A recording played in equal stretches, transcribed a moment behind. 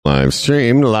Live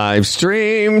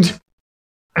streamed.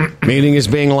 Meeting is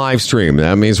being live streamed.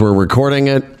 That means we're recording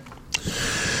it.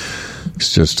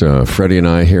 It's just Freddie and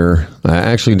I here.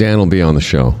 Actually, Dan will be on the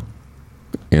show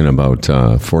in about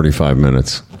 45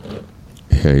 minutes.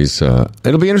 He's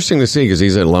it'll be interesting to see because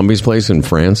he's at Lumby's place in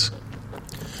France.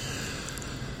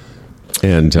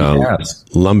 And yes.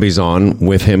 Lumby's on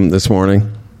with him this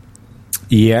morning.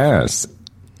 Yes.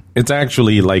 It's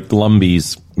actually like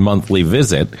Lumby's monthly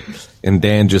visit, and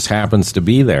Dan just happens to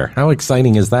be there. How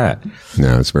exciting is that?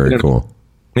 Yeah, it's very cool.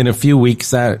 In a few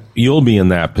weeks, that you'll be in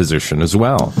that position as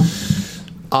well.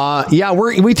 Yeah,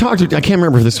 we talked. I can't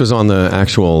remember if this was on the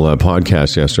actual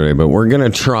podcast yesterday, but we're going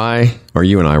to try, or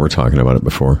you and I were talking about it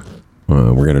before.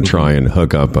 We're going to try and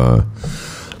hook up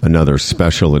another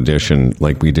special edition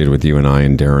like we did with you and I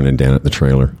and Darren and Dan at the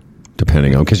trailer,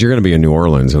 depending on, because you're going to be in New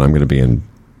Orleans and I'm going to be in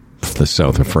the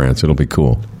south of France. It'll be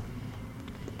cool.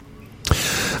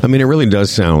 I mean, it really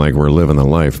does sound like we're living the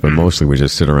life, but mostly we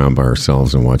just sit around by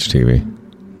ourselves and watch TV.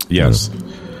 Yes,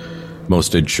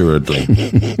 most assuredly.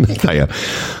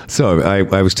 So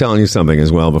I was telling you something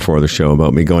as well before the show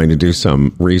about me going to do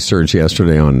some research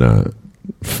yesterday on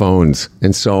phones.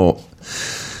 And so,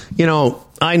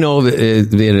 I know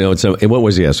that, what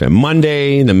was it yesterday?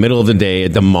 Monday, in the middle of the day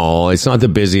at the mall. It's not the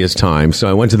busiest time. So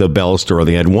I went to the Bell store.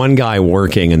 They had one guy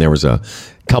working and there was a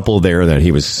couple there that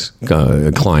he was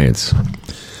clients.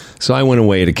 So I went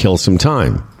away to kill some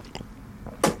time.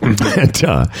 And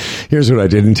here's what I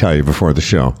didn't tell you before the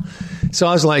show. So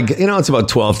I was like, it's about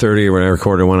 12:30 when I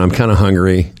recorded one. I'm kind of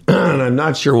hungry and I'm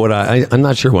not sure what I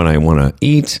want to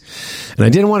eat. And I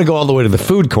didn't want to go all the way to the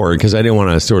food court because I didn't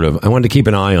want to I wanted to keep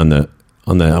an eye on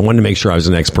I wanted to make sure I was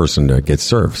the next person to get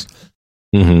served.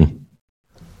 Mm-hmm.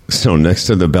 So next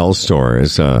to the Bell store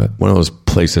is one of those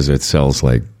places that sells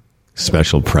like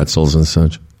special pretzels and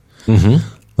such. Mm-hmm.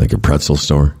 Like a pretzel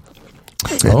store.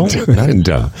 Oh,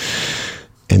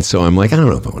 and so I'm like, I don't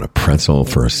know if I want a pretzel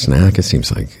for a snack. It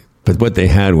seems like, but what they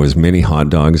had was mini hot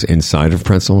dogs inside of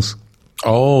pretzels.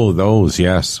 Oh, those,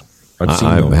 yes. I've seen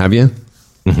those. Have you?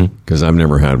 Because I've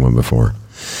never had one before.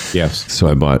 Yes.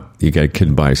 So you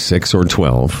could buy 6 or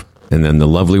 12. And then the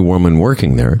lovely woman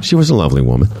working there, she was a lovely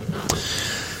woman.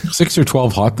 6 or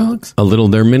 12 hot dogs? They're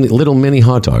little mini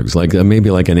hot dogs, like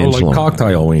maybe like an inch long. Like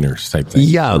cocktail wieners type thing.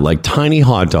 Yeah, like tiny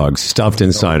hot dogs stuffed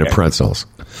inside of pretzels.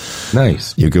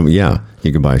 Nice. You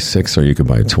could buy 6 or you could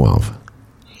buy 12.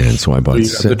 And so I bought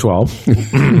the 12.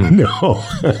 No.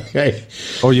 Okay.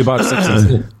 Oh, you bought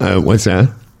 6. What's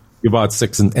that? You bought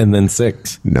 6 and then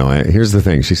 6. No, here's the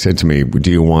thing. She said to me,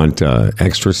 do you want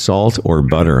extra salt or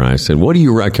butter? And I said, what do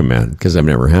you recommend? Because I've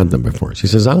never had them before. She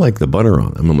says, I like the butter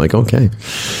on them. I'm like, okay.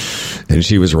 And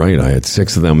she was right. I had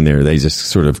 6 of them there. They just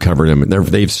sort of covered them.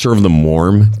 They've served them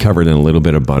warm, covered in a little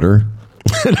bit of butter.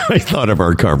 And I thought of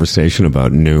our conversation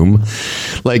about Noom.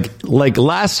 Like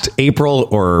last April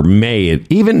or May,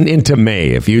 even into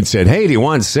May, if you'd said, hey, do you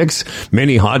want 6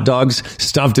 mini hot dogs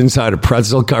stuffed inside a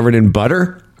pretzel covered in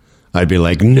butter? I'd be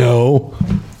like, no.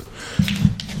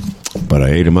 But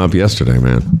I ate them up yesterday,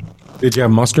 man. Did you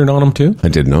have mustard on them too? I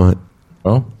did not.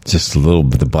 Oh? Just a little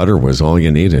bit. The butter was all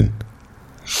you needed.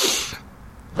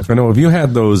 I know. Have you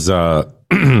had those,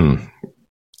 and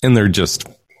they're just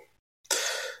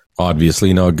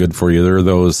obviously not good for you. They're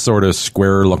those sort of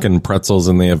square looking pretzels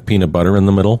and they have peanut butter in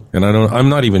the middle. And I'm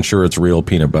not even sure it's real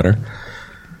peanut butter.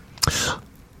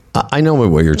 I know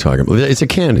what you're talking about. It's a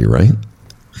candy, right?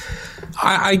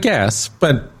 I guess,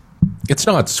 but it's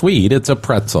not sweet. It's a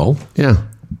pretzel. Yeah.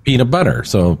 Peanut butter.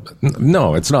 So,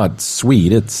 no, it's not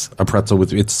sweet. It's a pretzel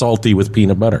it's salty with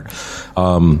peanut butter.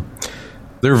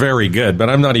 They're very good, but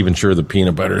I'm not even sure the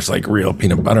peanut butter is like real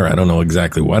peanut butter. I don't know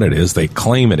exactly what it is. They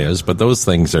claim it is, but those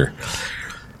things they're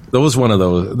one of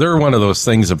those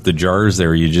things of the jars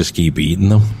there. You just keep eating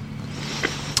them.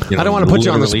 I don't want to put you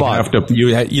on the spot.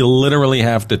 You literally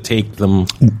have to take them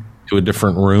to a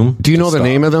different room. Do you know the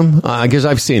name of them? Because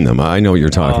I've seen them. I know what you're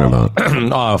talking about.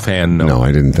 Offhand, no. No,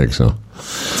 I didn't think so.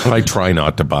 I try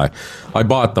not to buy. I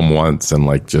bought them once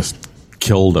and just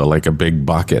killed a big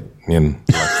bucket.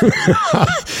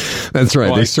 That's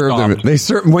right. They serve them. They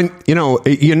serve when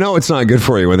it's not good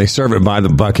for you when they serve it by the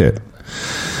bucket.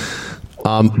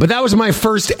 But that was my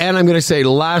first, and I'm going to say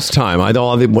last time.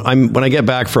 When I get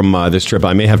back from this trip,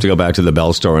 I may have to go back to the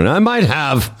Bell store, and I might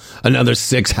have another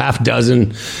 6 half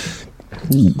dozen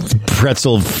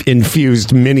pretzel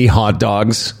infused mini hot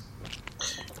dogs.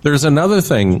 There's another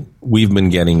thing we've been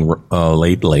getting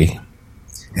lately,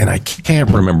 and I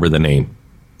can't remember the name.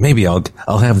 Maybe I'll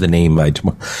have the name by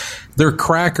tomorrow. They're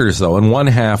crackers though, and one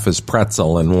half is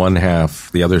pretzel, and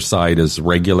the other side is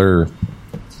regular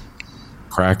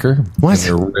cracker. What? And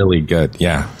they're really good.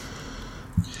 Yeah.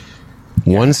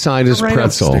 One side is Right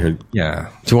pretzel. upstairs. Yeah.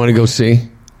 Do you want to go see?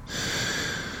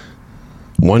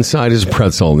 One side is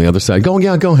pretzel, and the other side. Go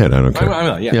ahead. I don't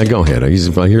care. Yeah. Go ahead.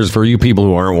 Here's for you people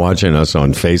who aren't watching us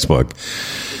on Facebook.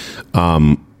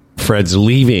 Fred's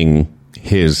leaving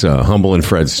his Humble and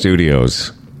Fred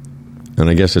Studios, and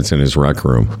I guess it's in his rec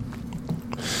room,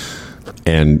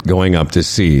 and going up to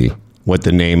see what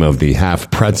the name of the half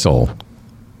pretzel,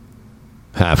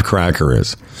 half cracker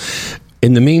is.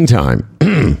 In the meantime,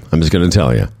 I'm just going to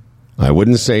tell you, I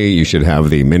wouldn't say you should have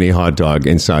the mini hot dog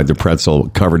inside the pretzel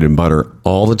covered in butter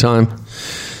all the time,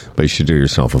 but you should do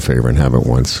yourself a favor and have it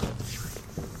once,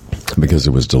 because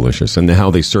it was delicious. And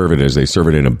how they serve it is they serve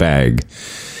it in a bag,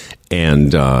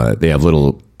 and they have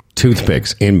little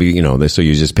toothpicks in, so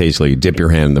you just basically dip your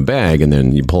hand in the bag and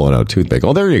then you pull it out toothpick.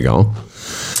 Oh, there you go.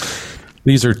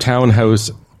 These are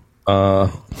Townhouse. I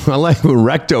like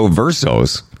recto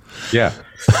versos. Yeah.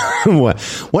 What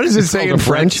does it say in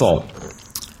French? Pretzel.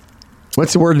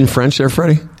 What's the word in French there,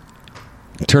 Freddie?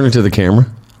 Turn it to the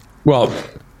camera. Well,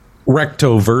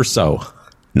 recto verso.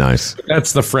 Nice.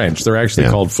 That's the French. They're actually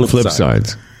called flip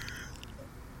sides.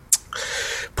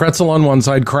 Pretzel on one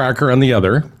side, cracker on the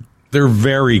other. They're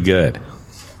very good.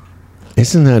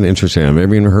 Isn't that interesting? I've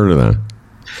never even heard of that.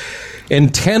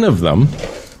 And 10 of them,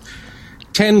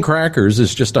 10 crackers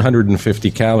is just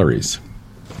 150 calories.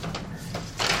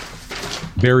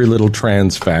 Very little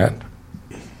trans fat.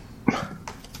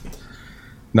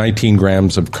 19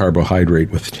 grams of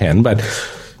carbohydrate with 10. But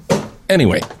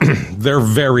anyway, they're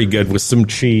very good with some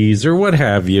cheese or what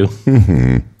have you.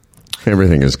 Mm-hmm.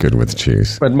 Everything is good with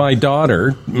cheese. But my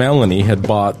daughter, Melanie, had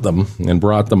bought them and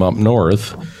brought them up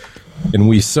north, and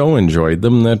we so enjoyed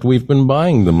them that we've been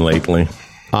buying them lately.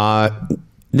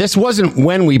 This wasn't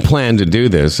when we planned to do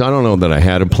this. I don't know that I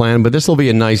had a plan, but this will be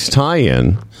a nice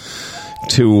tie-in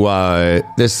to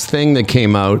this thing that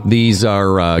came out. These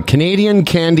are Canadian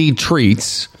candy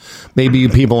treats. Maybe you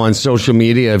people on social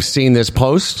media have seen this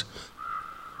post.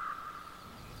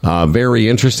 Very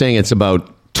interesting. It's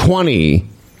about 20,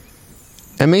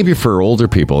 and maybe for older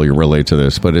people you relate to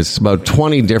this, but it's about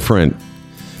 20 different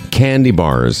candy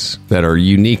bars that are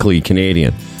uniquely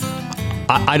Canadian.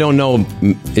 I don't know,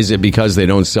 is it because they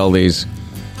don't sell these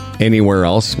anywhere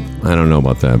else? I don't know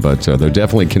about that, but they're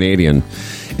definitely Canadian.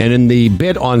 And in the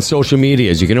bit on social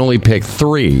medias, you can only pick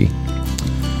 3.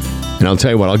 And I'll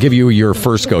tell you what, I'll give you your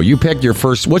first go. You pick your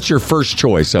first. What's your first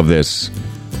choice of this?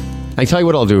 I tell you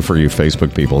what I'll do for you,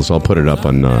 Facebook people. So I'll put it up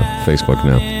on Facebook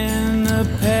now.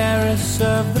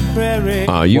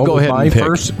 You What go was ahead my and pick.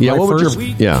 first? Yeah, My what would first?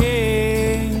 your?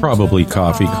 Yeah, Probably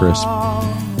Coffee Crisp.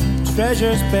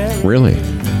 really.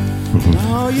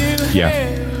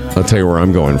 Yeah. I'll tell you where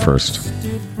I'm going first.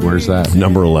 Where's that?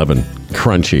 Number 11,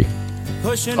 Crunchy.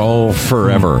 Oh,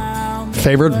 Forever.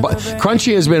 Favorite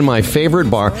Crunchy has been my favorite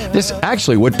bar. This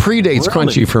actually what predates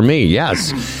Crunchy for me,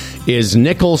 yes, is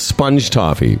Nickel Sponge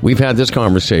Toffee. We've had this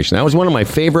conversation. That was one of my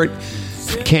favorite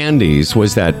candies,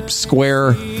 was that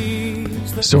square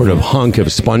sort of hunk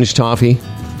of sponge toffee.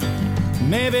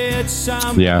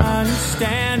 yeah.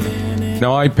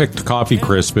 No, I picked Coffee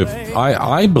Crisp.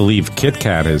 I believe Kit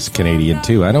Kat is Canadian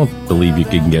too. I don't believe you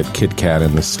can get Kit Kat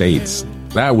in the States.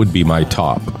 That would be my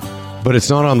top. But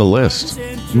it's not on the list.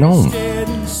 No.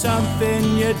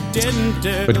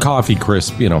 But Coffee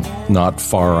Crisp, not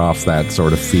far off that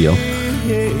sort of feel.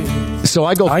 So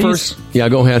I go I first. Yeah,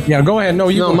 go ahead. Yeah, go ahead. No,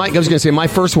 you go. I was going to say my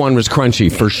first one was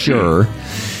Crunchy for sure.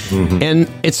 Mm-hmm. And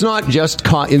it's not just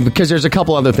because there's a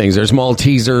couple other things. There's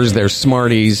Maltesers, there's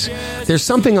Smarties. There's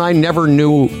something I never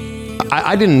knew.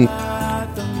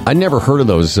 I never heard of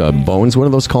those bones. What are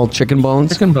those called? Chicken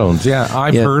bones? Chicken bones, yeah.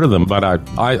 I've heard of them, but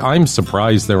I'm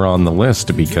surprised they're on the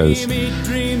list because...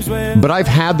 But I've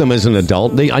had them as an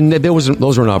adult.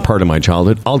 Those were not part of my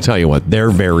childhood. I'll tell you what,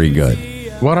 they're very good.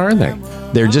 What are they?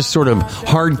 They're just sort of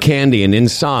hard candy, and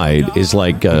inside is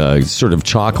like sort of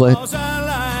chocolate.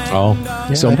 Oh.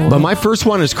 Yeah, but my first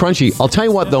one is Crunchy. I'll tell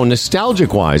you what, though,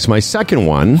 nostalgic-wise, my second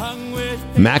one,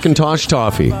 Macintosh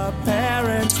Toffee.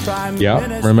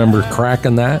 Yeah, remember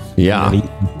cracking that? Yeah.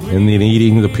 And then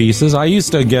eating the pieces. I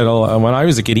used to get, when I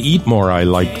was a kid, Eat More I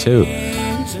liked too.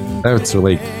 That's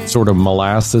like sort of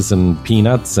molasses and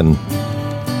peanuts, and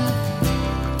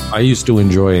I used to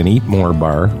enjoy an Eat More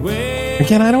bar.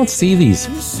 Again, I don't see these.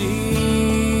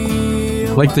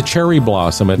 Like the Cherry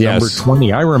Blossom at number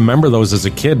 20. I remember those as a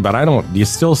kid, but do you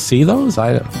still see those?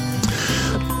 I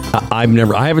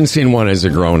haven't seen one as a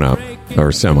grown-up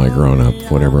or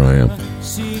semi-grown-up, whatever I am.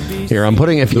 Here, I'm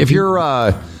putting, if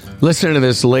you're listening to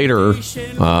this later,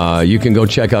 you can go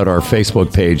check out our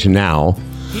Facebook page now.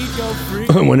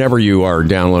 whenever you are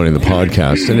downloading the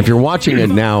podcast. And if you're watching it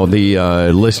now, the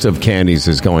list of candies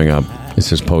is going up.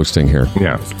 This is posting here.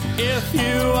 Yeah.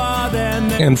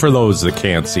 And for those that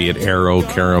can't see it, Aero,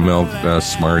 Caramel,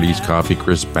 Smarties, Coffee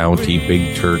Crisp, Bounty,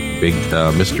 Big Turk,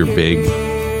 Mr. Big,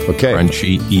 Okay.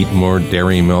 Crunchy, Eat More,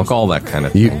 Dairy Milk, all that kind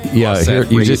of thing. Here,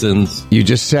 Raisins. you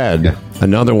just said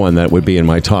another one that would be in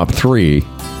my top 3,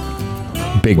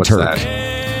 Big What's Turk.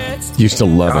 that? Used to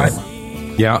love it.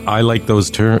 Yeah, I like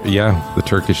those. The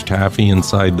Turkish taffy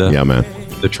inside the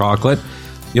the chocolate.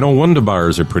 You know,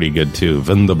 Wunderbars are pretty good too.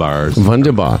 Wunderbars.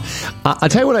 Wunderbar. I'll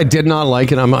tell you what I did not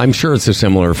like, and I'm sure it's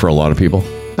similar for a lot of people.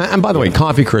 And by the way,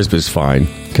 Coffee Crisp is fine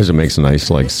because it makes a nice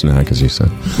snack, as you said.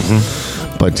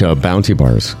 Mm-hmm. But Bounty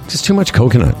Bars, just too much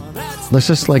coconut. Let's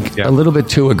just a little bit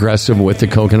too aggressive with the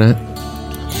coconut.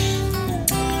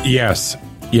 Yes.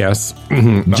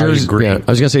 Mm-hmm. I agree. I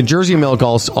was going to say Jersey Milk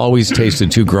always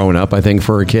tasted too grown up, I think,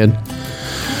 for a kid.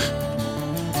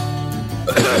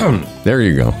 There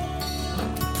you go.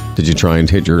 Did you try and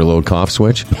hit your little cough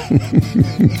switch?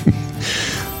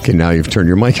 Okay, now you've turned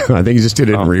your mic on. I think you just did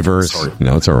it in reverse. Sorry.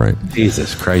 No, it's all right.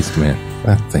 Jesus Christ, man.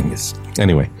 That thing is...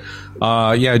 Anyway.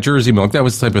 Jersey Milk. That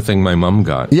was the type of thing my mom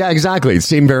got. Yeah, exactly. It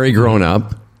seemed very grown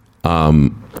up.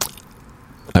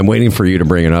 I'm waiting for you to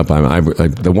bring it up.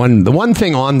 The one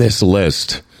thing on this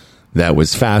list that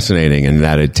was fascinating and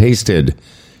that it tasted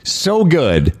so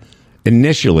good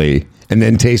initially and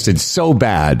then tasted so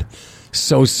bad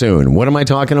so soon. What am I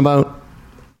talking about?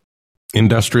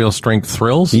 Industrial strength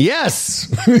thrills?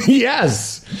 Yes.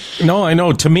 Yes. No, I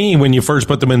know. To me, when you first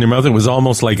put them in your mouth, it was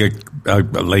almost like a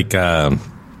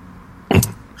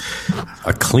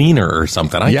cleaner or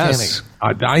something.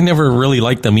 I never really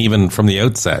liked them even from the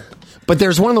outset. But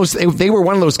there's one of those, they were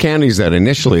one of those candies that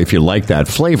initially, if you like that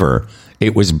flavor,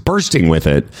 it was bursting with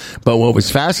it. But what was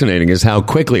fascinating is how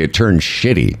quickly it turned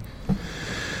shitty.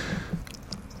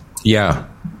 Yeah.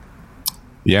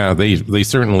 Yeah, they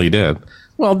certainly did.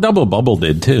 Well, Double Bubble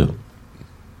did too.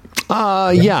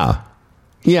 Yeah.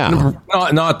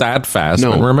 Not that fast.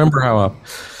 No. But remember how...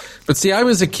 But see, I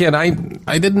was a kid. I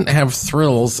didn't have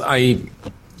thrills.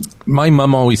 My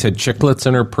mom always had chiclets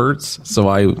in her purse,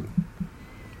 so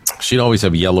she'd always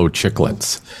have yellow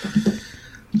chiclets.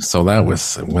 So that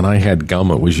was when I had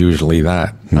gum. It was usually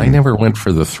that. I never went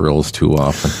for the thrills too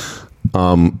often.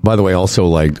 By the way, also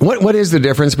what is the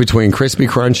difference between Crispy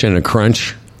Crunch and a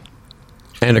Crunch?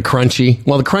 And a Crunchy?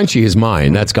 Well, the Crunchy is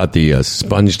mine. That's got the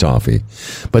sponge toffee.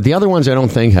 But the other ones I don't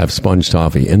think have sponge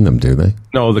toffee in them, do they?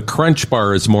 No, the Crunch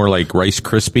Bar is more like Rice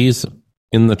Krispies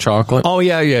in the chocolate. Oh,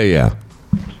 yeah. Yeah.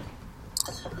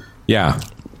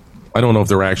 I don't know if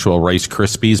they're actual Rice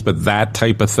Krispies, but that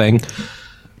type of thing,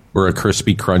 where a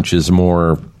Crispy Crunch is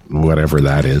more whatever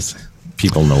that is.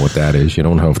 People know what that is. You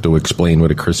don't have to explain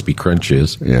what a Crispy Crunch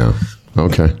is. Yeah.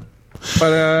 Okay.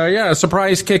 But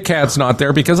surprise Kit Kat's not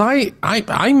there because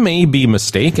I may be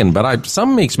mistaken, but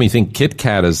some makes me think Kit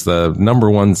Kat is the number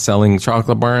one selling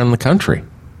chocolate bar in the country.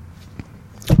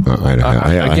 I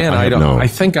don't know. I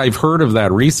think I've heard of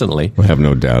that recently. I have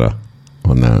no data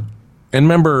on that. And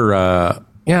remember, I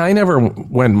never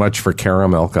went much for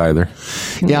caramel either.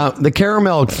 Yeah, the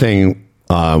caramel thing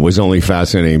was only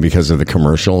fascinating because of the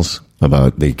commercials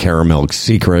about the caramel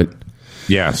secret.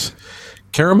 Yes.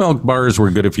 Caramel bars were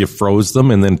good if you froze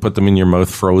them and then put them in your mouth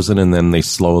frozen, and then they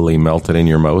slowly melted in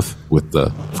your mouth with the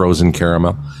frozen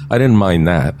caramel. I didn't mind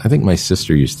that. I think my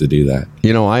sister used to do that.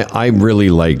 You know, I really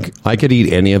I could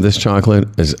eat any of this chocolate.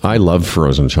 I love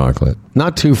frozen chocolate.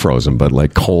 Not too frozen, but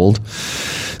cold.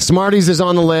 Smarties is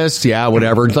on the list. Yeah,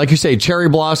 whatever. Like you say, Cherry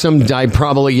Blossom, I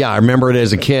remember it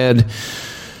as a kid.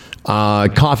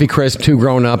 Coffee Crisp, too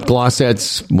grown up.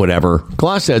 Glossettes, whatever.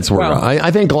 Glossettes were,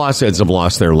 I think Glossettes have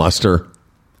lost their luster.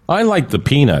 I like the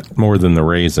peanut more than the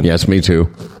raisin. Yes, me too.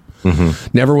 Mm-hmm.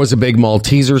 Never was a big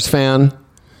Maltesers fan.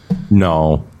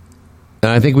 No.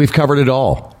 And I think we've covered it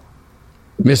all.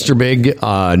 Mr. Big,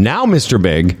 now Mr.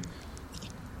 Big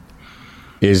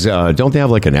is, don't they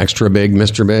have an extra big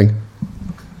Mr. Big?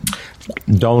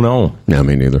 Don't know. No,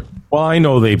 me neither. Well, I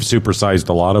know they've supersized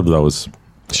a lot of those.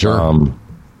 Sure.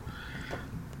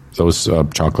 Those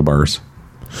chocolate bars.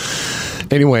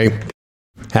 Anyway,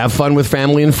 have fun with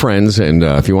family and friends. And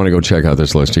if you want to go check out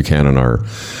this list, you can on our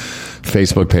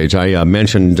Facebook page. I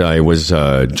mentioned I was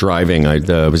driving. I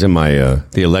was in my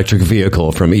the electric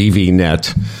vehicle from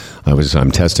EVNet.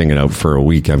 I'm testing it out for a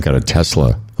week. I've got a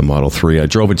Tesla, a Model 3. I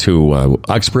drove it to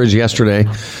Uxbridge yesterday,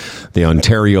 the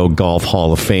Ontario Golf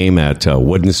Hall of Fame at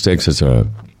Wooden Sticks. It's a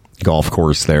golf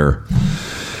course there.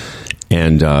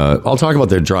 And I'll talk about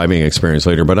the driving experience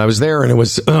later, but I was there, and it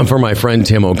was for my friend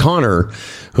Tim O'Connor,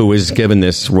 who was given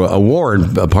this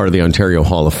award, a part of the Ontario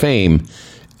Hall of Fame,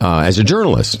 as a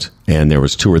journalist. And there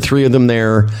was 2 or 3 of them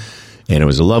there, and it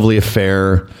was a lovely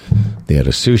affair. They had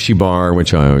a sushi bar,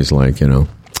 which I always like,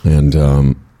 and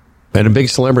a big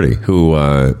celebrity who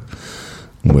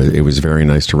it was very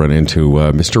nice to run into.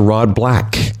 Mr. Rod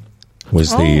Black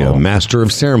was the master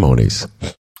of ceremonies.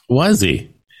 Was he?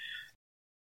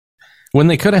 When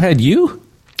they could have had you?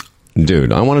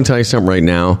 Dude, I want to tell you something right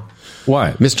now.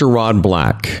 What? Mr. Rod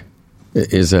Black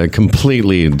is a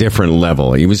completely different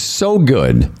level. He was so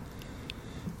good.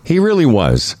 He really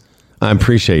was. I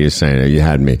appreciate you saying it. You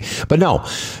had me. But no,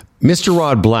 Mr.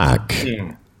 Rod Black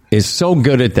is so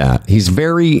good at that. He's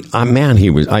very,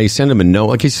 I sent him a note.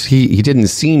 Like he didn't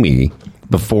see me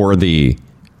before the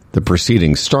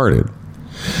proceedings started.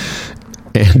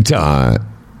 And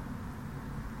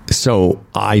so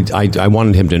I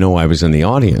wanted him to know I was in the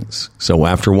audience. So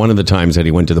after one of the times that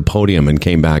he went to the podium and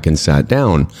came back and sat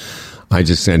down, I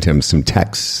just sent him some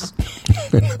texts.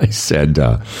 I said,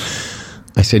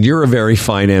 you're a very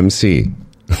fine MC.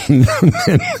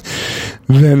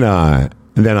 Then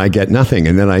I get nothing.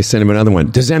 And then I sent him another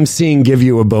one. Does MCing give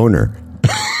you a boner?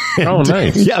 Oh,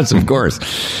 nice. Yes, of course.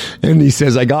 And he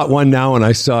says, I got one now and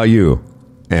I saw you.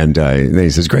 And then he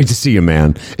says, great to see you,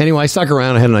 man. Anyway, I stuck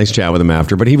around. I had a nice chat with him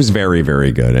after, but he was very,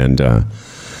 very good. And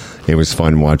it was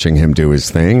fun watching him do his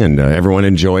thing. And everyone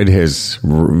enjoyed his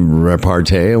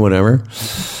repartee or whatever.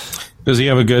 Does he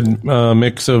have a good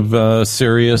mix of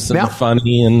serious and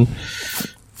funny and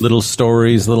little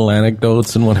stories, little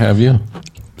anecdotes and what have you?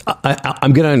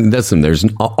 I'm going to listen. There's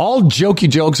all jokey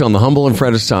jokes on the humble and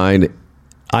Fred aside.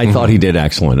 I thought he did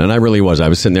excellent, and I really was. I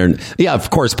was sitting there, and of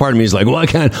course, part of me is like, why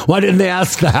didn't they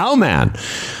ask the how man?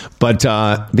 But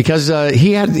because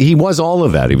he was all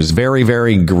of that. He was very,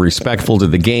 very respectful to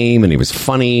the game, and he was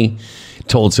funny.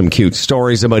 Told some cute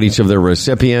stories about each of the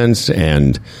recipients,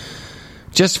 and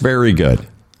just very good.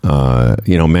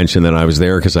 Mentioned that I was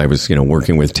there because I was,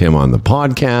 working with Tim on the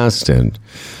podcast, and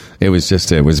it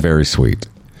was very sweet.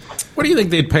 What do you think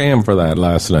they'd pay him for that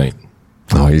last night?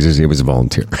 Oh, he was a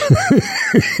volunteer.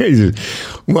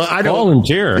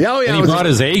 Volunteer? Yeah, and he brought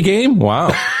his A game?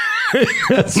 Wow.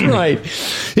 That's right.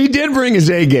 He did bring his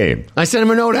A game. I sent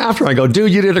him a note after. I go,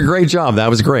 dude, you did a great job. That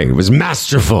was great. It was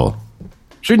masterful.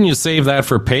 Shouldn't you save that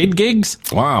for paid gigs?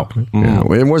 Wow. Yeah,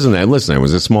 it wasn't that. Listen, it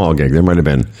was a small gig. There might have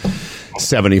been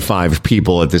 75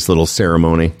 people at this little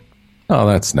ceremony. Oh,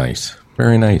 that's nice.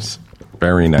 Very nice.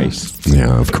 Very nice.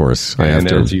 Yeah, of course. I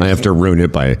have to ruin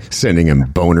it by sending him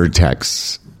boner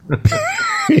texts.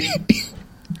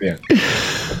 Yeah.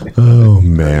 Oh,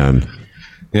 man.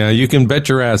 Yeah, you can bet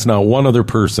your ass not one other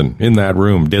person in that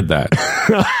room did that.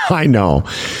 I know.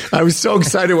 I was so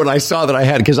excited when I saw that I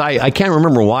had, because I can't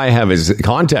remember why I have his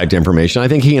contact information. I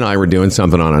think he and I were doing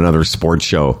something on another sports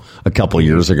show a couple of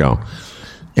years ago.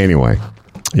 Anyway,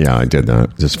 yeah, I did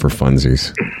that just for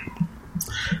funsies.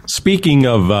 Speaking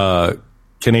of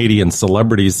Canadian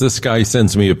celebrities, this guy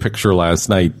sends me a picture last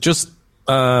night. Just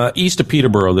east of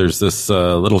Peterborough, there's this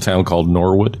little town called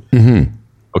Norwood. Mm-hmm.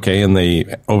 Okay, and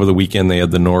over the weekend they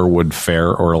had the Norwood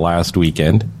Fair, or last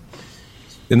weekend.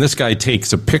 And this guy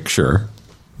takes a picture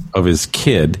of his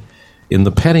kid in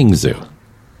the petting zoo,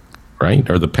 right?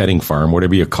 Or the petting farm,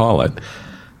 whatever you call it.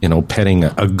 Petting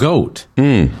a goat.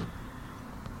 Mm.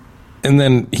 And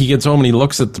then he gets home and he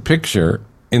looks at the picture,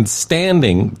 and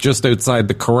standing just outside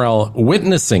the corral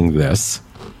witnessing this,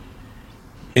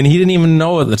 and he didn't even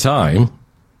know at the time,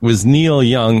 was Neil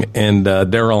Young and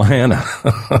Daryl Hannah.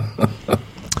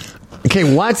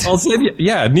 Okay, what?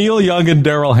 Yeah, Neil Young and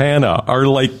Daryl Hannah are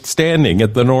like standing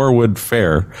at the Norwood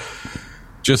Fair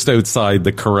just outside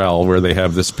the corral where they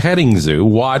have this petting zoo,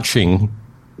 watching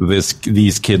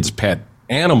these kids pet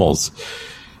animals.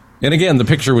 And again, the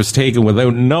picture was taken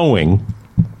without knowing.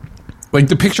 Like,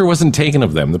 the picture wasn't taken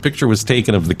of them. The picture was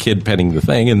taken of the kid petting the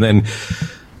thing. And then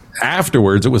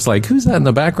afterwards, it was like, who's that in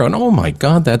the background? Oh, my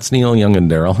God, that's Neil Young and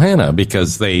Daryl Hannah.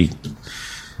 Because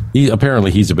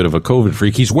apparently he's a bit of a COVID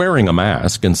freak. He's wearing a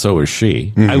mask, and so is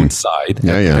she, outside.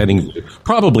 Petting,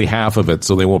 probably half of it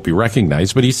so they won't be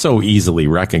recognized. But he's so easily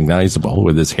recognizable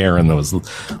with his hair and those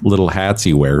little hats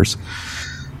he wears.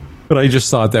 But I just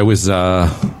thought that was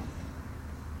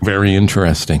very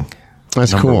interesting.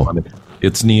 That's cool. One,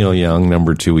 it's Neil Young.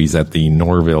 Number two, he's at the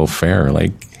Norville Fair.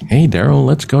 Like, hey, Daryl,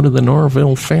 let's go to the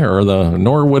Norville Fair, or the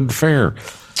Norwood Fair.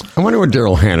 I wonder what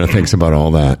Daryl Hannah thinks about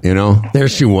all that. There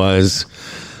she was,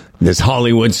 this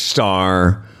Hollywood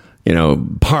star,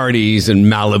 parties in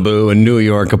Malibu and New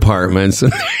York apartments.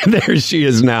 And there she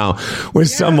is now with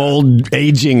some old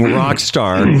aging rock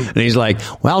star. And he's like,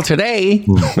 well, today,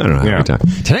 I don't know how many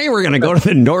times. Today we're going to go to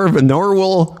the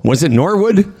Norwood. Was it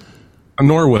Norwood?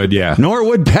 Norwood, yeah.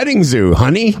 Norwood Petting Zoo,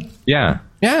 honey. Yeah.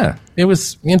 Yeah, it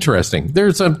was interesting.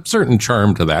 There's a certain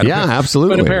charm to that. Yeah,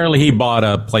 absolutely. But apparently he bought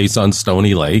a place on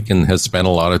Stony Lake and has spent a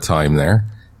lot of time there,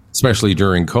 especially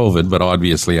during COVID, but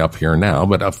obviously up here now.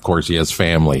 But of course he has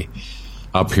family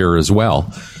up here as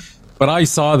well. But I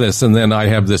saw this, and then I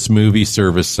have this movie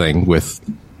service thing with,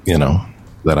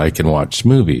 that I can watch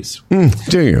movies.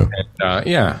 Do you? And,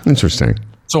 yeah. Interesting.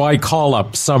 So I call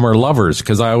up Summer Lovers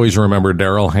because I always remember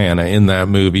Daryl Hannah in that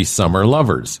movie Summer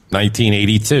Lovers,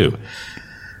 1982.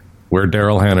 Where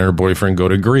Daryl Hannah and her boyfriend go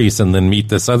to Greece and then meet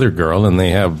this other girl, and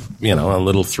they have, a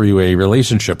little three-way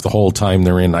relationship the whole time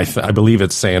they're in, I believe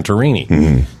it's Santorini.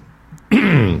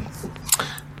 Mm-hmm.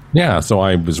 Yeah, so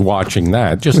I was watching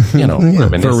that, just,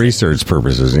 for research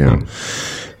purposes, yeah.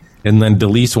 And then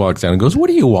Delise walks down and goes, "What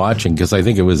are you watching?" Because I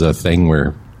think it was a thing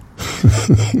where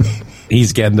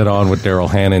he's getting it on with Daryl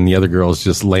Hannah, and the other girl's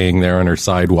just laying there on her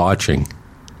side watching.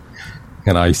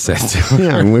 And I said,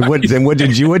 what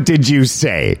did you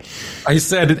say? I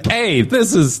said, "Hey,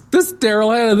 this is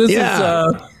Daryl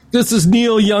Hannah. This is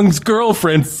Neil Young's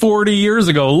girlfriend 40 years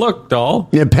ago. Look, doll."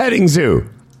 Yeah, petting zoo.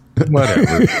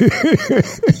 Whatever.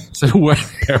 So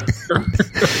whatever.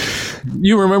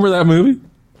 You remember that movie?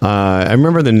 I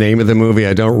remember the name of the movie.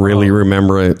 I don't really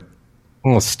remember it.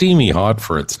 Well, steamy hot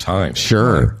for its time.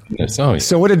 Sure.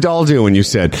 So what did Doll do when you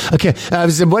said, okay,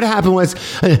 what happened was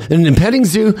in Petting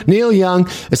Zoo, Neil Young,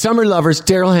 Summer Lovers,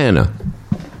 Daryl Hannah?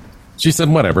 She said,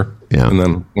 whatever. Yeah. And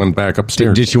then went back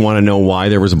upstairs. Did you want to know why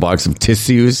there was a box of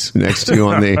tissues next to you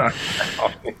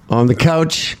on the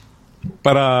couch?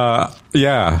 But,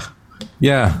 yeah.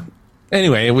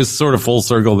 Anyway, it was sort of full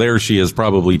circle. There she is,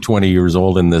 probably 20 years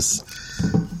old in this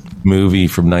movie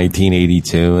from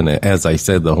 1982, and as I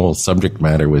said, the whole subject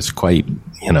matter was quite,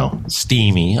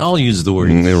 steamy. I'll use the word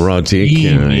erotic.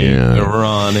 Steamy,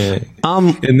 erotic.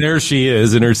 And there she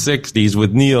is in her 60s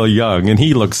with Neil Young, and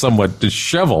he looks somewhat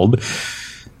disheveled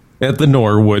at the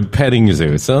Norwood Petting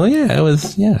Zoo. So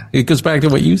it goes back to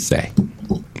what you say.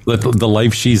 The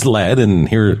life she's led,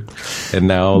 and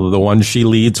now the one she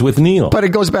leads with Neil. But it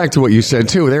goes back to what you said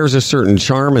too. There's a certain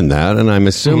charm in that, and I'm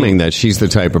assuming that she's the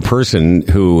type of person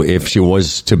who, if she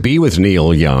was to be with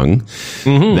Neil Young,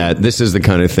 that this is the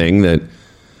kind of thing that.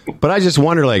 But I just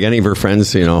wonder, like any of her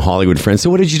friends, Hollywood friends. So,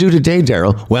 what did you do today,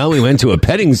 Daryl? Well, we went to a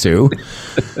petting zoo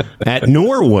at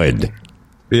Norwood.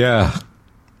 Yeah.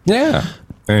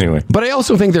 Anyway, but I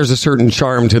also think there's a certain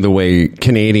charm to the way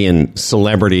Canadian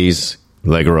celebrities.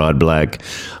 Like Rod Black.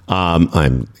 But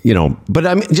I'm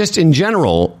just in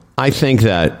general, I think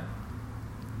that,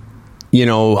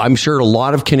 I'm sure a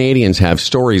lot of Canadians have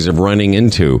stories of running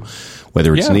into,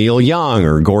 whether it's Neil Young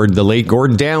or the late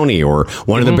Gord Downey or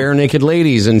one of the Bare Naked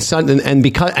Ladies the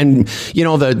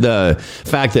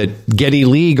fact that Geddy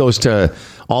Lee goes to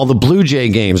all the Blue Jay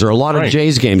games or a lot of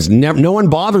Jays games, no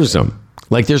one bothers them.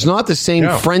 Like there's not the same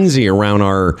frenzy around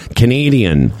our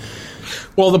Canadian.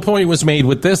 Well, the point was made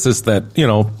with this is that,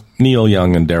 Neil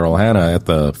Young and Daryl Hannah at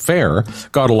the fair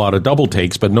got a lot of double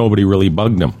takes, but nobody really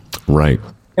bugged them. Right.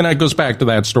 And it goes back to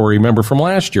that story, remember, from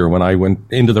last year when I went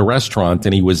into the restaurant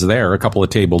and he was there a couple of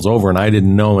tables over and I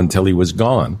didn't know until he was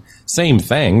gone. Same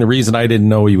thing. The reason I didn't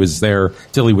know he was there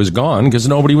till he was gone because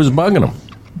nobody was bugging him.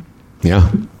 Yeah.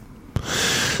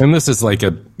 And this is like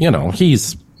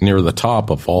he's near the top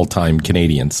of all-time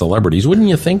Canadian celebrities. Wouldn't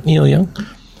you think, Neil Young?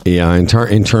 Yeah, in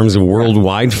terms of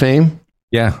worldwide fame?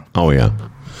 Yeah. Oh, yeah.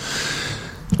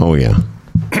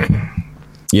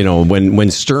 When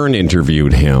Stern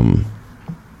interviewed him,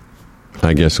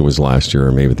 I guess it was last year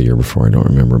or maybe the year before, I don't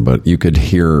remember, but you could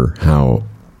hear how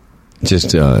just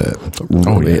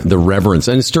the reverence.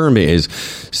 And Stern is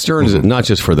not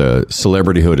just for the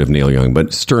celebrityhood of Neil Young,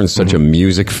 but Stern's such a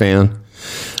music fan.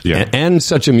 Yeah. And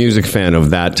such a music fan of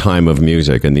that time of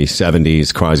music in the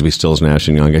 70s, Crosby, Stills, Nash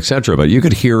and Young, etc. But you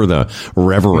could hear the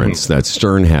reverence that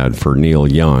Stern had for Neil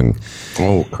Young.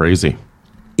 Oh, crazy.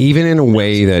 Even in a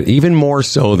way that, even more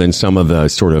so than some of the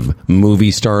sort of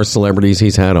movie star celebrities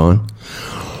he's had on.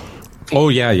 Oh,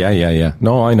 yeah.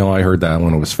 No, I know. I heard that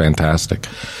one. It was fantastic.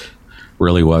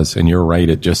 Really was. And you're right.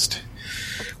 It just...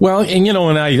 Well,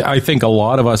 and I think a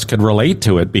lot of us could relate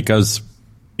to it because...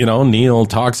 Neil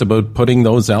talks about putting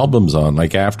those albums on,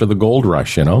 like after the gold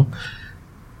rush,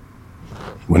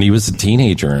 when he was a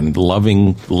teenager and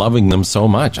loving them so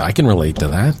much. I can relate to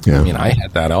that. Yeah. I mean, I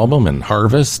had that album and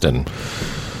Harvest and,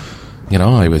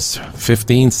 I was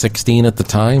 15, 16 at the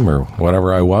time or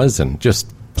whatever I was and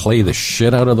just play the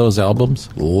shit out of those albums.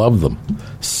 Love them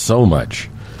so much.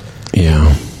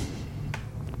 Yeah.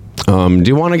 Do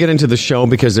you want to get into the show?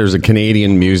 Because there's a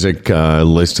Canadian music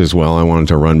list as well I wanted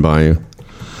to run by you.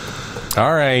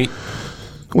 All right.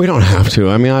 We don't have to.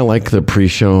 I mean, I like the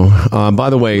pre-show. By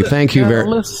the way, thank you very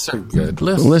much. Lists are good.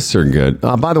 Lists are good.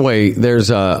 By the way, there's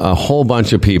a whole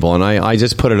bunch of people, and I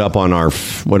just put it up on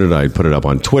what did I put it up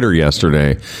on Twitter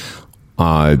yesterday?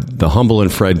 The Humble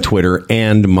and Fred Twitter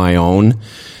and my own.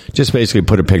 Just basically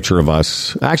put a picture of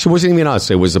us. Actually, it wasn't even us.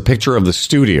 It was a picture of the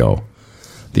studio,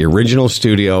 the original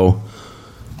studio.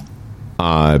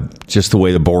 Just the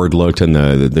way the board looked and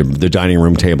the dining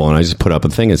room table. And I just put up a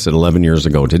thing that said 11 years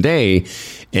ago today.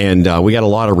 And we got a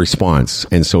lot of response.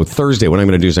 And so Thursday, what I'm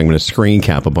going to do is I'm going to screen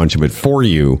cap a bunch of it for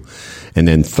you. And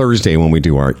then Thursday, when we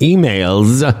do our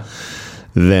emails,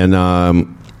 then,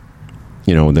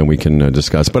 then we can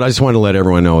discuss. But I just wanted to let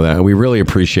everyone know that we really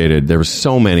appreciated. There were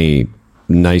so many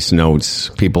nice notes,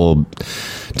 people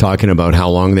talking about how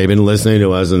long they've been listening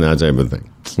to us and that type of thing.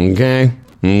 Okay.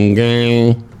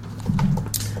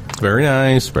 Very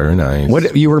nice, very nice.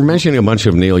 What you were mentioning a bunch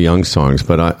of Neil Young songs,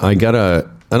 but I gotta,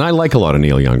 and I like a lot of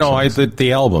Neil Young songs. No,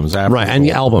 the albums, right? And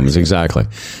the albums, exactly.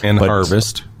 And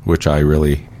Harvest, which I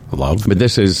really love. But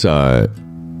this is. I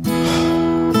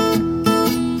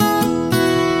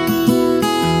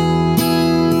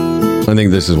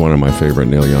think this is one of my favorite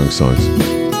Neil Young songs.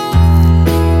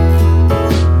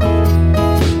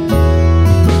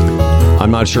 I'm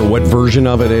not sure what version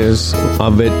of it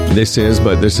this is,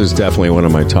 but this is definitely one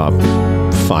of my top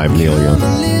 5 Neil Young.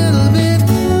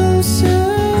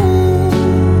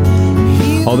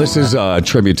 Oh, this is a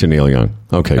tribute to Neil Young.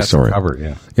 Okay, that's sorry. Cover,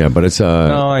 yeah. Yeah, but it's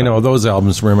no, I know those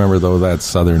albums. Remember though, that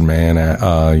Southern Man,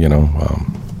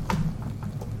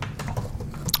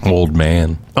 Old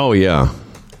Man. Oh yeah,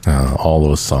 all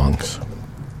those songs.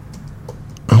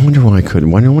 I wonder why I couldn't.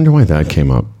 I wonder why that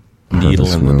came up.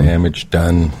 Needle and the Damage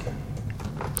Done.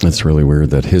 That's really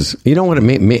weird that his... You know what it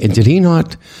made... Did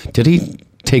he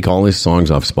take all his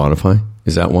songs off Spotify?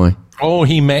 Is that why? Oh,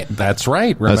 that's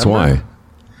right. Remember? That's why.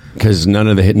 Because none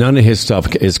of his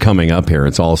stuff is coming up here.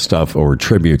 It's all stuff or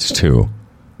tributes to.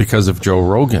 Because of Joe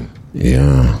Rogan.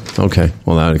 Yeah. Okay.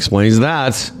 Well, that explains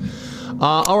that.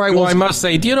 All right. Well, I must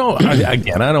say, do you know...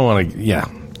 Again, I don't want to... Yeah.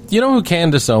 Do you know who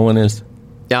Candace Owen is?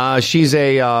 She's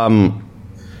a... I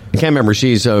can't remember.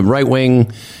 She's a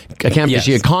right-wing... Is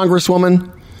she a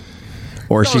congresswoman?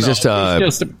 Or she's an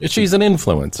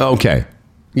influencer. Okay.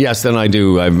 Yes, then I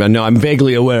do. I'm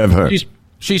vaguely aware of her.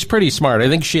 She's pretty smart. I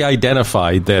think she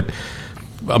identified that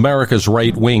America's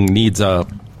right wing needs a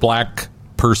black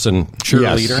person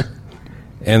cheerleader. Yes.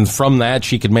 And from that,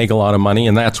 she could make a lot of money,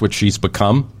 and that's what she's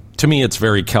become. To me, it's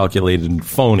very calculated and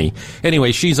phony.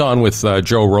 Anyway, she's on with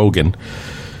Joe Rogan,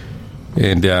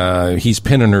 and he's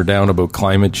pinning her down about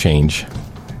climate change.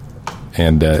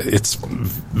 And it's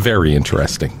very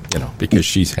interesting, because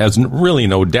she has really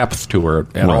no depth to her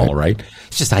at all, right?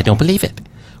 It's just, I don't believe it.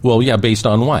 Well, yeah, based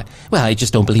on what? Well, I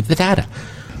just don't believe the data.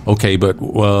 Okay, but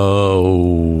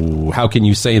how can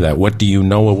you say that? What do you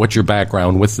know? What's your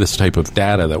background with this type of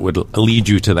data that would lead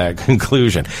you to that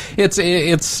conclusion?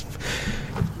 It's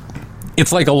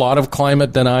like a lot of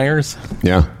climate deniers.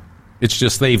 Yeah. It's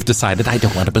just they've decided, I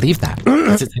don't want to believe that.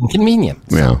 It's inconvenient.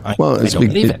 So yeah. I don't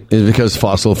believe it. It's because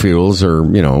fossil fuels are,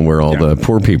 where all the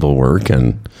poor people work.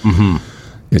 And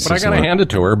but I got to hand it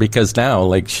to her because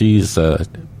now, she's a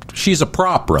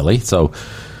prop, really. So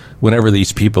whenever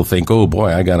these people think, oh,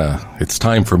 boy, it's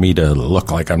time for me to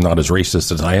look like I'm not as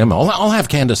racist as I am, I'll have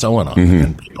Candace Owen on.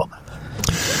 And people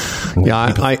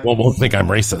won't think I'm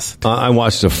racist. I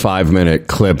watched a 5-minute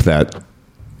clip that...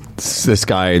 This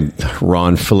guy,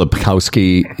 Ron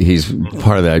Filipkowski, he's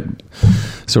part of that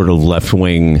sort of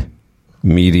left-wing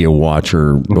media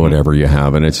watcher, whatever you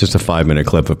have. And it's just a 5-minute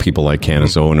clip of people like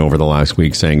Candace Owen over the last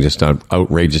week saying just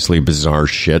outrageously bizarre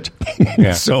shit.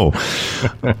 Yeah. So,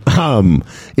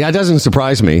 it doesn't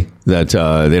surprise me that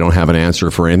they don't have an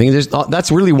answer for anything.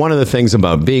 That's really one of the things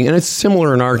about being, and it's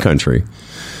similar in our country.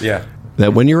 Yeah.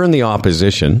 That when you're in the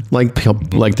opposition, like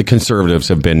the conservatives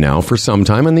have been now for some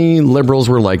time, and the liberals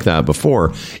were like that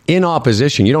before, in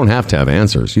opposition, you don't have to have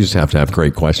answers. You just have to have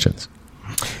great questions.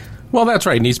 Well, that's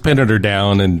right. And he's pinning her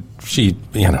down, and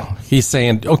he's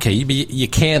saying, okay, you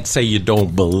can't say you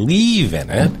don't believe in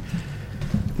it.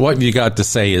 What you got to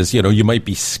say is, you might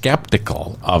be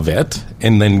skeptical of it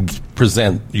and then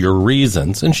present your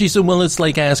reasons. And she said, well, it's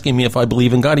like asking me if I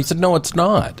believe in God. He said, no, it's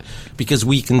not, because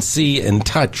we can see and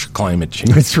touch climate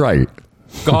change. That's right.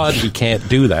 God, we can't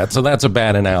do that. So that's a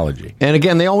bad analogy. And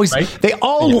again,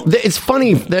 it's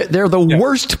funny. They're the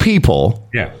worst people.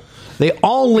 Yeah. They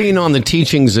all lean on the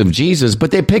teachings of Jesus,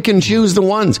 but they pick and choose the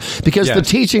ones because the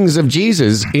teachings of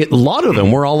Jesus, a lot of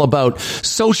them were all about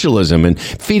socialism and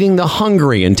feeding the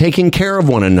hungry and taking care of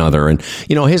one another. And,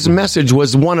 his message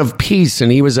was one of peace,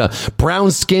 and he was a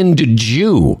brown-skinned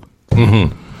Jew.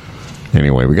 Mm-hmm.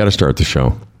 Anyway, we got to start the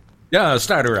show. Yeah,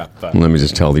 start her up. Let me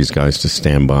just tell these guys to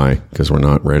stand by because we're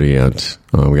not ready yet.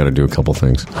 We got to do a couple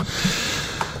things,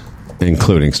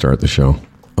 including start the show.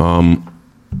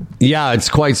 Yeah, it's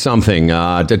quite something.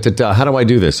 How do I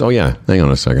do this? Oh, yeah. Hang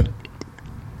on a second.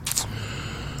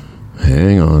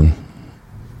 Hang on.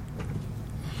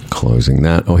 Closing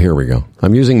that. Oh, here we go.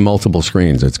 I'm using multiple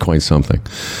screens. It's quite something.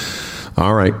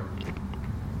 All right.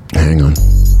 Hang on.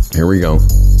 Here we go.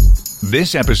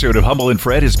 This episode of Humble and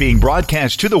Fred is being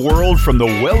broadcast to the world from the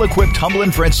well-equipped Humble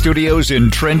and Fred studios in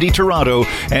trendy Toronto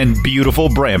and beautiful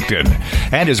Brampton,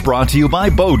 and is brought to you by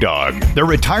Bodog, the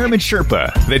Retirement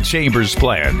Sherpa, the Chambers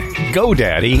Plan,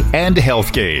 GoDaddy, and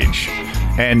Health Gauge.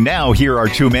 And now here are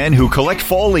two men who collect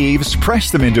fall leaves,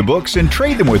 press them into books, and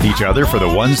trade them with each other for the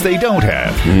ones they don't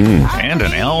have. And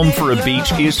an elm for a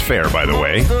beach is fair, by the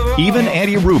way. Even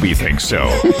Auntie Ruby thinks so.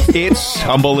 It's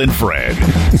Humble and Fred.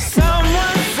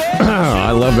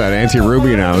 I love that. Auntie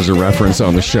Ruby now is a reference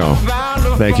on the show.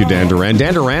 Thank you, Dan Duran.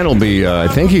 Dan Duran will be, I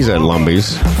think he's at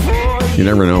Lumby's. You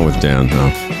never know with Dan. No.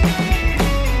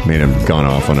 May have gone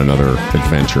off on another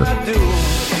adventure.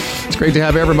 It's great to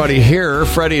have everybody here.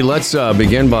 Freddie, let's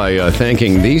begin by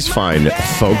thanking these fine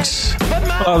folks.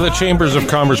 The Chambers of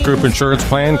Commerce Group Insurance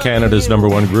Plan, Canada's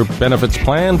 #1 group benefits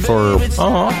plan for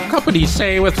companies,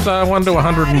 say, with 1 to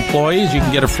 100 employees. You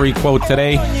can get a free quote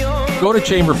today. Go to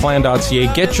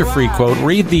chamberplan.ca, get your free quote,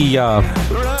 read the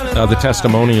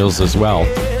testimonials as well.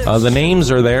 The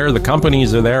names are there, the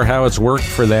companies are there, how it's worked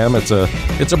for them. It's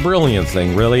a brilliant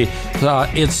thing, really.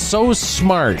 It's so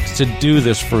smart to do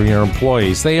this for your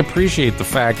employees. They appreciate the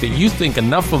fact that you think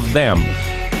enough of them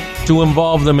to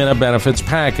involve them in a benefits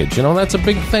package. You know, that's a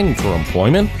big thing for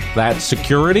employment. That's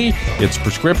security, it's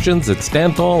prescriptions, it's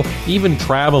dental, even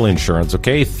travel insurance,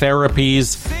 okay?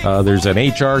 Therapies, there's an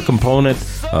HR component,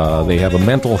 they have a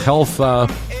mental health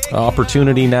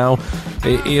opportunity now.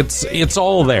 It's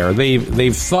all there.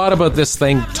 They've thought about this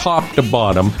thing top to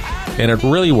bottom, and it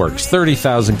really works.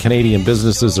 30,000 Canadian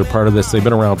businesses are part of this. They've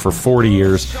been around for 40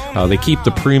 years. They keep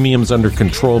the premiums under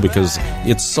control because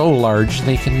it's so large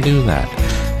they can do that.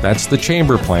 That's the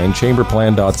Chamber Plan,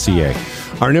 chamberplan.ca.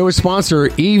 Our newest sponsor,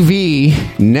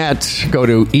 EVNet. Go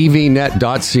to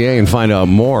evnet.ca and find out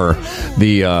more.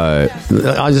 I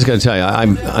was just going to tell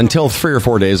you, until 3 or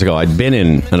 4 days ago, I'd been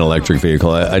in an electric vehicle.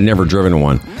 I'd never driven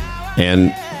one.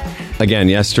 And again,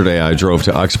 yesterday I drove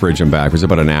to Uxbridge and back. It was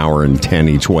about an hour and 10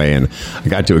 each way, and I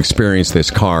got to experience this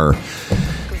car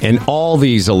and all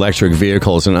these electric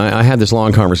vehicles. And I had this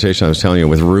long conversation I was telling you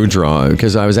with Rudra,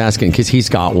 because I was asking, because he's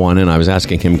got one, and I was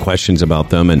asking him questions about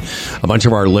them, and a bunch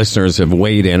of our listeners have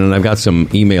weighed in, and I've got some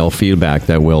email feedback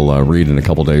that we'll read in a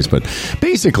couple days. But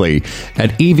basically,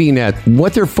 at EVNet,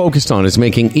 what they're focused on is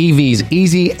making EVs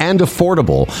easy and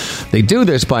affordable. They do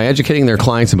this by educating their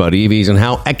clients about EVs and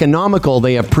how economical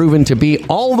they have proven to be,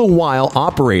 all the while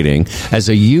operating as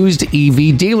a used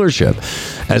EV dealership.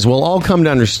 As we'll all come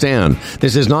to understand,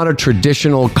 this is not a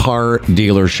traditional car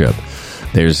dealership.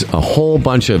 There's a whole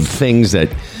bunch of things that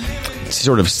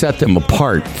sort of set them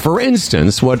apart. For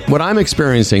instance, what I'm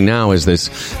experiencing now is this,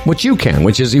 which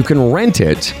is you can rent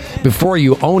it before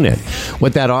you own it.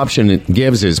 What that option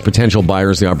gives is potential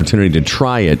buyers the opportunity to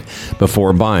try it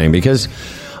before buying, because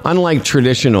unlike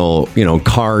traditional,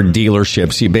 car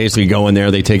dealerships, you basically go in there,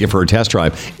 they take it for a test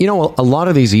drive. A lot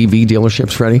of these EV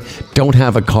dealerships, Freddie, don't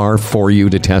have a car for you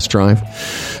to test drive.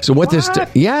 So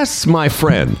yes, my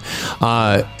friend,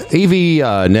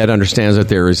 EVNet understands that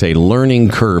there is a learning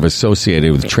curve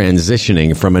associated with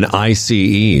transitioning from an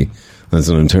ICE, that's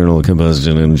an internal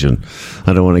combustion engine,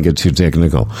 I don't want to get too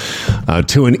technical,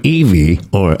 to an EV,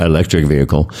 or electric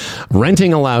vehicle.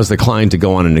 Renting allows the client to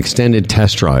go on an extended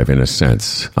test drive, in a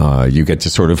sense. You get to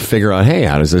sort of figure out, hey,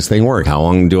 how does this thing work? How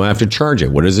long do I have to charge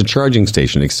it? What is a charging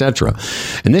station, etc.?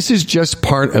 And this is just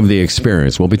part of the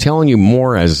experience. We'll be telling you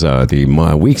more as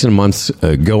the weeks and months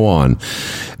go on.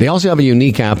 They also have a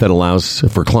unique app that allows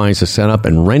for clients to set up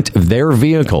and rent their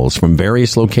vehicles from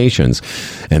various locations.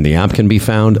 And the app can be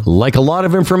found, like a lot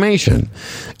of information,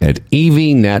 at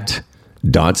evnet.ca.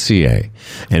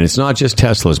 And it's not just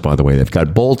Teslas, by the way. They've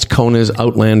got Bolts, Konas,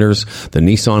 Outlanders, the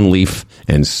Nissan Leaf,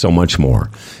 and so much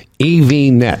more.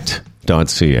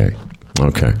 evnet.ca.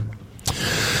 Okay.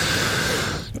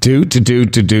 Do.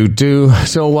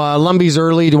 So, Lumby's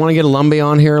early. Do you want to get a Lumby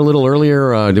on here a little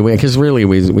earlier? Because really,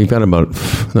 we've got about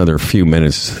another few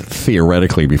minutes,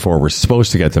 theoretically, before we're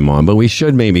supposed to get them on. But we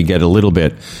should maybe get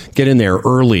in there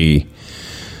early,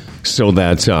 so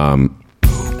that,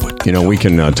 we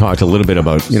can talk a little bit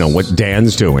about, what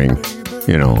Dan's doing.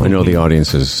 I know the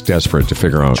audience is desperate to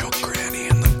figure out.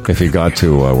 if he got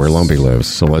to where Lumbee lives.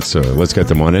 So let's get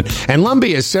them on it. And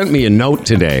Lumbee has sent me a note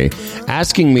today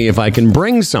asking me if I can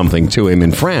bring something to him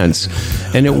in France,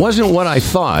 and it wasn't what I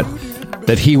thought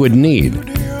that he would need.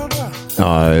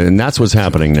 And that's what's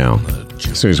happening now.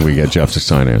 As soon as we get Jeff to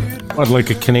sign in. What, like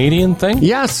a Canadian thing?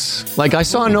 Yes. Like I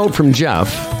saw a note from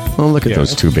Jeff. Oh, look at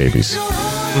those two babies.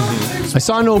 I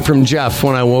saw a note from Jeff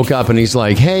when I woke up, and he's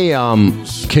like, hey,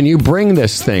 can you bring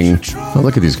this thing? Oh,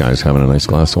 look at these guys having a nice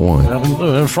glass of wine.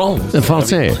 In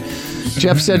Francais.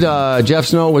 Jeff said,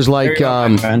 Jeff's note was like,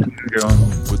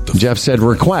 Jeff said,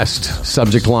 request,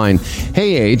 subject line,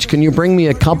 hey, H, can you bring me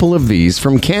a couple of these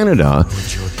from Canada?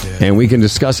 And we can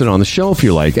discuss it on the show if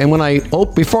you like. And when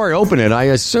before I opened it, I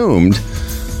assumed,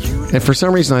 and for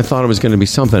some reason I thought it was going to be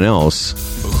something else.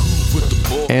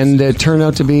 And it turned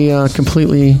out to be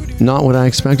completely not what I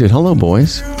expected. Hello,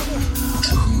 boys.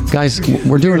 Guys,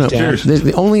 we're doing it.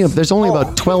 There's only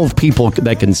about 12 people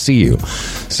that can see you.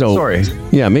 So, sorry.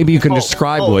 Yeah, maybe you can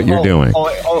describe what you're doing.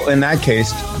 In that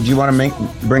case, do you want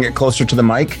to bring it closer to the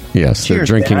mic? Yes, Cheers,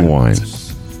 they're drinking wine.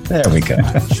 There we go.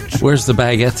 Where's the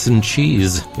baguettes and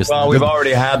cheese? Well, we've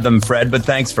already had them, Fred, but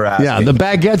thanks for asking. Yeah, the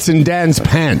baguettes in Dan's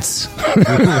pants.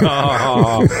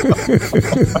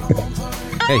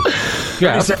 Hey,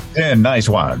 yeah, nice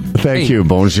one. Thank you.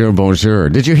 Bonjour, bonjour.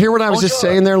 Did you hear what I was just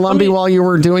saying there, Lumbee, while you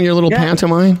were doing your little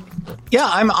pantomime? Yeah,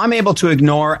 I'm able to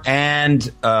ignore and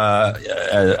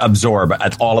absorb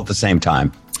all at the same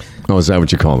time. Oh, is that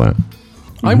what you call that?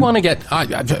 I want to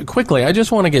get quickly. I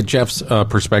just want to get Jeff's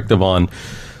perspective on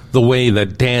the way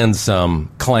that Dan's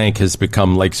clank has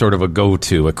become like sort of a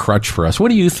go-to, a crutch for us. What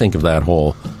do you think of that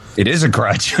whole? It is a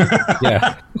crutch.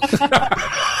 Yeah,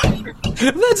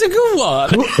 that's a good one.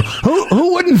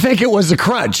 Who wouldn't think it was a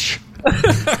crutch?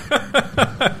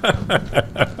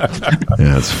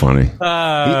 Yeah, it's funny.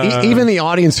 Even the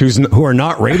audience who are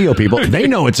not radio people, they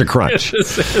know it's a crutch.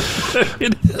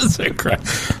 It is a crutch.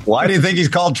 Why do you think he's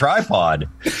called tripod?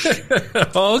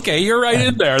 Okay, you're right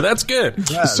in there. That's good.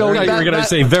 Yeah, so you were going to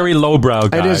say very lowbrow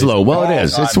guy. It is low. Well, it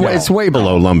is. It's way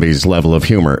below Lumbee's level of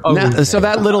humor. So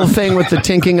that little thing with the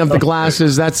tinking of the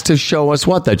glasses, that's to show us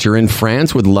that you're in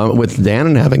France with Dan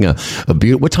and having a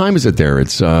beautiful. What time is it there?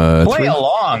 It's play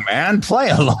along, man. Play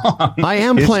along. I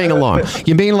am playing along.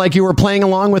 You mean like you were playing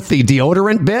along with the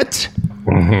deodorant bit?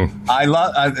 Mm-hmm. I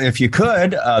love. If you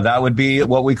could, that would be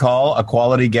what we call a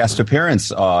quality guest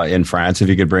appearance in France. If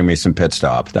you could bring me some pit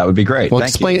stop, that would be great. Well,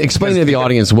 explain to the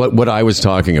audience what I was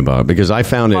talking about, because I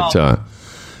found it.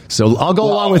 So I'll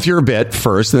go along with your bit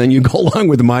first, and then you go along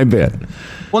with my bit.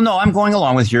 Well, no, I'm going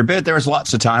along with your bit. There's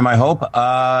lots of time, I hope.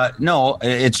 No,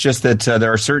 it's just that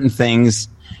there are certain things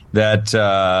that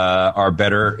are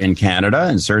better in Canada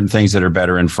and certain things that are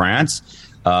better in France.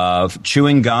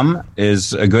 Chewing gum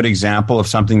is a good example of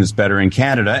something that's better in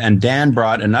Canada. And Dan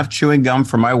brought enough chewing gum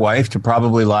for my wife to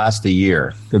probably last a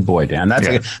year. Good boy, Dan.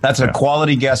 That's a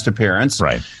quality guest appearance.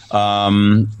 Right.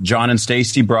 John and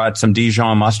Stacy brought some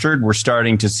Dijon mustard. We're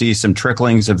starting to see some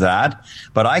tricklings of that,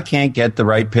 but I can't get the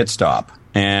right pit stop.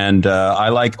 And I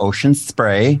like Ocean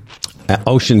Spray.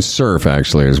 Ocean Surf,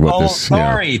 actually, is what this.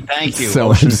 Sorry, thank you. So,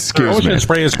 Ocean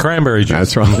Spray is cranberry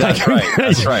juice. That's right.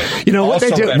 That's right. You know what they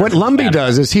do? What Lumbee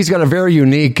does is he's got a very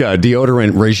unique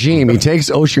deodorant regime. He takes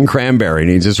Ocean Cranberry and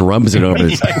he just rubs it over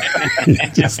his.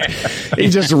 he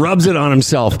just rubs it on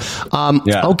himself.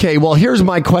 Okay, well, here's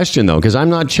my question though, because I'm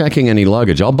not checking any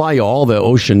luggage. I'll buy you all the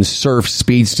Ocean Surf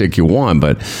Speed Stick you want,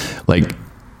 but like,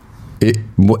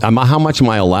 how much am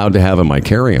I allowed to have in my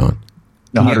carry-on?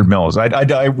 100 mils.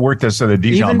 I worked this at a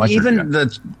Dijon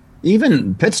mustard.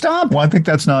 Even pit stop? Well, I think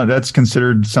that's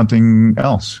considered something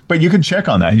else. But you can check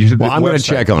on that. I'm going to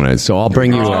check on it, so I'll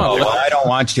bring you. I don't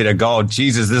want you to go.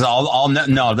 Jesus, this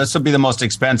this will be the most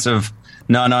expensive.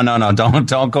 No.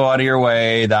 Don't go out of your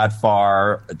way that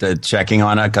far to checking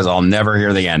on it, because I'll never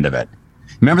hear the end of it.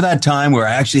 Remember that time where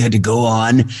I actually had to go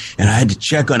on and I had to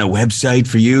check on a website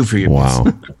for your wow.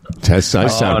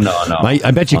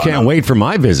 I bet you can't wait for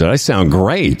my visit. I sound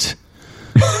great.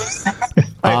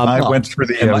 I went through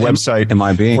the website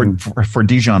for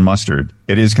Dijon mustard.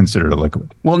 It is considered a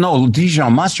liquid. Well, no,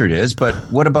 Dijon mustard is, but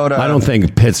what about... I don't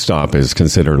think Pit Stop is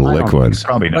considered a liquid.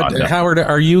 Probably not. But, Howard,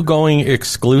 are you going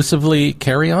exclusively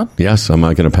carry-on? Yes, I'm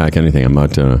not going to pack anything. I'm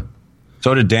not...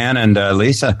 So did Dan and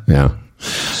Lisa. Yeah.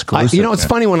 It's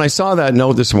funny, when I saw that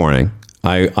note this morning,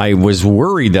 I was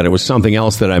worried that it was something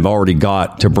else that I've already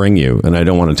got to bring you, and I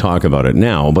don't want to talk about it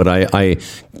now. But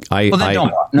it's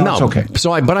okay.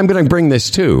 But I'm going to bring this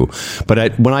too.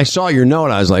 But when I saw your note,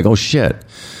 I was like, oh shit,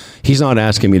 he's not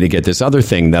asking me to get this other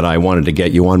thing that I wanted to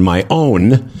get you on my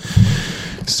own.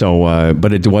 So,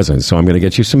 but it wasn't. So I'm going to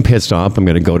get you some pit stop. I'm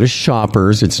going to go to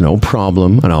Shoppers. It's no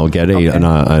problem, and I'll get an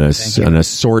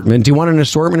assortment. Do you want an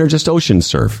assortment or just Ocean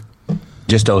Surf?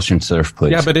 Just Ocean Surf,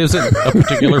 please. Yeah, but is it a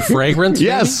particular fragrance?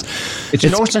 Yes.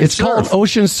 It's called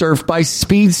Ocean Surf by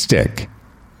Speed Stick.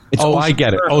 I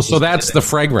get it. Oh, so that's the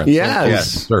fragrance. Yes.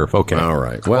 Surf. Okay. All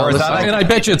right. Well, and I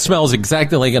bet you it smells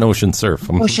exactly like an Ocean Surf.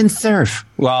 Ocean Surf.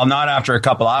 Well, not after a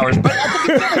couple hours, but at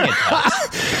the beginning it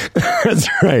does. That's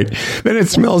right. Then it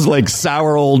smells like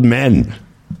sour old men.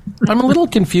 I'm a little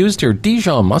confused here.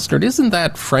 Dijon mustard, isn't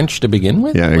that French to begin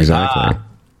with? Yeah, exactly.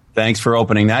 Thanks for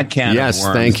opening that can of worms.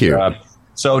 Yes, thank you.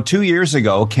 So 2 years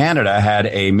ago, Canada had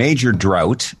a major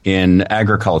drought in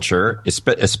agriculture,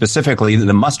 specifically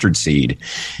the mustard seed.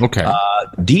 Okay.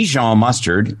 Dijon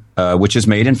mustard, which is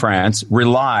made in France,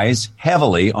 relies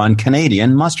heavily on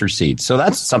Canadian mustard seed. So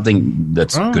that's something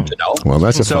that's good to know. Well,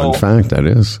 that's a fun fact. That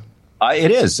is.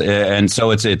 It is, and so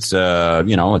it's it's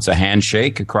a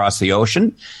handshake across the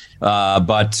ocean,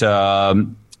 but.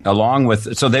 Along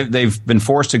with, so they've been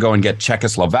forced to go and get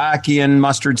Czechoslovakian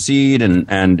mustard seed,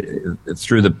 and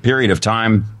through the period of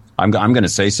time, I'm going to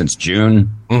say since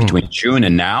June, between June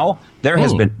and now, there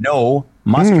has been no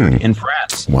mustard in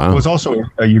France. Wow. It was also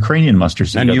a Ukrainian mustard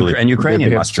seed. And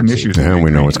Ukrainian mustard seed. Issues Yeah,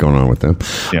 we know what's going on with them.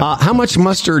 Yeah. How much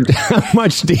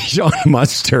Dijon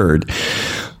mustard?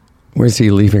 Where's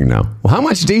he leaving now? Well, how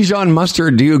much Dijon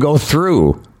mustard do you go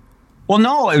through? Well,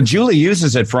 no, Julie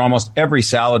uses it for almost every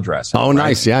salad dressing. Oh,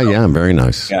 nice. Yeah, very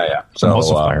nice. Yeah. So,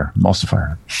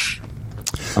 emulsifier.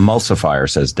 Emulsifier,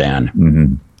 says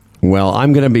Dan. Well,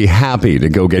 I'm going to be happy to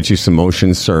go get you some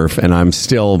Ocean Surf, and I'm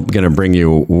still going to bring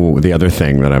you the other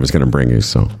thing that I was going to bring you.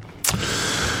 So,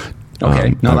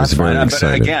 okay, no, that's fine. But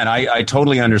excited. again, I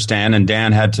totally understand, and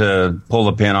Dan had to pull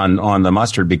the pin on the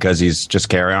mustard because he's just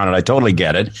carrying on it. I totally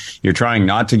get it. You're trying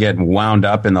not to get wound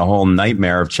up in the whole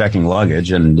nightmare of checking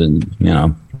luggage, and you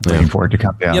know, Waiting for it to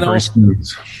come down. Very smooth.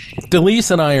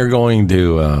 Delise and I are going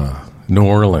to New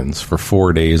Orleans for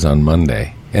 4 days on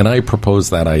Monday, and I proposed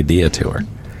that idea to her.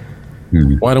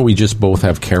 Why don't we just both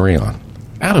have carry-on?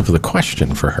 Out of the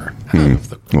question for her.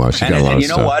 Well, she's got a lot of you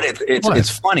know stuff. what? It's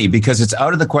funny because it's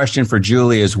out of the question for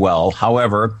Julie as well.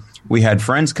 However, we had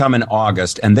friends come in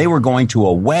August, and they were going to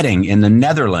a wedding in the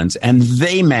Netherlands, and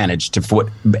they managed to put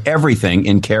everything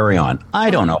in carry-on.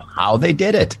 I don't know how they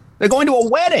did it. They're going to a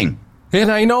wedding. And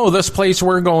I know this place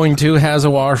we're going to has a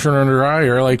washer and a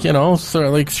dryer, like, you know, so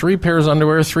like 3 pairs of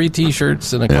underwear, 3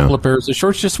 T-shirts, and a couple of pairs of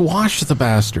shorts. Just wash the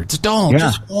bastards.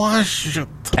 Just wash it.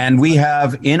 And we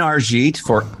have in our Jeet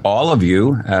for all of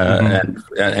you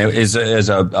is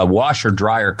a washer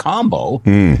dryer combo,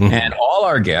 and all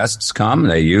our guests come.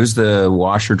 They use the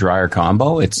washer dryer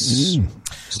combo. It's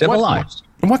civilized.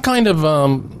 What kind of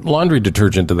laundry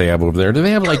detergent do they have over there? Do they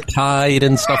have like Tide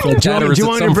and stuff like that? Do you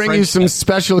want me to bring you some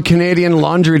special Canadian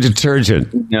laundry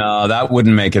detergent? No, that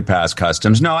wouldn't make it past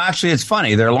customs. No, actually, it's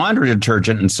funny. Their laundry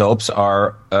detergent and soaps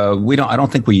are I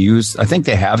don't think we use. I think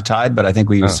they have Tide, but I think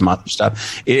we use some other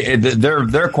stuff.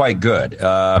 They're quite good,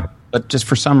 but just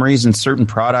for some reason, certain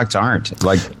products aren't.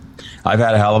 Like I've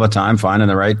had a hell of a time finding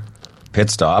the right pit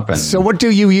stop. And so, what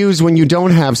do you use when you don't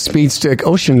have Speed Stick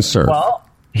Ocean Surf? Well,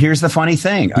 here's the funny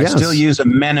thing. I still use a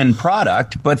Menon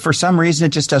product, but for some reason,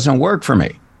 it just doesn't work for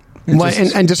me.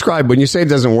 And describe, when you say it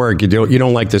doesn't work, you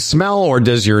don't like the smell, or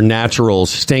does your natural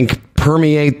stink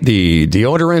permeate the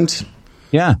deodorant?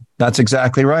 Yeah, that's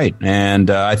exactly right. And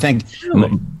I think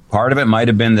part of it might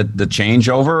have been the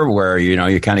changeover where,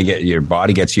 you kind of your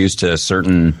body gets used to a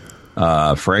certain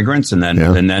fragrance and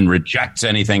then rejects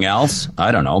anything else.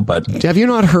 I don't know, but have you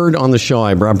not heard on the show?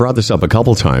 I brought this up a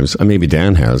couple times. Maybe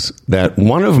Dan has, that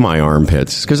one of my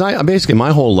armpits, because I basically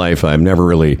my whole life I've never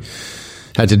really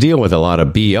had to deal with a lot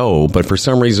of BO, but for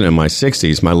some reason in my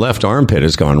 60s, my left armpit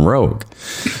has gone rogue.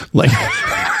 Like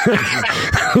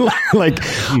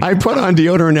I put on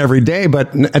deodorant every day,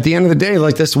 but at the end of the day,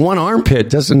 like this one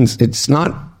armpit it's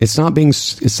not being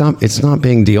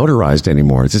deodorized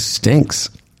anymore. It just stinks.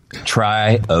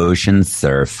 Try Ocean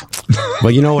Surf.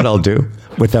 Well, you know what I'll do?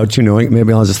 Without you knowing,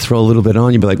 maybe I'll just throw a little bit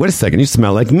on. You'll be like, wait a second, you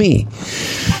smell like me.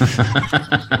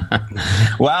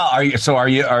 Well, are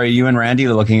you and Randy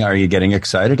are you getting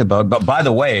excited about? But by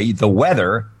the way, the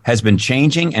weather has been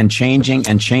changing and changing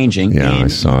and changing in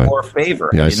your favor.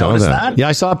 Yeah, I saw that. Yeah,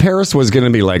 I saw Paris was going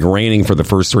to be like raining for the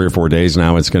first 3 or 4 days.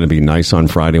 Now it's going to be nice on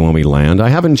Friday when we land. I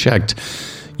haven't checked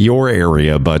your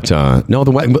area, but no.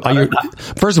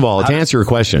 First of all, to answer your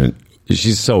question,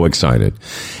 She's so excited.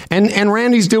 And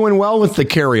Randy's doing well with the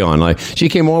carry-on. Like, she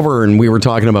came over and we were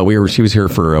talking about, she was here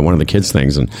for one of the kids'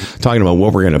 things and talking about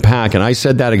what we're going to pack. And I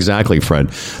said that exactly, Fred.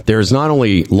 There's not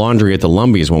only laundry at the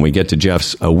Lumbies when we get to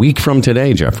Jeff's a week from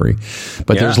today, Jeffrey,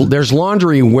 but there's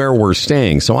laundry where we're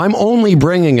staying. So I'm only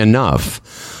bringing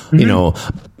enough, you know,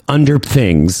 under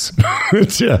things,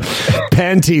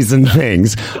 panties and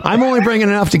things. I'm only bringing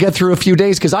enough to get through a few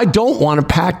days because I don't want to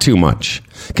pack too much.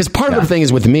 Because part of the thing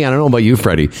is with me, I don't know about you,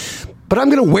 Freddie, but I'm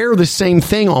going to wear the same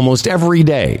thing almost every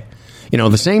day. You know,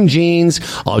 the same jeans.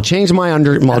 I'll change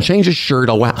I'll change a shirt.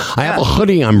 I have a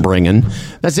hoodie I'm bringing.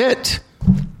 That's it.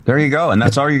 There you go. And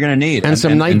that's all you're going to need. And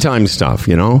some nighttime stuff,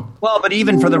 you know? Well, but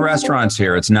even for the restaurants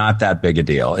here, it's not that big a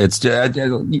deal. It's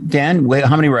Dan,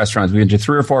 how many restaurants? We went to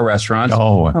 3 or 4 restaurants.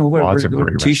 Lots of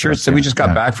great T-shirts. So we just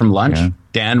got back from lunch. Yeah.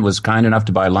 Dan was kind enough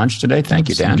to buy lunch today. Thank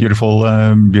you, Dan. Beautiful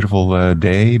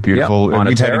day. Beautiful. Yep,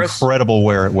 we've had incredible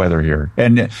weather here.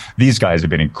 And these guys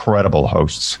have been incredible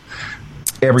hosts.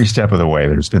 Every step of the way,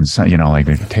 there's been,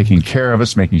 like taking care of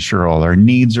us, making sure all our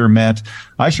needs are met.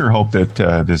 I sure hope that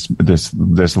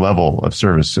this level of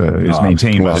service is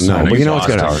maintained. Well, no, but you know what's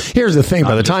going to. Here's the thing: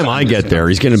 by the time I get there,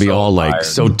 he's going to be all like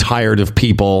so tired of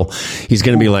people. He's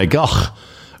going to be like, "Oh,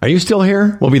 are you still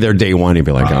here?" We'll be there day one. He'll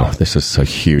be like, "Oh, this is a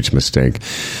huge mistake."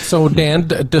 So, Dan,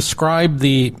 describe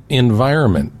the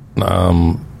environment.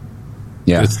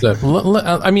 Yeah.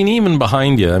 I mean, even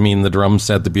behind you, the drum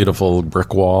set, the beautiful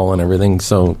brick wall and everything.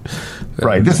 So,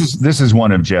 right. This is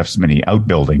one of Jeff's many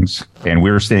outbuildings, and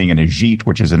we're staying in a gîte,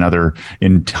 which is another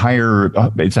entire.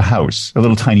 It's a house, a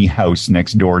little tiny house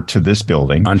next door to this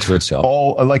building unto itself.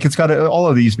 All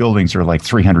of these buildings are like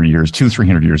 300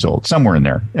 years old, somewhere in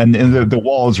there, and the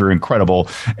walls are incredible,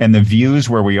 and the views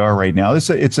where we are right now. It's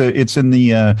in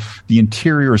the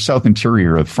interior, south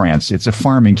interior of France. It's a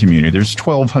farming community. There's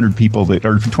 1,200 people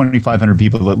or 2,500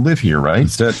 people that live here, right?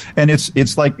 That's it. And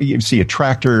it's like you see a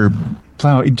tractor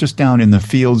plow just down in the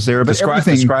fields there. But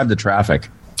describe the traffic.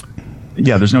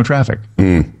 Yeah, there's no traffic.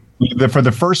 For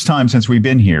the first time since we've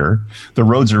been here, the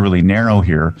roads are really narrow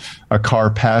here. A car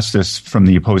passed us from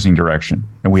the opposing direction,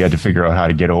 and we had to figure out how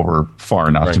to get over far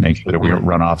enough to make sure that we don't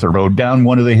run off the road down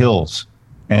one of the hills.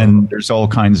 And there's all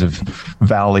kinds of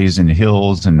valleys and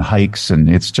hills and hikes, and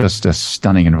it's just a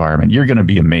stunning environment. You're going to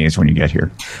be amazed when you get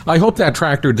here. I hope that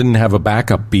tractor didn't have a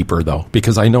backup beeper, though,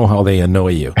 because I know how they annoy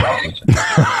you. None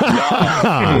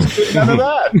of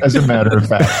that, as a matter of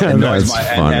fact.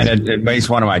 And it makes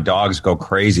one of my dogs go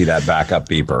crazy, that backup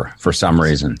beeper, for some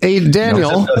reason. Hey,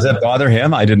 Daniel. Does that bother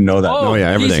him? I didn't know that. Oh,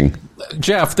 yeah, everything.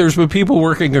 Jeff, there's been people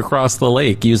working across the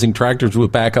lake using tractors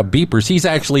with backup beepers. He's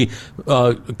actually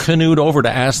canoed over to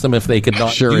ask them if they could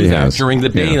not do that during the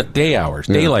day hours,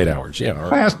 daylight hours. Yeah.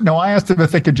 I asked them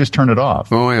if they could just turn it off.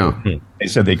 Oh, yeah. They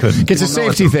said they couldn't. It's a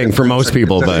safety thing for most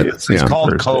people, but it's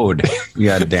called code.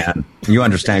 Yeah, Dan, you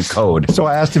understand code. So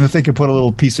I asked him if they could put a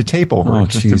little piece of tape over it.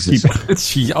 Jesus.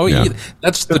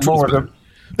 That's the truth.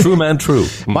 True man, true.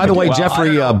 By the way,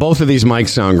 Jeffrey, both of these mics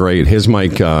sound great. His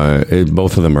mic,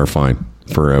 both of them are fine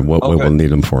for what we'll need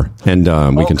them for, and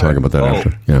we can talk about that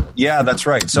after. Yeah, that's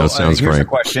right. So sounds here's great. a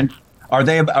question: Are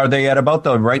they at about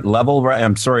the right level?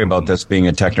 I'm sorry about this being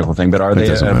a technical thing, but are they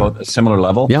at about a similar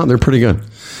level? Yeah, they're pretty good.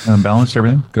 Balanced,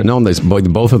 everything? Good. No,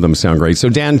 both of them sound great. So,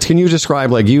 Dan, can you describe,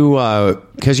 like, you,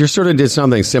 because you sort of did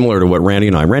something similar to what Randy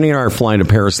and I are flying to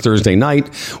Paris Thursday night.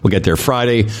 We'll get there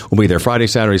Friday. We'll be there Friday,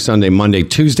 Saturday, Sunday, Monday,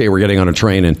 Tuesday. We're getting on a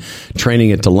train and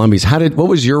training it to Lumbies. What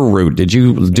was your route? Did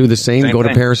you do the same go to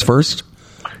Paris first?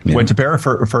 Yeah. Went to Paris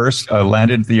first,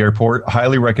 landed at the airport.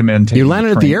 Highly recommend taking You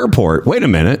landed at the airport? Wait a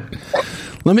minute.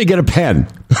 Let me get a pen.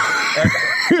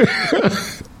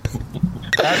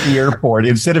 At the airport,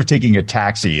 instead of taking a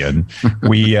taxi in,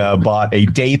 we bought a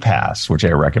day pass, which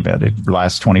I recommend. It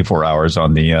lasts 24 hours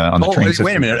on the train system.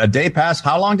 Wait a minute, a day pass?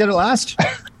 How long did it last?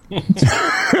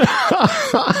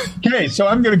 Okay, so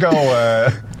I'm going to go.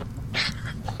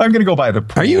 I'm going to go by the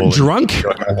pool. Are you drunk?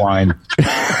 My wine.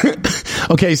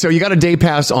 Okay, so you got a day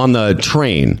pass on the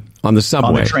train. On the subway.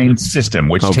 On the train system,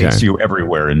 which takes you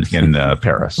everywhere in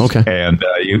Paris. Okay. And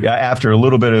after a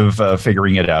little bit of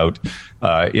figuring it out,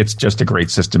 it's just a great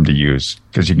system to use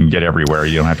because you can get everywhere.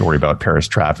 You don't have to worry about Paris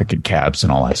traffic and cabs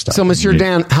and all that stuff. So, Monsieur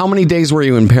Dan, how many days were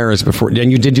you in Paris before?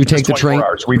 Did you take the train?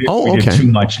 Hours. We did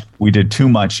too much. We did too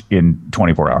much in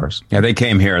 24 hours. Yeah, they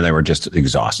came here and they were just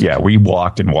exhausted. Yeah, we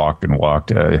walked and walked and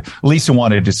walked. Lisa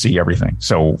wanted to see everything.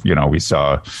 So, we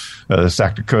saw the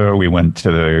Sacré-Cœur. We went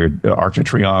to the Arc de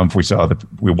Triomphe.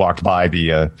 We walked by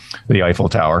the Eiffel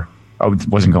Tower. I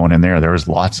wasn't going in there. There was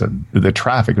lots of the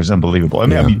traffic was unbelievable. I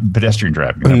mean, pedestrian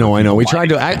traffic. No, I know. We tried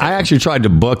to. I actually tried to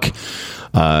book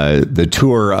the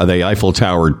tour, the Eiffel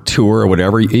Tower tour or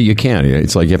whatever, you can't.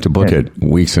 It's like you have to book it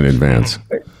weeks in advance.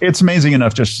 It's amazing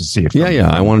enough just to see it. Yeah.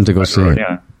 I wanted to go see it.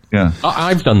 Yeah.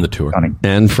 I've done the tour.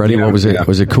 And Freddie, what was it? Yeah.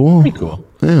 Was it cool? Pretty cool.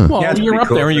 Yeah. Well, you're up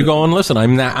there and you go and listen.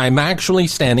 I'm actually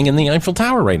standing in the Eiffel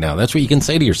Tower right now. That's what you can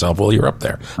say to yourself while you're up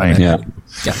there. Yeah.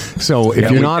 So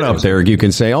if you're not up there, you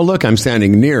can say, "Oh, look, I'm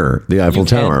standing near the Eiffel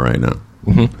Tower right now."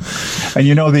 Mm-hmm.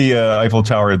 And the Eiffel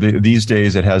Tower, these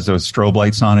days it has those strobe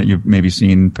lights on it. You've maybe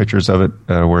seen pictures of it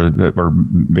or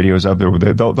videos of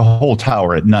it. The whole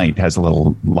tower at night has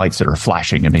little lights that are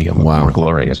flashing and make it look more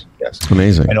glorious. Yes.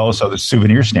 Amazing. And also the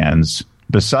souvenir stands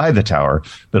beside the tower,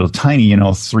 little tiny,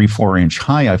 3-4 inch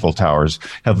high Eiffel Towers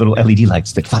have little LED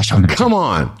lights that flash on them. Come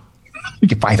on. You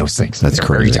can buy those things. That's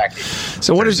crazy.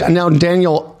 So what is now,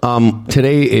 Daniel?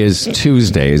 Today is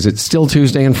Tuesday. Is it still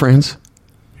Tuesday in France?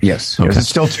 Yes. Okay. Yes, it's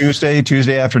still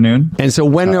Tuesday afternoon. And so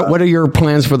what are your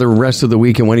plans for the rest of the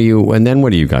week? And then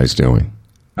what are you guys doing?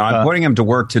 I'm putting him to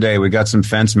work today. We got some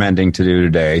fence mending to do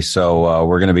today, so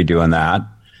we're going to be doing that.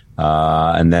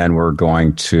 And then we're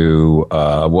going to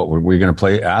we're going to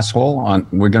play asshole on.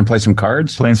 We're going to play some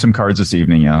cards. Playing some cards this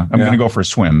evening. Yeah, I'm going to go for a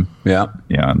swim. Yeah.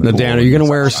 Now, Dan, are you going to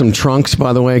wear some trunks,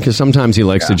 by the way? Because sometimes he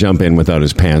likes to jump in without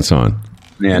his pants on.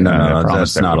 Yeah, no,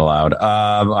 that's not allowed.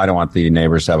 I don't want the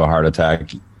neighbors to have a heart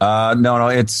attack. No,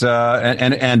 it's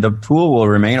and the pool will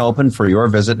remain open for your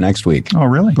visit next week. Oh,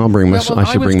 really? I'll bring I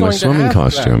should bring my swimming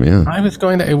costume. Yeah, I was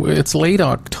going to. It's late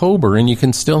October, and you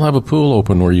can still have a pool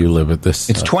open where you live at this.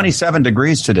 It's 27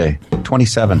 degrees today.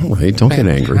 27. Wait, don't get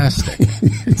angry.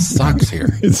 It sucks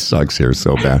here. It sucks here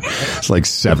so bad. It's like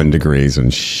 7 degrees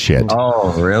and shit.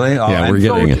 Oh, really? Oh, yeah, we're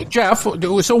getting it. Jeff,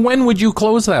 so when would you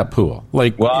close that pool?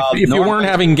 Like, if you weren't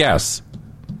having guests.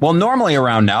 Well, normally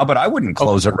around now, but I wouldn't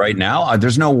close it right now.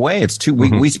 There's no way. It's too.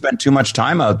 We spent too much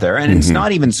time out there, and it's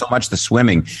not even so much the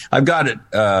swimming. I've got it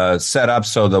set up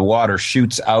so the water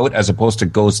shoots out as opposed to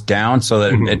goes down, so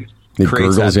that it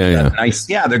creates gurgles, that nice.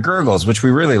 Yeah, the gurgles, which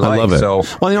we really like. I love it. So,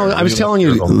 well, I was telling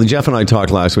you, Jeff and I talked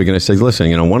last week, and I said,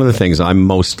 listen, one of the things I'm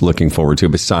most looking forward to,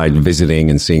 besides visiting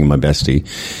and seeing my bestie,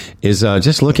 is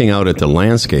just looking out at the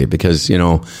landscape because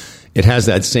it has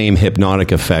that same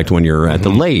hypnotic effect when you're at the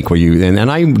lake where and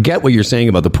I get what you're saying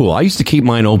about the pool. I used to keep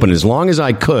mine open as long as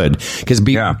I could because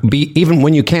even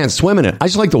when you can't swim in it, I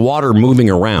just like the water moving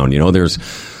around. There's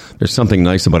something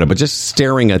nice about it, but just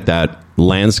staring at that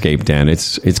landscape, Dan,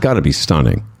 it's got to be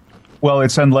stunning. Well,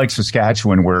 it's unlike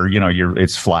Saskatchewan where,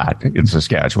 it's flat in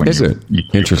Saskatchewan. Is it?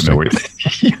 Interesting.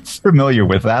 You're familiar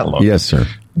with that look. Yes, sir.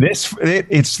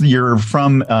 You're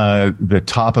from the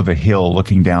top of a hill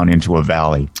looking down into a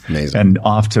valley. Amazing. And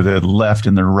off to the left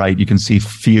and the right, you can see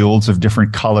fields of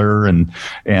different color and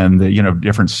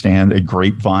different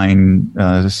grapevine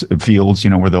fields,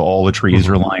 where all the trees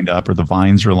are lined up or the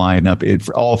vines are lined up.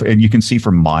 And you can see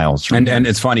for miles. And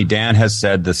it's funny, Dan has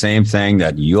said the same thing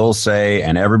that you'll say,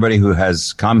 and everybody who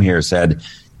has come here said,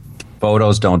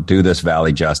 photos don't do this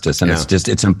valley justice, and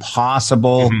it's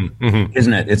impossible,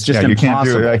 isn't it? It's just impossible. You can't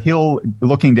do a hill.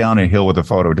 Looking down a hill with a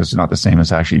photo is not the same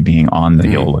as actually being on the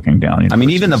hill looking down. I mean,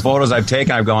 even the photos I've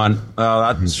taken, I've gone,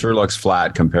 oh, that sure looks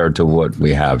flat compared to what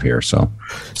we have here. So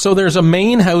there's a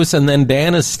main house, and then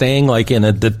Dan is staying like in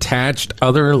a detached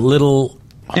other little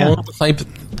home type.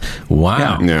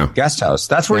 Wow, guest house.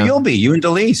 That's where you'll be. You and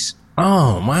Delise.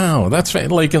 Oh wow, that's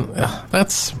like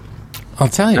that's. I'll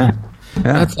tell you.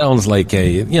 Yeah. That sounds like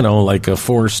a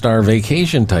 4-star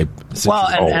vacation type situation.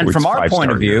 Well, and from our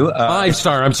point of view,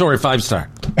 5-star. I'm sorry, 5-star.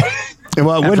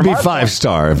 Well, it would be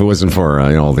 5-star if it wasn't for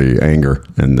all the anger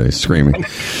and the screaming.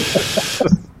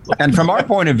 And from our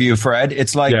point of view, Fred,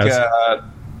 it's like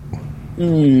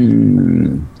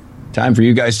time for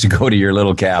you guys to go to your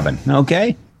little cabin.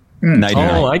 Okay. Night.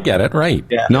 I get it. Right.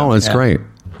 Yeah. No, it's great.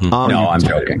 No, I'm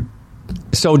joking.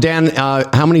 So, Dan,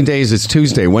 how many days? It's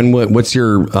Tuesday. What's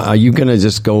your? Are you going to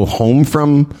just go home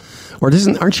from, or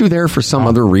aren't you there for some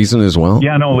other reason as well?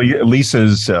 Yeah, no.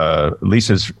 Lisa's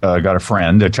got a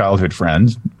friend, a childhood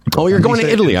friend. Oh, you're going to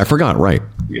Italy? I forgot. Right.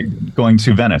 Going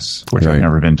to Venice, which I've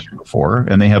never been to before,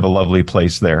 and they have a lovely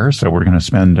place there. So we're going to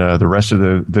spend the rest of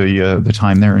the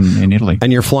time there in Italy.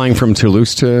 And you're flying from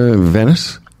Toulouse to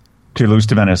Venice. Toulouse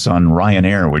to Venice on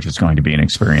Ryanair, which is going to be an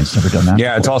experience. Never done that.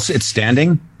 Yeah, before. It's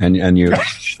standing, and you.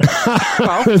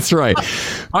 That's right.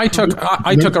 I took a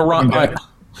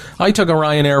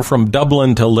Ryanair from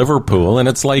Dublin to Liverpool, and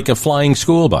it's like a flying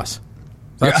school bus.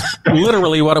 That's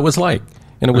literally what it was like,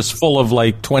 and it was full of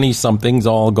like 20-somethings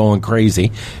all going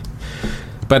crazy.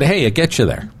 But hey, it gets you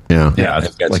there. Yeah.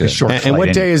 It's like a short. And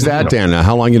what day is that, Dan?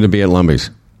 How long are you going to be at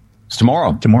Lumby's? It's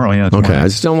tomorrow. Tomorrow, yeah. Okay, I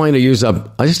just don't want you to use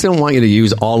up. I just don't want you to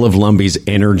use all of Lumbie's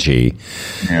energy.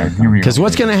 Yeah, here we go. Because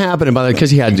what's going to happen because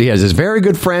he has his very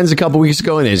good friends a couple weeks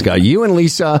ago, and he's got you and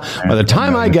Lisa. By the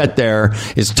time I get there,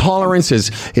 his tolerance,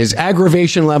 his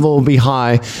aggravation level will be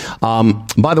high.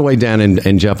 By the way, Dan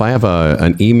and Jeff, I have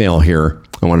an email here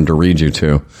I wanted to read you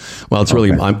to. Well, it's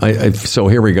really so.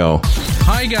 Here we go.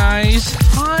 Hi guys.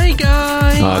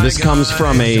 This comes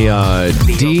from a I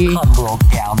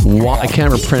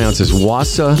can't pronounce this.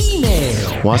 Wasaliak?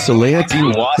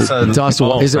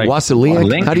 Is it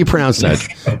Wasaliak? How do you pronounce that?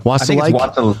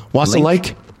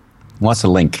 Wasalike?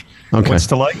 Wasalink. Okay. What's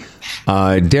the like?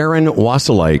 Darren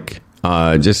Wasalike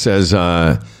just says,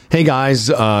 "Hey guys,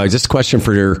 just a question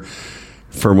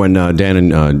for when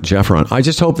Dan and Jeff are on. I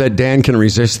just hope that Dan can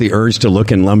resist the urge to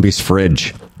look in Lumbie's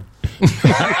fridge."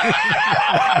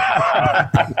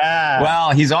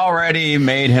 Well, he's already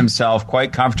made himself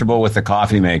quite comfortable with the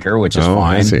coffee maker, which is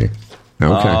fine. I see. Okay.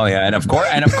 Oh yeah, and of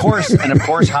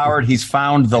course, Howard, he's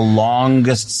found the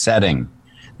longest setting,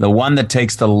 the one that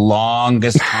takes the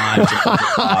longest time to cook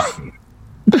coffee.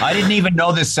 I didn't even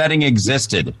know this setting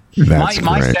existed.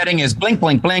 My setting is blink,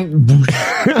 blink, blink.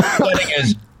 Setting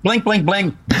is blink, blink,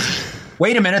 blink.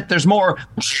 Wait a minute, there's more.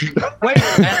 Wait,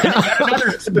 and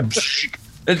another.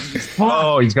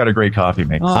 Oh, he's got a great coffee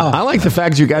maker. I like the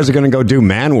fact you guys are going to go do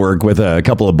man work with a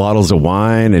couple of bottles of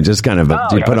wine and just kind of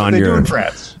put on your. In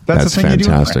France. That's the thing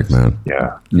fantastic, you do in France.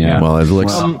 man. Yeah. Well, it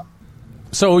looks.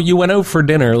 So you went out for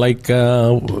dinner, well,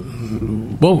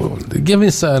 give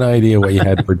us an idea what you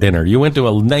had for dinner. You went to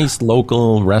a nice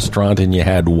local restaurant and you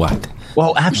had what?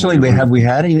 Well, actually, these have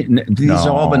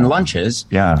all been lunches.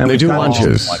 Yeah, they do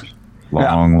lunches.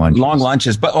 Long lunches. Long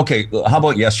lunches. But okay, how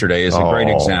about yesterday is a great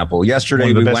example. Yesterday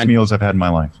one of the we best meals I've had in my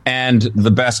life. And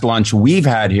the best lunch we've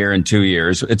had here in 2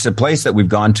 years. It's a place that we've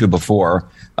gone to before,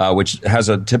 which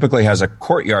typically has a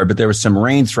courtyard, but there was some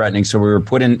rain threatening, so we were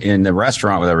put in the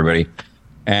restaurant with everybody.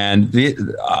 And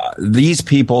these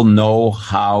people know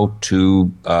how to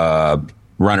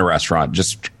run a restaurant.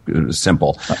 Just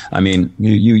simple. I mean,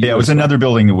 it was another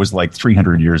building that was like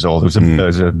 300 years old. It was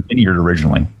a vineyard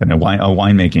originally, and a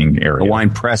winemaking area, a wine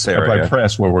press area,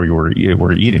 where we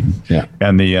were eating. Yeah,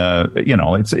 and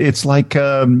it's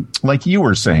like you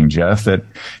were saying, Jeff, that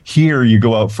here you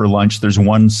go out for lunch. There's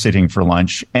one sitting for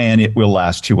lunch, and it will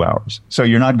last 2 hours. So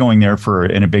you're not going there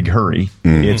in a big hurry.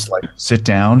 It's like sit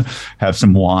down, have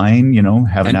some wine,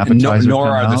 have an appetizer. Nor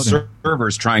are the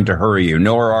servers trying to hurry you.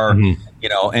 Nor are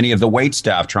any of the wait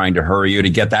staff trying to hurry you to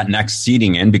get that next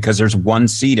seating in, because there's one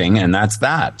seating and that's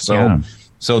that.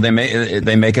 So they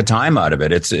make a time out of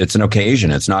it. It's an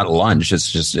occasion. It's not lunch.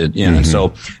 It's just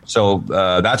So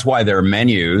that's why their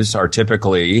menus are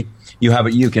typically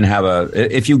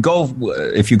if you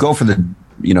go for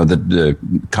the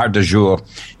carte du jour,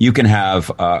 you can have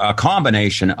a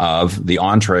combination of the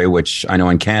entree, which I know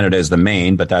in Canada is the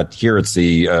main, but that here it's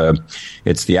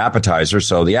the appetizer.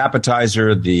 So the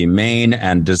appetizer, the main,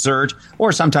 and dessert,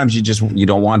 or sometimes you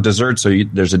don't want dessert, so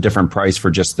there's a different price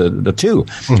for just the two.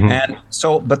 And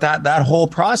so, but that whole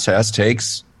process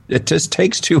takes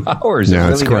 2 hours. Yeah,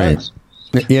 it it's really great. does.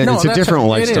 Yeah, it's a different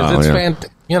lifestyle. It's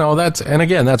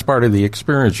that's part of the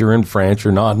experience. You're in France.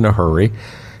 You're not in a hurry.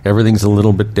 Everything's a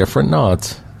little bit different. No,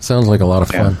 it sounds like a lot of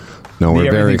fun. No,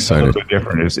 we're very excited. A little bit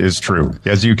different is true.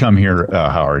 As you come here,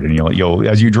 Howard, and you'll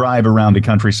as you drive around the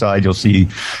countryside, you'll see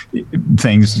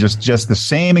things just the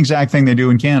same exact thing they do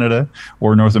in Canada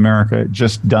or North America,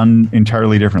 just done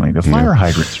entirely differently. The fire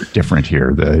hydrants are different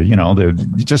here.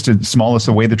 Just the smallest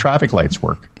the way the traffic lights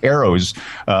work. Arrows,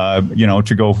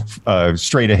 to go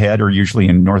straight ahead, are usually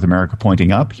in North America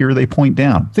pointing up. Here they point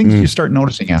down. Things you start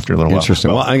noticing after a little while.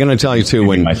 Interesting. Well, I'm going to tell you too.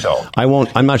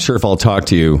 I'm not sure if I'll talk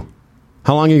to you.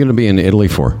 How long are you going to be in Italy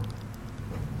for?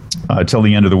 Till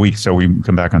the end of the week, so we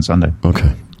come back on Sunday.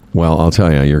 Okay. Well, I'll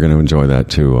tell you, you're going to enjoy that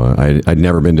too. I'd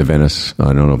never been to Venice.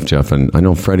 I don't know if Jeff and I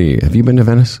know Freddie. Have you been to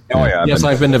Venice? Oh yeah. Yes,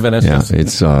 I've been to Venice. Yeah,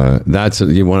 it's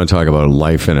you want to talk about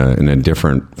life in a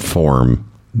different form.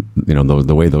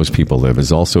 The way those people live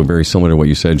is also very similar to what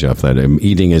you said, Jeff. That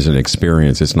eating is an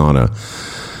experience. It's not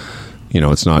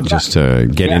it's not just to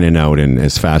get in and out and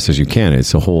as fast as you can.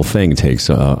 It's the whole thing takes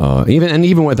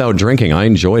even without drinking. I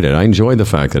enjoyed it. I enjoyed the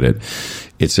fact that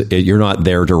you're not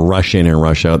there to rush in and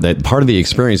rush out. That part of the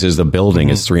experience is the building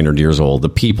is 300 years old. The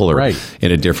people are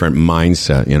in a different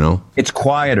mindset. It's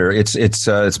quieter.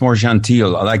 It's more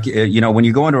genteel. Like when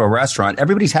you go into a restaurant,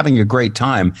 everybody's having a great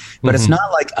time, but it's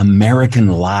not like American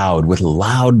loud with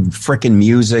loud frickin'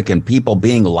 music and people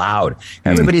being loud.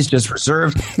 Everybody's just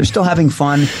reserved. They're still having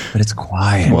fun, but it's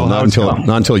quiet. Well, not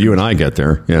until you and I get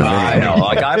there. Yeah, I know.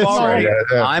 Like I'm already.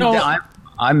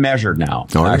 I'm measured now,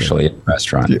 actually, at the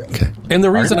restaurant. Yeah. Okay. And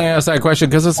the reason I asked that question,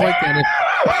 because it's like that.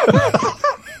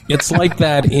 It's like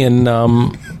that in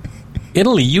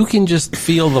Italy. You can just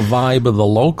feel the vibe of the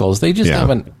locals. They just have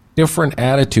a different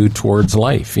attitude towards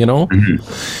life, you know?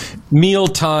 Mm-hmm.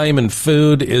 Mealtime and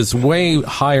food is way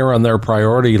higher on their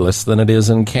priority list than it is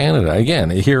in Canada. Again,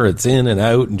 here it's in and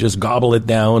out and just gobble it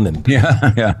down and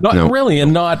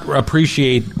not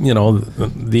appreciate, you know,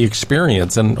 the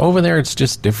experience. And over there, it's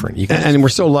just different. And we're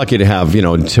so lucky to have, you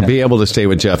know, to be able to stay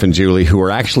with Jeff and Julie, who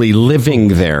are actually living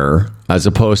there, as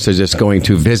opposed to just going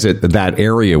to visit that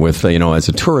area with, you know, as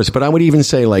a tourist. But I would even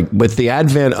say, like, with the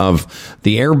advent of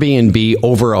the Airbnb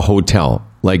over a hotel,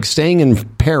 like staying in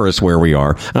Paris where we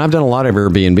are, and I've done a lot of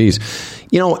Airbnbs,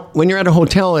 you know, when you're at a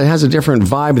hotel, it has a different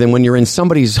vibe than when you're in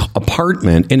somebody's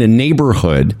apartment in a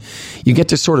neighborhood. You get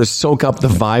to sort of soak up the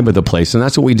vibe of the place. And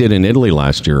that's what we did in Italy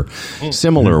last year.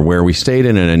 Similar, where we stayed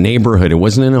in a neighborhood. It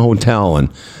wasn't in a hotel. And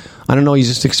I don't know, you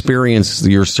just experience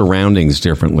your surroundings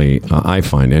differently, I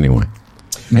find anyway.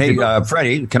 Hey,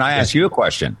 Freddie, can I ask you a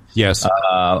question? Yes.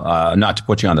 Not to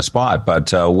put you on the spot,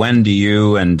 but when do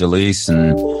you and Delise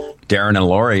and Darren and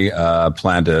Lori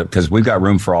plan to? Because we've got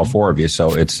room for all four of you,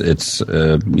 so it's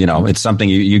you know, it's something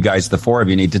you guys, the four of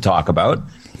you, need to talk about.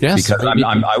 Yes, because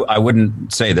I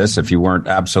wouldn't say this if you weren't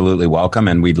absolutely welcome,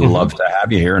 and we'd love to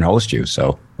have you here and host you.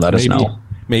 So let us know.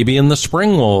 Maybe in the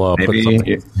spring we'll put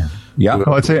something. Yeah.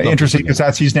 Well, it's interesting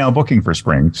because he's now booking for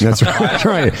spring. So. That's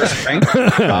right.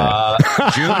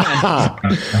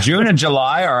 June and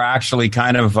July are actually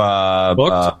kind of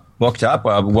booked up.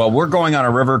 Well, we're going on a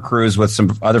river cruise with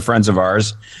some other friends of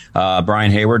ours,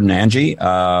 Brian Hayward and Angie.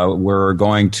 We're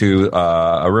going to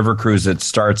a river cruise that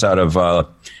starts out of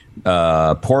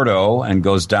Porto and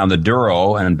goes down the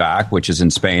Douro and back, which is in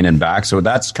Spain and back. So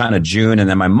that's kind of June. And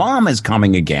then my mom is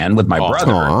coming again with my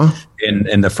brother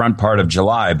in the front part of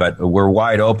July. But we're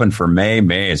wide open for May.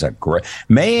 May is a great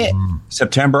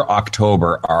September,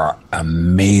 October are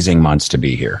amazing months to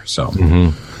be here. So,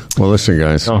 Well, listen,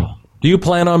 guys. Do you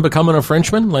plan on becoming a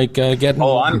Frenchman? Like getting?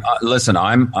 Oh, I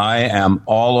am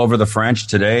all over the French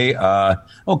today.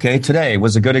 Today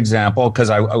was a good example because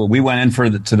we went in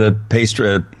to the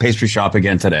pastry shop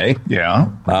again today. Yeah.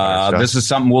 This is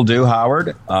something we'll do,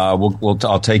 Howard.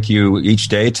 I'll take you each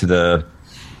day to the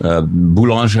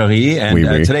boulangerie,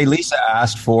 and today Lisa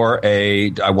asked for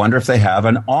I wonder if they have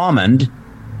an almond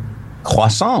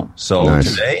croissant. So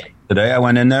nice. today I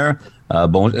went in there.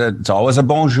 It's always a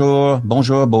bonjour.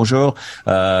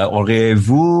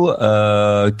 Auriez-vous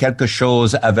quelque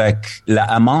chose avec la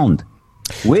amande?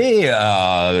 Oui,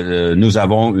 nous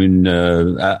avons une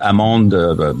amande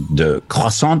de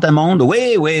croissant amande.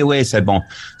 Oui, c'est bon.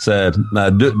 C'est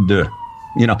deux.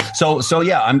 You know, so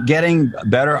yeah, I'm getting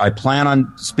better. I plan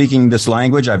on speaking this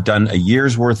language. I've done a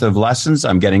year's worth of lessons.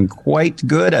 I'm getting quite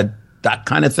good at that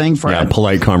kind of thing.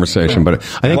 Polite conversation. But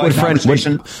I think what French.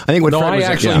 I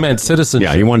actually meant citizenship.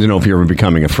 Yeah, you wanted to know if you were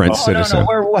becoming a French citizen.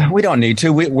 No, we don't need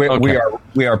to.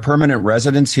 We are permanent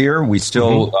residents here. We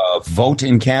still vote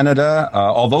in Canada,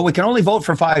 although we can only vote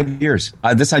for 5 years.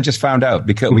 This I just found out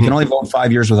because we can only vote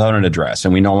 5 years without an address,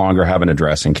 and we no longer have an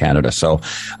address in Canada. So,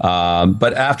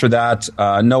 but after that,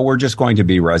 no, we're just going to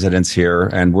be residents here,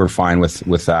 and we're fine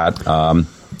with that.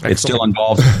 It's still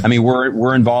involved. I mean,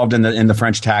 we're involved in the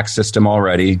French tax system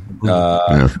already.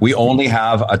 We only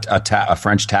have a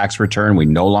French tax return. We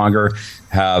no longer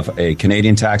have a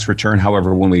Canadian tax return.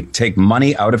 However, when we take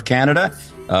money out of Canada,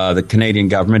 the Canadian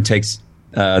government takes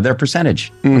their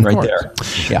percentage there.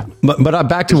 Yeah. But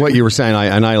back to what you were saying,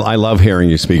 I love hearing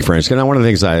you speak French. And one of the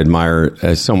things I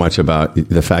admire so much about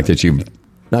the fact that you've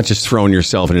not just thrown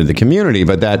yourself into the community,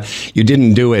 but that you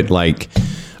didn't do it like,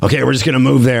 okay, we're just going to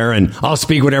move there and I'll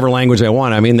speak whatever language I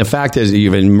want. I mean, the fact is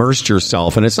you've immersed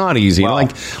yourself, and it's not easy. Well,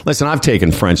 listen, I've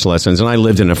taken French lessons, and I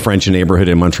lived in a French neighborhood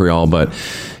in Montreal, but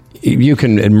you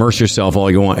can immerse yourself all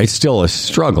you want. It's still a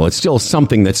struggle. It's still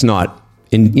something that's not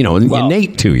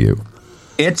innate to you.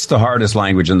 It's the hardest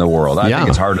language in the world. I think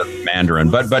it's harder than Mandarin.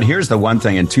 But here's the one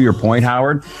thing, and to your point,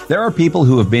 Howard, there are people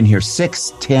who have been here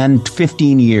 6, 10,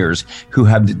 15 years who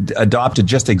have adopted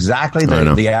just exactly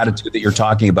the attitude that you're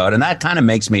talking about. And that kind of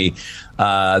makes me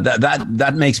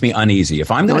that makes me uneasy.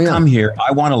 If I'm going to come here,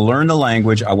 I want to learn the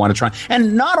language. I want to try.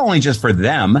 And not only just for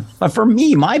them, but for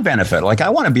me, my benefit. Like, I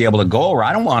want to be able to go where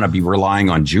I don't want to be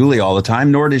relying on Julie all the time,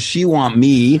 nor does she want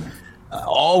me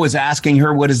always asking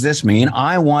her, what does this mean?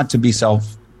 I want to be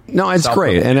No, it's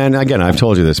great. And again, I've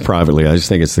told you this privately. I just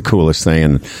think it's the coolest thing.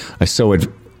 And I so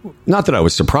Not that I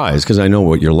was surprised, because I know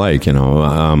what you're like,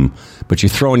 but you're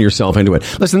throwing yourself into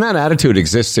it. Listen, that attitude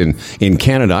exists in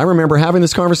Canada. I remember having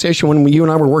this conversation when you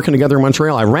and I were working together in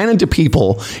Montreal. I ran into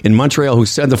people in Montreal who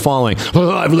said the following: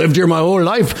 I've lived here my whole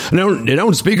life, and they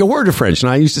don't speak a word of French. And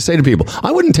I used to say to people,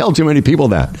 I wouldn't tell too many people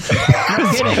that.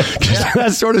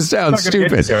 That sort of sounds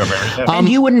stupid. And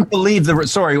you wouldn't believe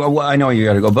sorry, I know you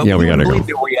got to go, but yeah, we got to go.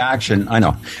 The reaction, I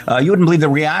know. You wouldn't believe the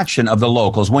reaction of the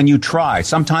locals when you try.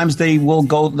 Sometimes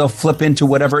they'll flip into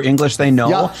whatever English they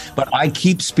know, but I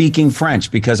keep speaking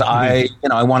French because I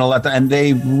want to let them, and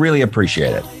they really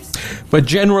appreciate it. But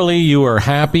generally, you are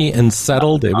happy and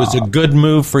settled. It was a good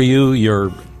move for you.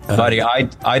 You're buddy,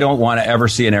 I don't want to ever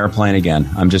see an airplane again.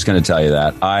 I'm just going to tell you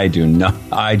that. I do not.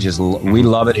 We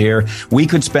love it here. We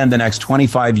could spend the next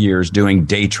 25 years doing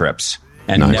day trips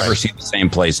and never see the same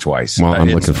place twice. Well, I'm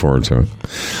looking forward to it.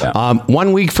 Yeah.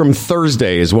 1 week from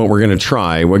Thursday is what we're going to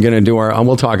try. We're going to do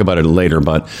we'll talk about it later,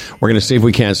 but we're going to see if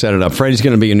we can't set it up. Freddie's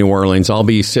going to be in New Orleans. I'll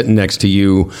be sitting next to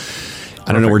you.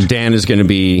 I don't know where Dan is going to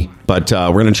be, but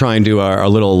we're going to try and do our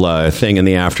little thing in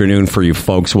the afternoon for you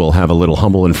folks. We'll have a little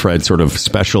Humble and Fred sort of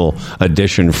special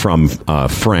edition from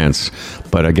France.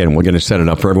 But again, we're going to set it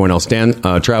up for everyone else. Dan,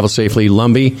 travel safely.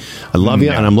 Lumbee, I love you,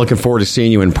 and I'm looking forward to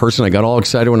seeing you in person. I got all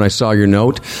excited when I saw your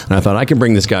note, and I thought I can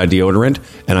bring this guy deodorant,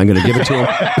 and I'm going to give it to him.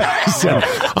 So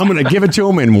I'm going to give it to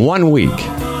him in 1 week.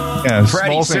 Yeah,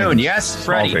 Freddie soon. Yes,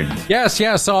 Freddie. Yes.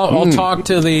 I'll talk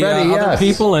to the other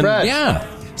people, and Fred.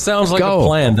 Sounds like a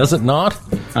plan, does it not?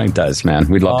 It does, man.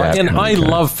 We'd love to have and I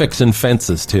love fixing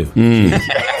fences, too.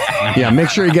 Yeah, make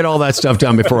sure you get all that stuff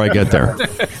done before I get there.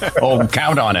 Oh,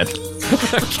 count on it.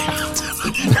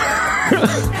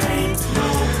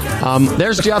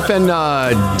 There's Jeff and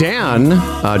Dan.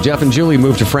 Jeff and Julie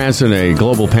moved to France in a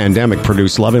global pandemic,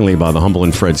 produced lovingly by the Humble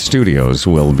and Fred Studios.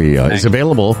 Will be is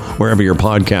available wherever your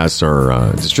podcasts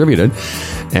are distributed.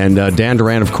 And Dan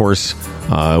Duran, of course,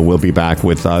 will be back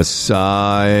with us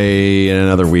in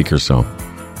another week or so.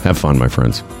 Have fun, my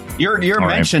friends. You're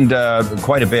mentioned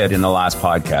quite a bit in the last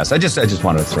podcast. I just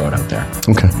wanted to throw it out there.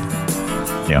 Okay.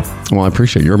 Yeah. Well, I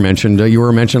appreciate it. You were mentioned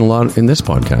a lot in this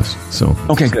podcast. So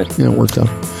okay, good. Yeah, it worked out.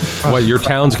 What, your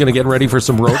town's going to get ready for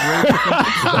some road rage?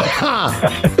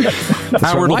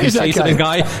 Howard will be chasing a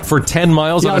guy for 10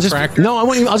 miles on a tractor? No,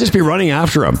 I'll just be running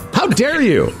after him. How dare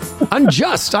you?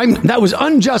 Unjust. That was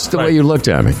unjust the way you looked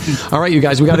at me. All right, you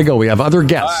guys, we got to go. We have other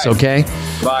guests, okay?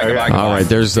 Bye. All right,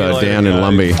 there's Dan and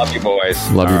Lumbee. Love you, boys.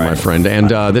 Love you, my friend. And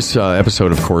this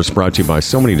episode, of course, brought to you by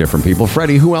so many different people.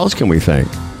 Freddie, who else can we thank?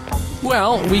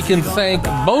 Well, we can thank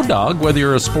Bodog, whether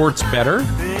you're a sports bettor,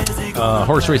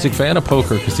 horse racing fan, a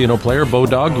poker casino player.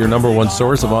 Bodog, your number one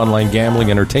source of online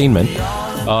gambling entertainment.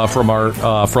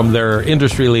 From their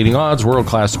industry-leading odds,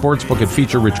 world-class sportsbook and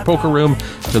feature-rich poker room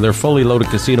to their fully loaded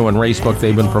casino and racebook,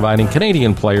 they've been providing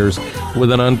Canadian players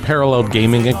with an unparalleled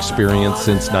gaming experience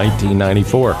since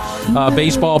 1994.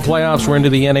 Baseball playoffs, we're into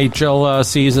the NHL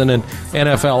season, and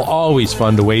NFL, always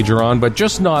fun to wager on, but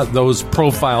just not those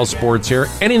profile sports here.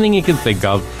 Anything you can think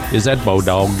of is at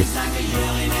Bodog.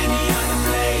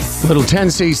 Little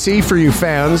 10cc for you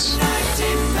fans.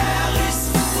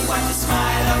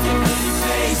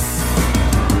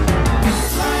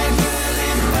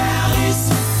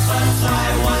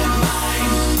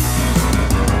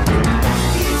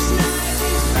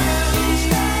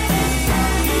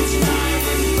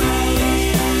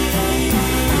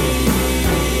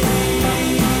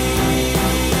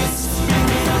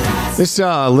 This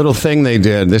little thing they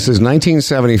did, this is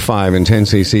 1975, and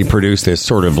 10cc produced this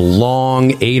sort of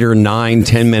long 8 or 9,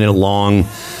 10-minute long,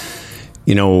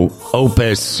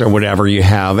 opus or whatever you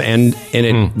have. And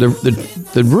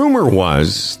the rumor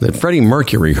was that Freddie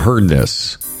Mercury heard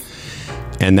this,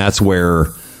 and that's where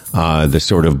the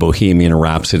sort of Bohemian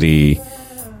Rhapsody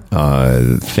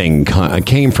thing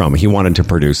came from. He wanted to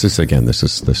produce this. Again, this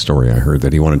is the story I heard,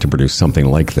 that he wanted to produce something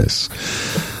like this.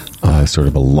 Sort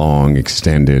of a long,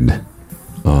 extended...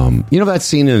 that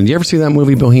scene do you ever see that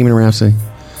movie, Bohemian Rhapsody?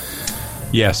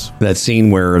 Yes. That scene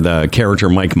where the character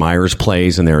Mike Myers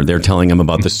plays, and they're telling him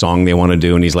about the song they want to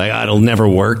do, and he's like, it'll never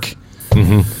work.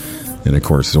 Mm-hmm. And of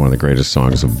course, it's one of the greatest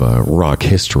songs of rock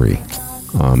history.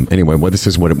 Anyway, this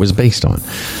is what it was based on.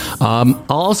 I'll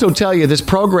also tell you, this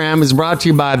program is brought to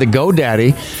you by the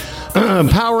GoDaddy,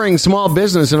 empowering small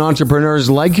business and entrepreneurs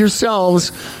like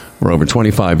yourselves. For over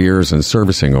 25 years and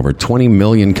servicing over 20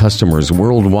 million customers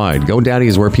worldwide. GoDaddy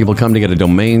is where people come to get a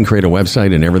domain, create a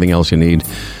website, and everything else you need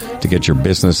to get your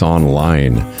business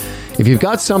online. If you've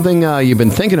got something you've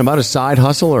been thinking about, a side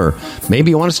hustle, or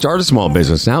maybe you want to start a small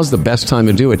business, now's the best time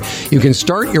to do it. You can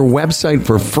start your website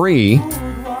for free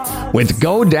with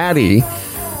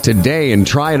GoDaddy today and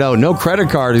try it out. No credit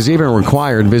card is even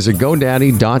required. Visit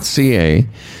GoDaddy.ca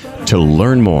to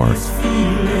learn more.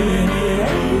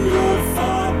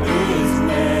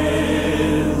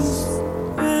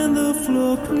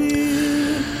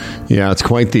 Yeah, it's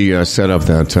quite the setup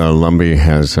that Lumby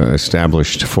has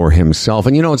established for himself.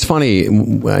 And, it's funny,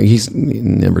 he's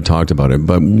never talked about it,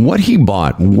 but what he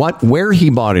bought, where he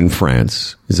bought in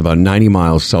France is about 90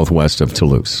 miles southwest of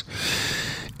Toulouse.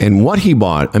 And what he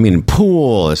bought,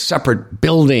 pool, a separate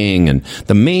building, and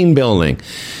the main building,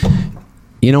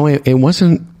 it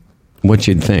wasn't what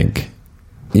you'd think.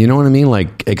 You know what I mean?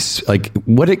 Like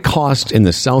what it cost in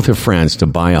the south of France to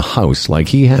buy a house like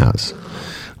he has.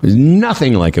 There's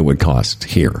nothing like it would cost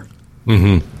here.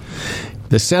 Mm-hmm.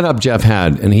 The setup Jeff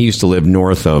had, and he used to live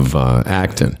north of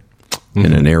Acton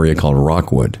in an area called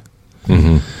Rockwood.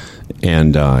 Mm-hmm.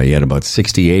 And he had about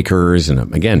 60 acres.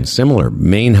 And again, similar.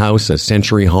 Main house, a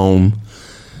century home,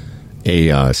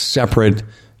 a separate,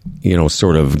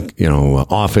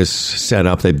 office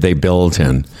setup that they built.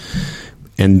 And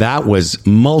that was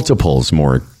multiples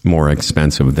more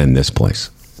expensive than this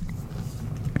place.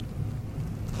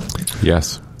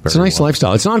 Yes. It's a nice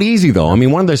lifestyle. It's not easy, though.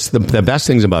 One of the best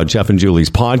things about Jeff and Julie's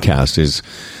podcast is,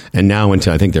 and now I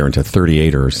think they're into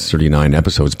 38 or 39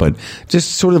 episodes, but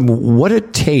just sort of what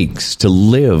it takes to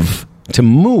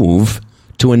move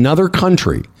to another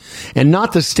country, and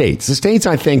not the States. The States,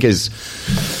 I think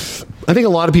a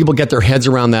lot of people get their heads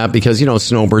around that because,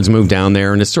 snowbirds move down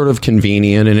there and it's sort of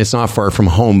convenient and it's not far from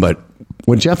home. But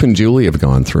what Jeff and Julie have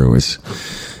gone through is,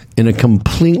 in a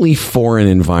completely foreign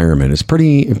environment, is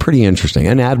pretty interesting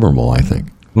and admirable, I think.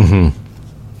 Mm-hmm.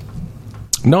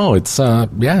 No, it's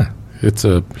it's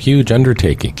a huge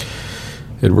undertaking.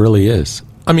 It really is.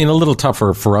 A little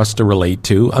tougher for us to relate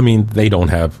to. They don't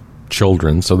have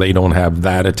children, so they don't have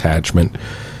that attachment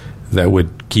that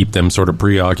would keep them sort of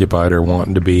preoccupied or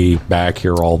wanting to be back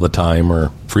here all the time or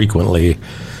frequently.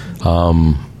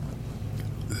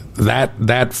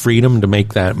 That freedom to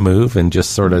make that move and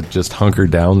just sort of just hunker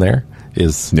down there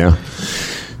is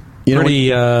pretty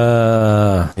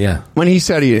when he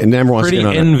said he never wants to get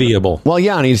on enviable. Well,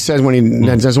 yeah, and he says when he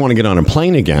doesn't want to get on a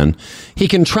plane again, he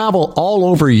can travel all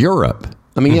over Europe.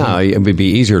 It would be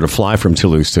easier to fly from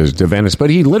Toulouse to Venice, but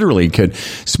he literally could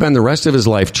spend the rest of his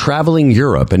life traveling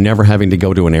Europe and never having to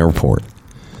go to an airport.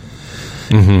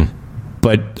 Mm-hmm.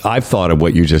 But I've thought of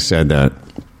what you just said, that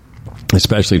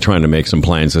especially trying to make some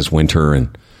plans this winter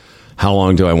and how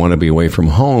long do I want to be away from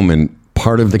home? And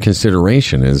part of the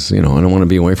consideration is, I don't want to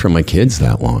be away from my kids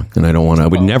that long. And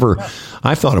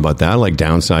I've thought about that, like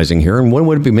downsizing here. And what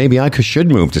would it be? Maybe I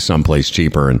should move to someplace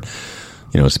cheaper and,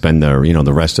 spend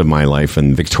the rest of my life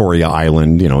in Victoria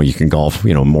Island. You can golf,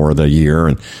 more of the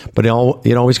year. But it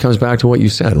always comes back to what you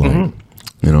said. Like, I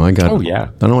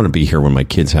don't want to be here when my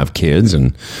kids have kids.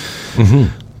 And,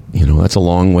 that's a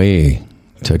long way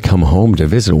to come home to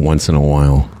visit once in a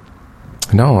while.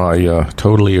 No, I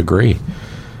totally agree.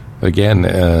 Again,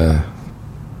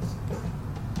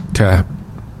 to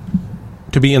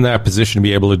be in that position to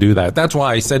be able to do that. That's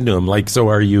why I said to him, so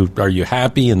are you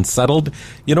happy and settled?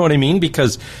 You know what I mean?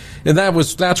 Because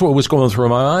that's what was going through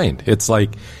my mind. It's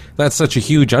like, that's such a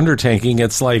huge undertaking.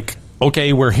 It's like,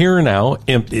 okay, we're here now.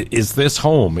 Is this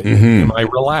home? Mm-hmm. Am I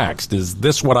relaxed? Is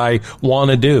this what I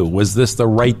want to do? Was this the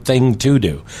right thing to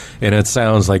do? And it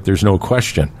sounds like there's no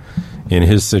question in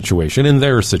his situation, in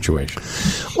their situation.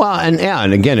 Well,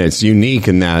 and again, it's unique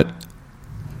in that,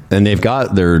 and they've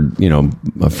got their,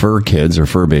 fur kids or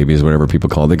fur babies, whatever people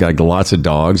call it. They got lots of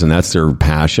dogs, and that's their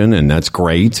passion, and that's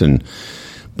great.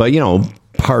 But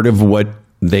part of what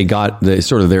they got,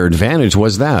 sort of their advantage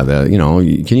was that,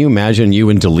 can you imagine you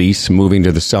and Delise moving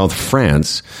to the South of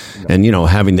France and,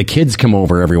 having the kids come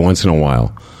over every once in a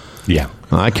while? Yeah.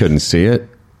 I couldn't see it.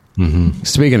 Mm-hmm.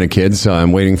 Speaking of kids,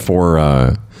 I'm waiting for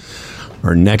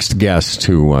our next guest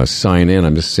to sign in.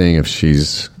 I'm just seeing if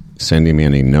she's sending me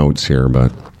any notes here,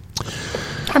 but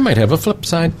I might have a flip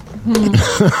side.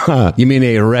 You mean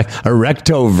a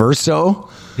recto verso?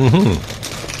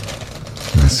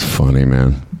 Mm-hmm. That's funny,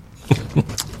 man.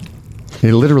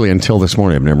 Literally until this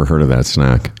morning, I've never heard of that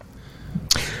snack.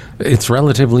 It's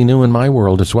relatively new in my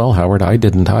world as well, Howard. I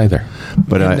didn't either.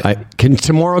 But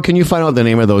tomorrow, can you find out the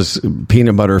name of those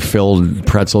peanut butter filled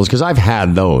pretzels? Because I've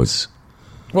had those.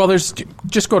 Well,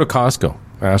 just go to Costco.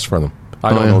 Ask for them.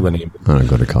 I don't know the name. I don't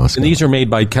go to Costco. And these are made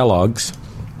by Kellogg's.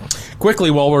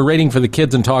 Quickly, while we're waiting for the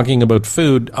kids and talking about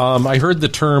food, I heard the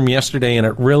term yesterday, and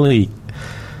it really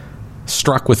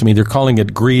struck with me. They're calling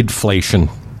it greedflation.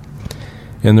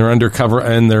 And they're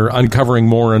uncovering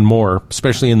more and more,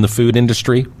 especially in the food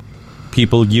industry,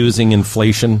 people using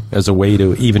inflation as a way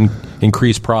to even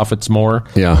increase profits more.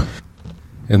 Yeah.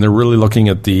 and they're really looking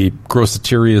at the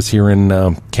groceterias here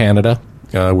in Canada,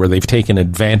 where they've taken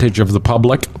advantage of the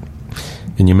public.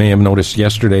 And you may have noticed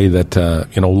yesterday that,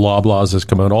 Loblaws has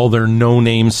come out, all their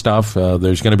no-name stuff.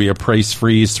 There's going to be a price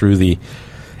freeze through the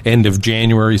end of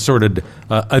January, sort of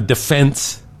a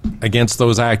defense against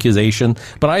those accusations.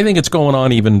 But I think it's going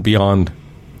on even beyond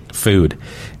food.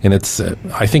 And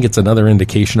I think it's another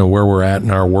indication of where we're at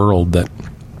in our world, that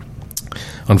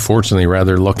unfortunately,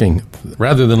 rather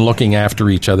than looking after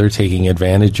each other, taking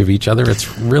advantage of each other,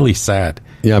 it's really sad.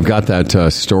 Yeah, I've got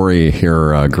that story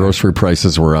here. Grocery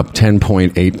prices were up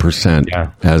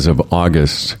 10.8% as of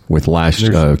August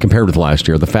compared with last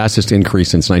year, the fastest increase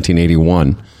since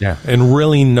 1981. Yeah, and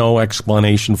really no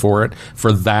explanation for it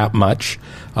for that much.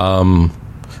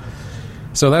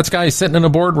 So that's guys sitting in a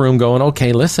boardroom going,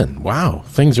 okay, listen, wow,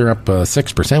 things are up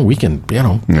 6%. We can,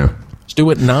 let's do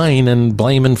it 9% and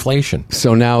blame inflation.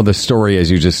 So now the story, as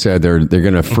you just said, they're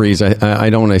going to freeze.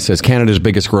 It says Canada's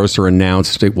biggest grocer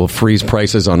announced it will freeze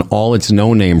prices on all its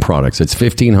no-name products. It's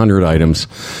 1,500 items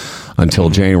until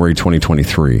January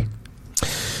 2023.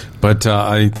 But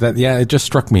it just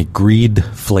struck me,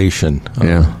 greedflation.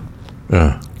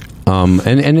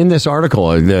 And in this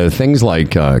article, the things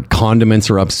like condiments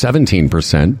are up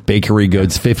 17%, bakery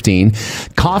goods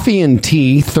 15%, coffee and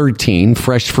tea 13%,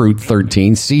 fresh fruit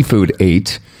 13%, seafood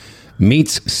 8%,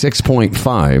 meats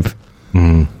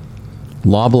 6.5%.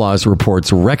 Loblaws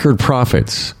reports record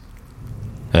profits.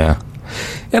 Yeah.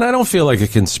 And I don't feel like a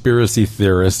conspiracy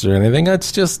theorist or anything.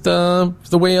 That's just the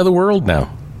way of the world now.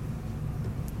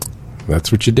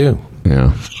 That's what you do.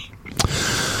 Yeah.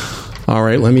 All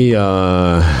right, let me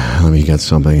get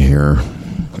something here.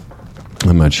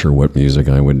 I'm not sure what music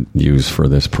I would use for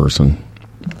this person.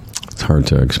 It's hard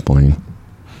to explain.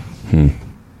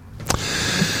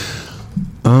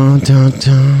 All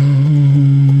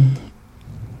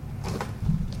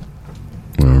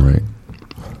right.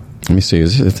 Let me see.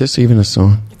 Is this even a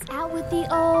song? It's out with the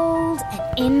old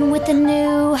and in with the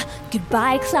new.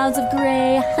 Goodbye clouds of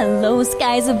gray, hello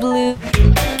skies of blue.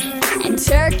 And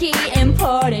turkey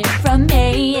imported from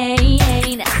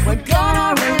Maine. We're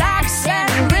gonna relax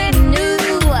and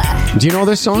renew. Do you know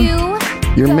this song?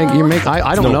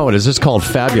 I don't know it. Is this called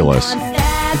Fabulous?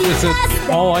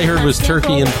 All I heard was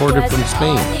turkey imported from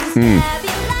Spain.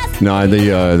 No,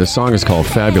 the song is called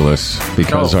Fabulous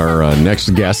because our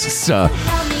next guests are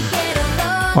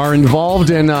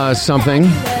involved in something.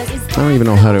 I don't even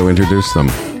know how to introduce them.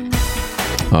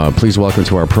 Please welcome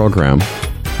to our program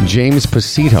James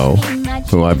Pasito,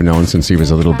 who I've known since he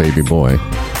was a little baby boy,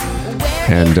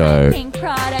 and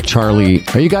Charlie.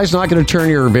 Are you guys not going to turn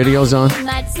your videos on?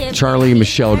 Charlie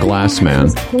Michelle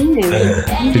Glassman.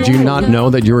 Did you not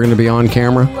know that you were going to be on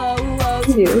camera?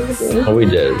 Oh, we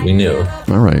did. We knew.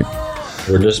 All right.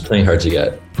 We're just playing hard to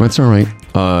get. That's all right.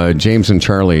 James and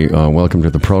Charlie, welcome to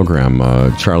the program.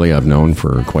 Charlie I've known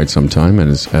for quite some time, and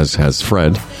as has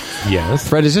Fred. Yes.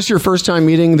 Fred, is this your first time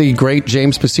meeting the great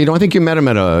James Pasito? I think you met him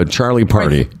at a Charlie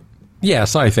party.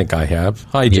 Yes, I think I have.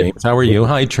 Hi, James. How are you?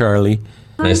 Hi, Charlie.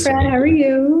 Hi, Fred. How are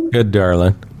you? Good,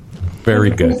 darling.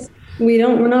 Very good.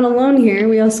 We're not alone here.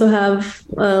 We also have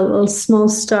a little small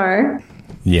star.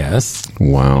 Yes.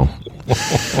 Wow.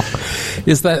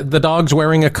 Is that the dog's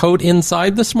wearing a coat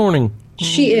inside this morning?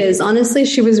 She is. Honestly,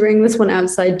 she was wearing this one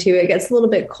outside too. It gets a little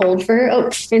bit cold for her. Oh,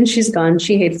 and she's gone.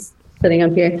 She hates sitting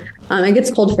up here. It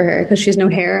gets cold for her because she has no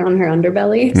hair on her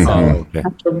underbelly. So I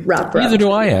have to wrap her Neither up.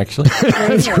 do I, actually.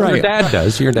 That's right. Your dad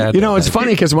does. It's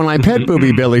funny because when I pet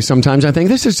Booby Billy, sometimes I think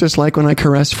this is just like when I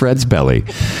caress Fred's belly.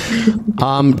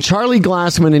 Charlie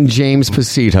Glassman and James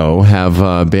Pasito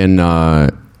have been, I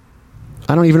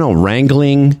don't even know,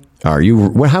 wrangling.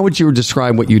 How would you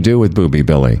describe what you do with Booby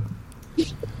Billy?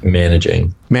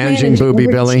 Managing Booby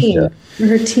Billy?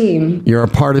 Her team. You're a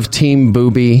part of Team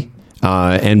Booby.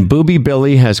 And Booby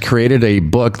Billy has created a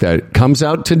book that comes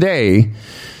out today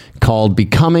called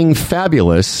Becoming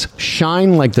Fabulous,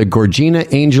 Shine Like the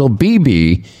Gorgina Angel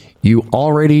BB You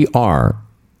Already Are.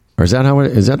 Or is that how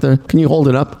it is? Can you hold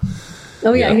it up?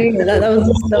 Oh, yeah, I hear you. That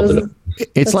was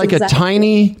it's like a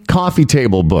tiny coffee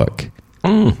table book.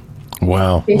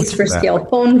 Wow. Face for scale.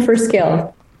 Phone for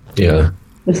scale. Yeah.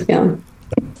 For scale.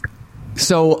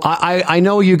 So I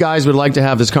know you guys would like to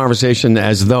have this conversation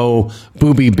as though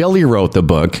Booby Billy wrote the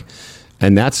book,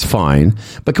 and that's fine.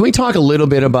 But can we talk a little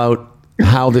bit about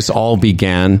how this all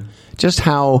began? Just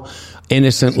how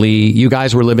innocently you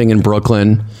guys were living in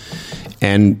Brooklyn.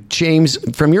 And James,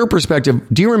 from your perspective,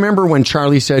 do you remember when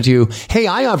Charlie said to you, hey,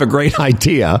 I have a great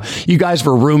idea. You guys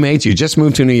were roommates. You just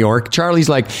moved to New York. Charlie's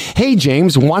like, hey,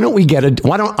 James, why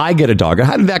don't I get a dog?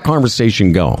 How did that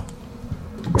conversation go?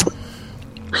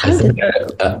 I think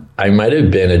I might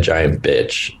have been a giant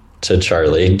bitch to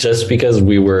Charlie just because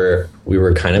we were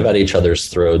kind of at each other's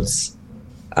throats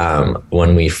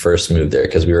when we first moved there,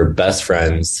 because we were best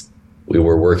friends. We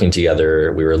were working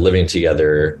together. We were living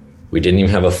together. We didn't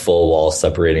even have a full wall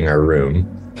separating our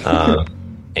room.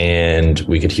 And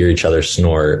we could hear each other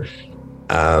snore.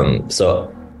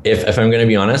 So if I'm going to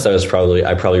be honest, I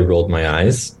probably rolled my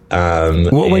eyes.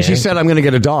 When she said, I'm going to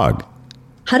get a dog.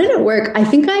 How did it work? I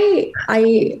think I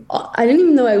didn't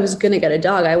even know I was going to get a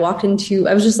dog. I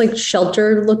was just like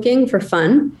shelter looking for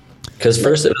fun. Because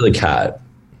first it was a cat.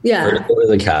 Yeah. First it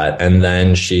was a cat. And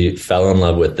then she fell in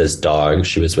love with this dog.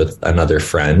 She was with another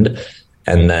friend.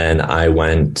 And then I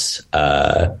went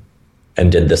and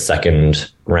did the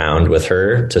second round with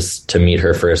her to meet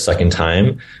her for a second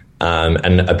time.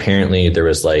 And apparently there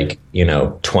was 20,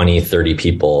 30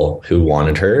 people who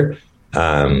wanted her.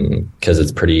 Because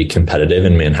it's pretty competitive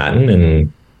in Manhattan,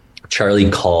 and Charlie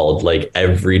called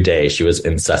every day. She was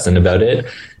incessant about it,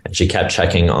 and she kept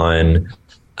checking on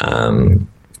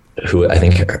who I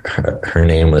think her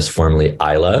name was formerly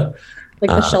Isla.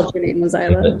 The shelter name was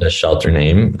Isla. The shelter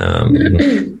name.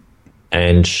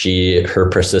 And her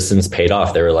persistence paid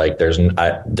off. They were like,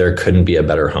 there couldn't be a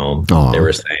better home. Aww. They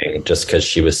were saying, just because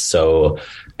she was so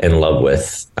in love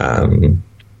with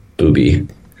Booby.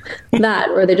 That,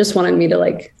 or they just wanted me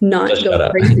to not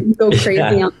go crazy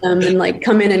yeah. on them and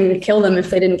come in and kill them if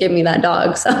they didn't give me that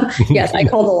dog. So yes, I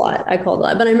called a lot.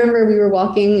 But I remember we were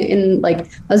walking in, I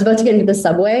was about to get into the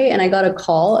subway and I got a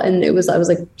call, and I was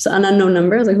like, an unknown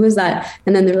number. I was like, who is that?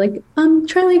 And then they're like,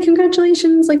 Charlie,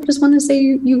 congratulations. Just want to say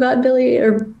you got Billy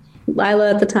or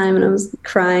Lila at the time. And I was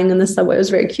crying in the subway. It was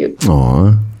very cute.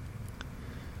 Aww.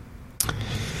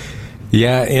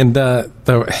 Yeah, and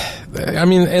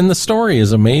and the story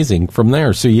is amazing from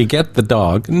there. So you get the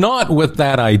dog, not with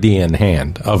that idea in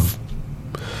hand of,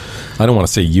 I don't want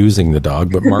to say using the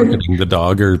dog, but marketing the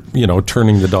dog, or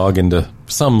turning the dog into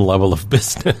some level of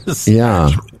business. Yeah.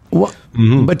 Well,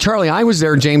 But Charlie, I was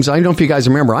there, James. I don't know if you guys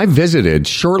remember. I visited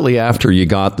shortly after you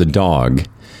got the dog.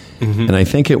 Mm-hmm. And I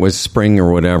think it was spring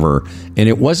or whatever. And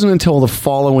it wasn't until the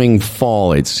following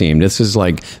fall, it seemed. This is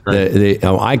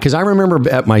because I remember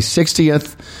at my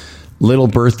 60th little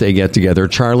birthday get together,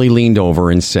 Charlie leaned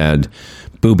over and said,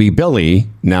 Booby Billy,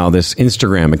 now this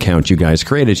Instagram account you guys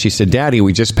created, she said, Daddy,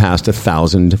 we just passed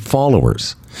 1,000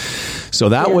 followers. So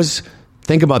that was,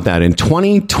 think about that. In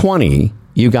 2020,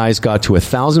 you guys got to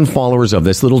 1,000 followers of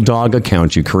this little dog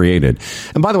account you created.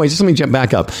 And by the way, just let me jump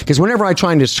back up, because whenever I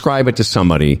try and describe it to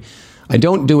somebody, I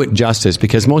don't do it justice,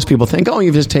 because most people think,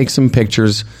 you just take some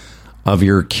pictures of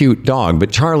your cute dog. But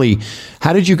Charlie,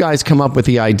 how did you guys come up with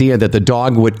the idea that the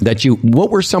dog what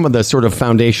were some of the sort of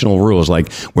foundational rules?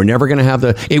 We're never going to have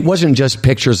it wasn't just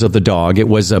pictures of the dog, it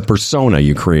was a persona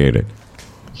you created.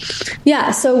 Yeah.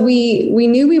 So we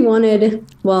knew we wanted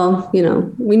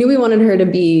her to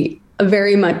be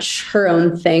very much her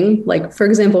own thing. For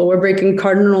example, we're breaking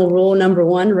cardinal rule number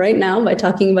 1 right now by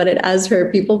talking about it as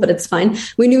her people, but it's fine.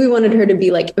 We knew we wanted her to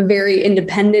be very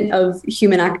independent of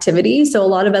human activity. So a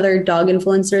lot of other dog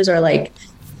influencers are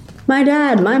my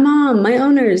dad, my mom, my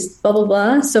owners, blah, blah,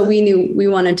 blah. So we knew we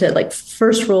wanted to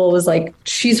first rule was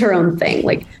she's her own thing.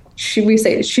 We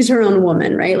say she's her own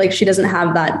woman, right? She doesn't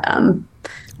have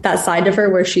that side of her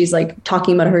where she's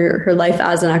talking about her life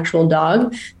as an actual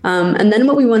dog. And then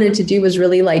what we wanted to do was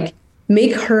really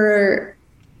make her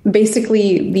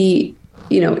basically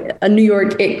a New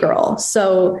York it girl.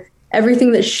 So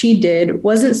everything that she did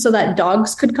wasn't so that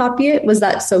dogs could copy it, was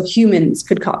that so humans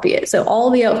could copy it. So all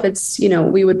the outfits,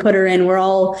 we would put her in were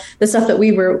all the stuff that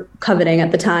we were coveting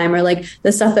at the time, or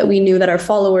the stuff that we knew that our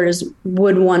followers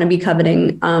would want to be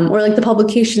coveting, or the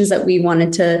publications that we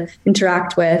wanted to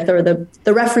interact with, or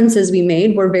the references we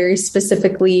made were very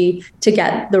specifically to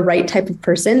get the right type of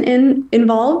person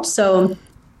involved. So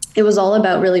it was all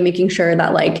about really making sure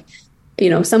that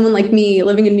someone like me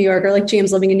living in New York, or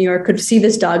James living in New York, could see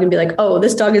this dog and be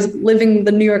this dog is living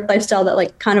the New York lifestyle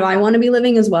that kind of I want to be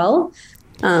living as well.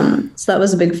 So that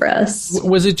was big for us.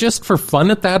 Was it just for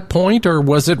fun at that point, or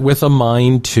was it with a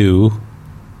mind to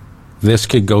this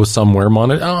could go somewhere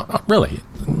monetarily,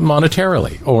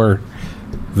 or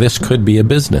this could be a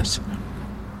business?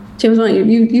 James, why don't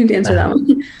you answer that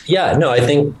one? Yeah, no, I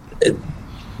think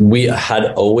we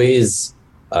had always...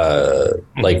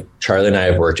 Charlie and I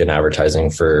have worked in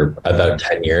advertising for about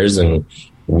 10 years, and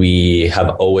we have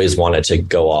always wanted to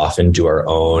go off and do our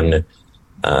own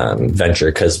venture,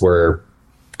 because we're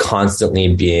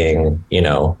constantly being,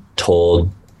 told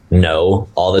no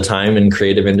all the time in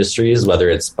creative industries, whether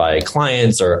it's by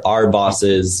clients or our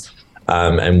bosses.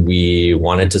 And we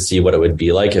wanted to see what it would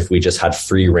be like if we just had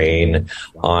free reign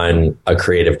on a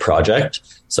creative project.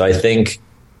 So I think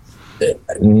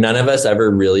none of us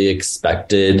ever really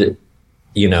expected,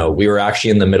 we were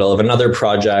actually in the middle of another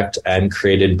project and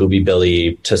created Booby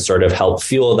Billy to sort of help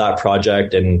fuel that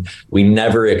project. And we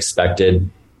never expected,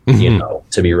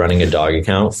 to be running a dog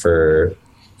account for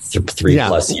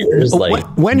 3+ years. Like,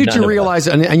 when did you realize,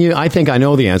 and I think I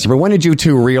know the answer, but when did you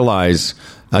two realize,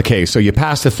 okay, so you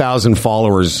passed 1,000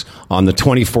 followers on the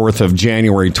 24th of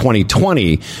January,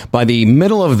 2020. By the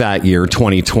middle of that year,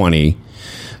 2020,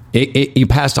 you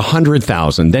passed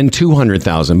 100,000, then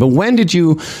 200,000. But when did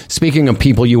you, speaking of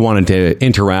people you wanted to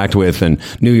interact with and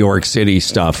New York City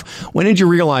stuff, when did you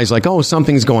realize, like, oh,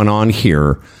 something's going on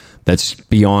here that's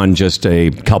beyond just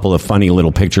a couple of funny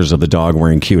little pictures of the dog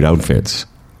wearing cute outfits?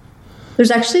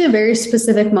 There's actually a very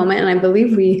specific moment, and I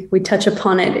believe we touch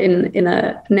upon it in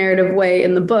a narrative way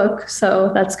in the book,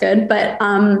 so that's good. But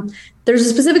there's a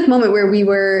specific moment where we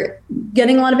were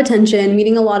getting a lot of attention,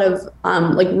 meeting a lot of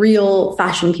like real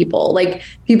fashion people, like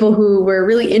people who were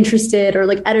really interested, or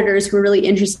like editors who were really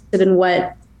interested in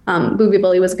what Booby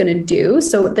Billy was going to do.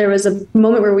 So there was a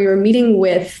moment where we were meeting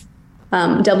with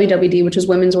WWD, which is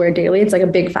Women's Wear Daily. It's like a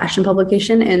big fashion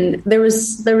publication, and there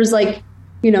was like,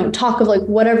 talk of like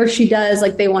whatever she does,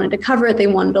 like they wanted to cover it, they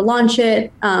wanted to launch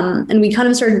it. And we kind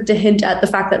of started to hint at the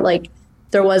fact that like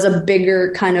there was a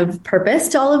bigger kind of purpose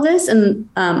to all of this. And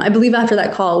I believe after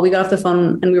that call, we got off the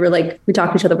phone and we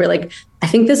talked to each other. We're like, I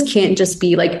think this can't just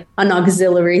be like an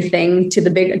auxiliary thing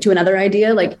to another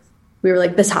idea. Like we were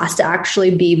like, this has to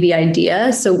actually be the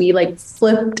idea. So we like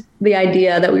flipped the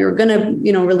idea that we were going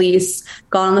to, release,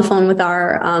 got on the phone with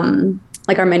our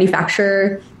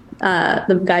manufacturer,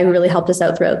 the guy who really helped us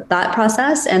out throughout that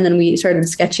process. And then we started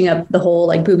sketching up the whole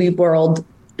like Booby World,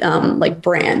 like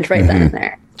brand right then and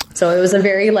there. So it was a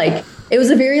very like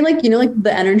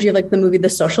the energy of like the movie, The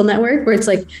Social Network, where it's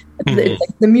like, the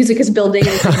music is building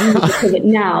and it's like, music of it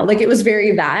now. Like it was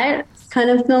very that kind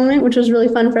of moment, which was really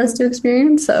fun for us to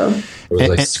experience. So it was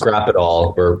like scrap it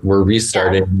all. We're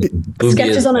restarting. Yeah.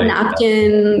 Sketches on a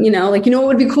napkin, what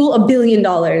would be cool? $1 billion.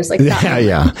 Like that.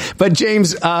 Yeah. But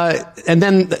James, and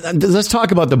then let's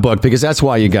talk about the book, because that's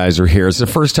why you guys are here. It's the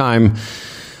first time,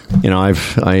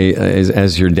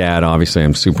 as your dad, obviously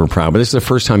I'm super proud, but this is the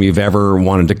first time you've ever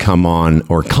wanted to come on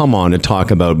to talk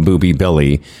about Booby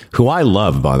Billy, who I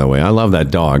love, by the way. I love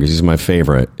that dog. She's my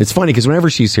favorite. It's funny because whenever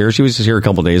she's here, she was just here a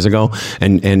couple days ago,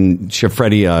 and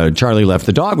Charlie left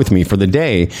the dog with me for the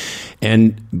day.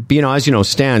 And, as you know,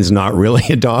 Stan's not really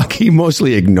a dog. He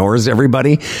mostly ignores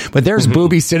everybody. But there's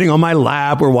Booby sitting on my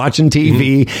lap. We're watching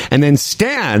TV. And then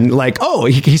Stan, like,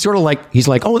 he's sort of like, he's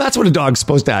like, oh, that's what a dog's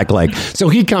supposed to act like. So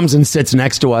he comes and sits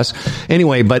next to us.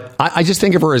 Anyway, but I just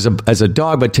think of her as a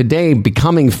dog. But today,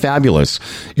 Becoming Fabulous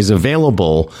is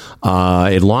available.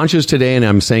 It launches today, and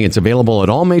I'm saying it's available at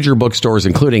all major bookstores,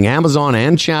 including Amazon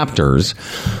and Chapters.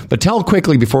 But tell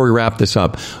quickly, before we wrap this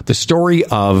up, the story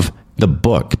of the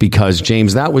book, because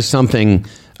James, that was something,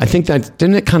 I think that,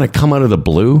 didn't it kind of come out of the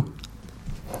blue?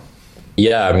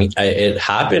 Yeah, I mean, it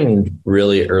happened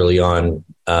really early on,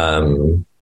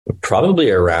 probably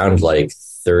around like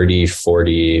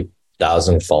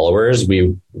 40,000 followers.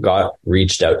 We got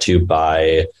reached out to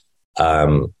by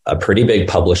a pretty big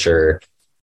publisher,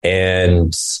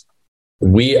 and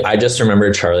I just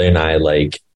remember Charlie and I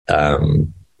like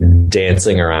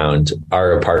dancing around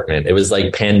our apartment. It was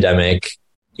like pandemic.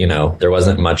 There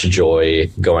wasn't much joy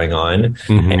going on.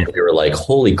 And we were like,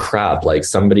 holy crap, like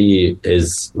somebody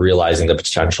is realizing the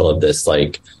potential of this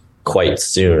like quite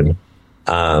soon.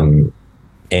 And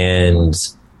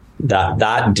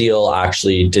that deal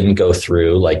actually didn't go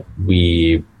through. Like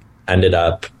we ended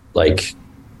up like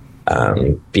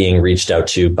being reached out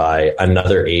to by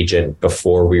another agent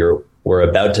before we were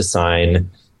about to sign.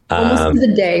 Almost to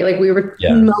the day, like we were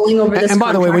mulling over this. And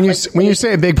by the way, when you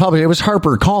say a big publisher, it was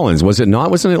HarperCollins, was it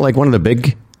not? Wasn't it like one of the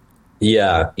big?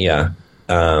 Yeah.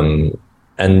 And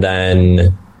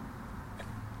then,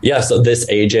 so this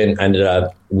agent ended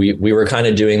up, we were kind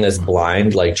of doing this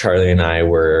blind, like Charlie and I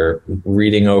were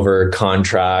reading over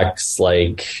contracts,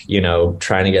 like,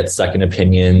 trying to get second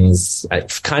opinions,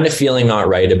 kind of feeling not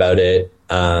right about it.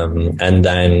 And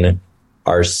then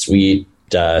our sweet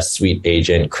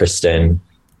agent, Kristen,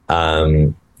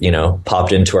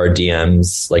 popped into our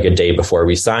DMs like a day before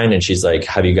we signed, and she's like,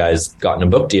 have you guys gotten a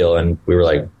book deal? And we were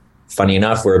like, funny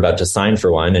enough, we're about to sign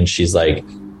for one. And she's like,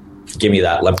 give me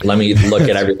that. Let me look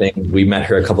at everything. We met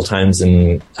her a couple times,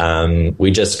 and we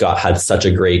just had such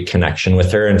a great connection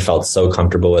with her and felt so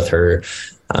comfortable with her.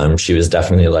 She was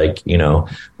definitely like, mom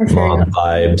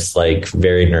vibes, like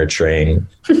very nurturing,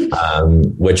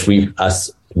 which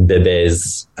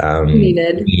Bebe's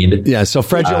Needed. need. Yeah, so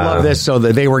Fred, you'll love this. So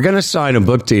that they were going to sign a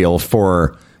book deal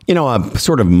for, a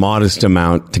sort of modest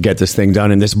amount to get this thing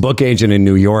done. And this book agent in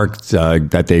New York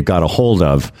that they got a hold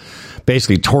of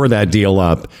basically tore that deal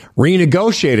up,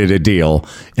 renegotiated a deal,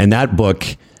 and that book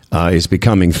is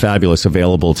becoming fabulous,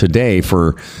 available today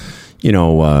for,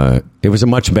 it was a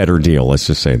much better deal. Let's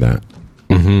just say that.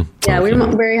 Mm-hmm. Yeah, we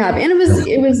were very happy. And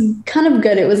it was kind of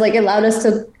good. It was like, it allowed us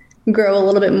to grow a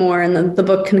little bit more, and then the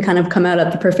book can kind of come out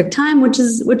at the perfect time, which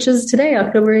is today,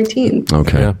 October 18th.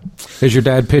 Okay. Yeah. Has your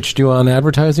dad pitched you on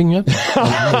advertising yet?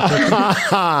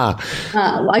 I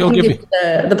can give you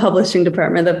the publishing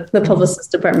department, the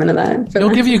publicist department of that. He'll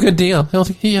give you a good deal.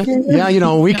 Yeah.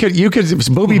 you could,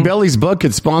 Booby Billy's book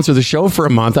could sponsor the show for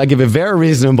a month. I give it very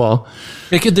reasonable.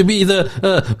 It could be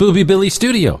the Booby Billy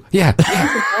studio. Yeah.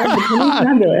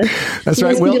 Fabulous. That's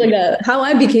right. Will, like how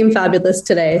I became fabulous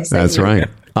today. That's right.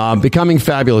 Becoming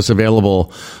Fabulous,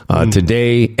 available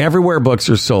today everywhere books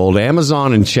are sold,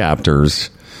 Amazon and Chapters.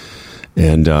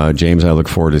 And James, I look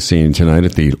forward to seeing you tonight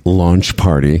at the launch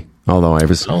party. Although I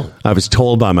was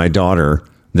told by my daughter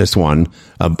this one,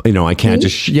 I can't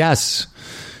just yes.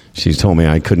 She's told me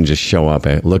I couldn't just show up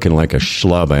looking like a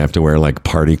schlub. I have to wear like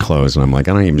party clothes, and I'm like,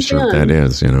 I'm not even sure what that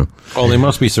is. Oh, they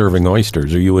must be serving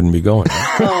oysters, or you wouldn't be going.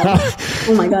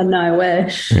 Oh my God, no, I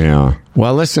wish. Yeah.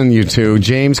 Well, listen, you two.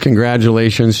 James,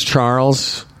 congratulations.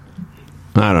 Charles,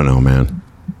 I don't know, man.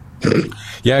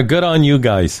 Yeah, good on you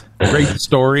guys. Great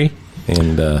story,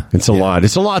 and it's a lot.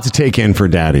 It's a lot to take in for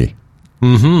Daddy.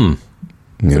 Mm-hmm.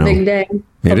 It's a big day.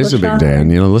 It is a big day, and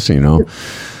listen,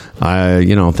 I,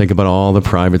 think about all the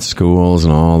private schools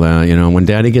and all that, when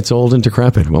Daddy gets old and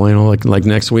decrepit. Well, like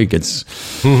next week, it's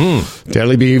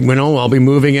Daddy be, I'll be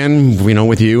moving in,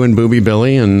 with you and Booby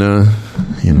Billy, and,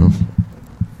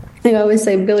 I always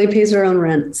say Billy pays her own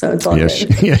rent, so it's all good.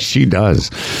 Yes, she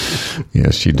does.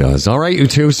 Yes, she does. All right, you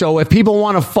two. So if people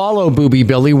want to follow Booby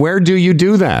Billy, where do you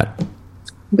do that?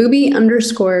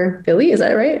 Booby_Billy, is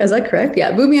that right? Is that correct?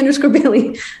 Yeah,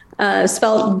 Booby_Billy,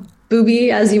 spelled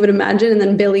Booby, as you would imagine, and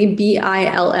then Billy, Billie.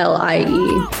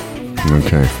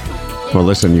 Okay. Well,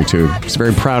 listen, you two. Just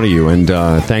very proud of you, and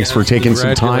thanks for taking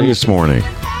some time this morning.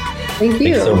 Thank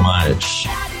you. Thanks so much.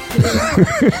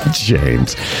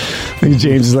 James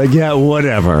is like, yeah,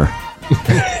 whatever.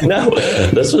 No,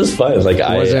 this was fun. Like,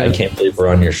 I can't believe we're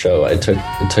on your show. It took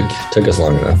us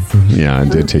long enough. Yeah,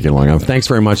 it did take you long enough. Thanks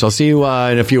very much. I'll see you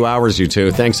in a few hours, you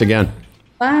two. Thanks again.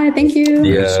 Bye. Thank you.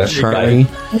 Yeah. Charlie,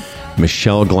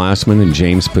 Michelle Glassman, and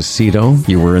James Pasito.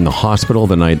 You were in the hospital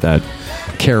the night that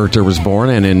character was born,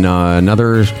 and in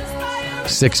another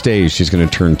 6 days, she's going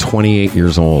to turn 28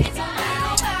 years old.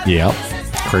 Yep.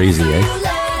 Crazy, eh?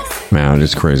 Man,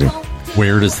 it's crazy.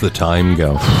 Where does the time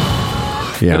go?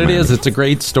 Yeah, but it's a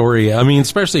great story. I mean,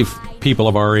 especially if people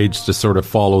of our age to sort of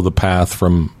follow the path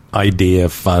from idea,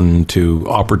 fun to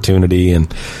opportunity,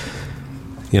 and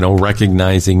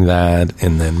recognizing that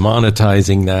and then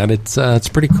monetizing that. It's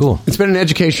pretty cool. It's been an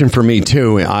education for me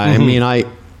too. I mean,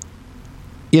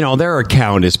 their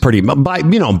account is pretty by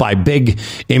big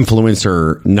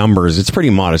influencer numbers. It's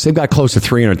pretty modest. They've got close to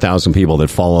 300,000 people that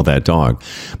follow that dog,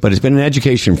 but it's been an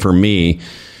education for me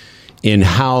in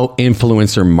how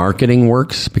influencer marketing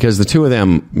works, because the two of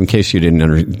them, in case you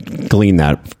didn't glean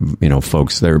that,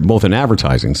 folks, they're both in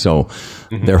advertising. So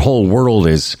their whole world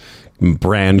is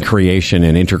brand creation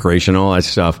and integration, all that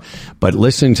stuff. But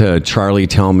listen to Charlie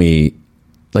tell me,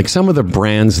 like, some of the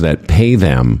brands that pay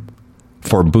them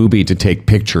for Booby to take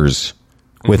pictures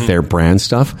with their brand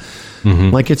stuff,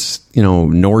 like it's,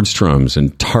 Nordstrom's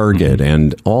and Target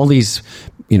and all these,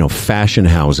 fashion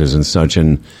houses and such.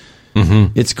 And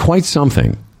it's quite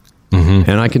something.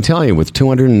 And I can tell you, with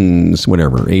 80,000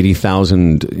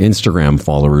 Instagram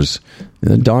followers,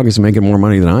 the dog is making more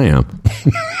money than I am.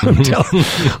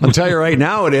 I'll tell you right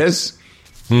now, it is.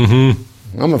 I'm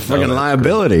a fucking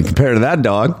liability compared to that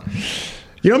dog.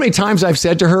 You know how many times I've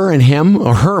said to her and him,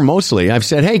 or her mostly, I've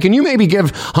said, hey, can you maybe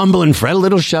give Humble and Fred a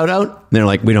little shout out? And they're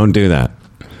like, we don't do that.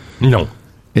 No.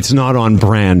 It's not on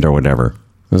brand or whatever.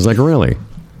 I was like, really?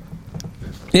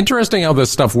 Interesting how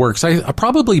this stuff works. I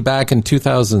probably back in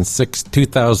 2006,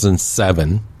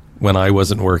 2007, when I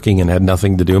wasn't working and had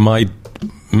nothing to do,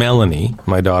 Melanie,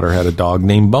 my daughter, had a dog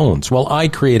named Bones. Well, I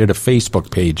created a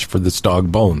Facebook page for this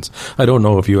dog, Bones. I don't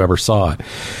know if you ever saw it.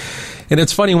 And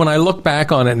it's funny when I look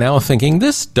back on it now, thinking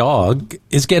this dog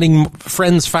is getting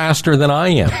friends faster than I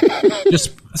am.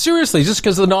 Just seriously, just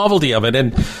because of the novelty of it.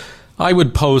 And I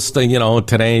would post,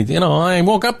 today, I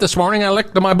woke up this morning, I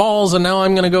licked my balls, and now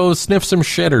I'm going to go sniff some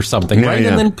shit or something, right? Yeah.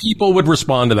 And then people would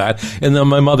respond to that. And then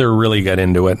my mother really got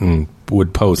into it and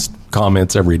would post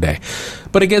comments every day.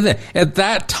 But again, at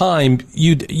that time,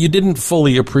 you didn't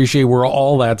fully appreciate where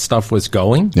all that stuff was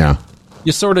going. Yeah.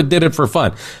 You sort of did it for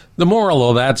fun. The moral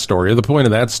of that story, or the point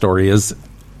of that story, is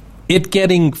it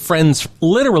getting friends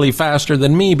literally faster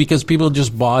than me because people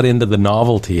just bought into the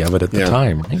novelty of it at the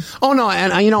time, right? Oh no,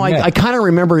 and I kind of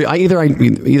remember either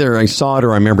I saw it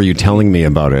or I remember you telling me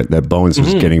about it, that Bones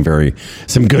was getting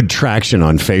some good traction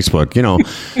on Facebook. You know,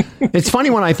 it's funny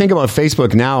when I think about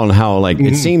Facebook now and how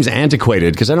it seems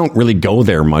antiquated because I don't really go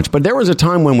there much. But there was a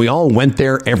time when we all went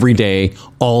there every day,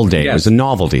 all day. Yes. It was a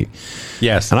novelty.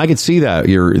 Yes, and I could see that.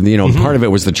 Part of it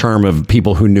was the charm of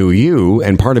people who knew you,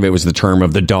 and part of it was the charm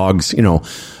of the dogs.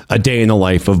 A day in the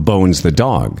life of Bones the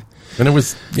dog. And it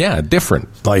was, different.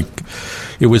 Like,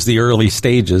 it was the early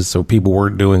stages, so people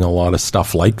weren't doing a lot of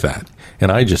stuff like that.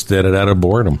 And I just did it out of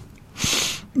boredom.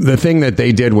 The thing that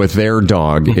they did with their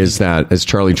dog is that, as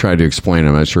Charlie tried to explain,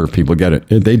 I'm not sure if people get it,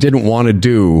 they didn't want to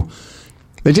do...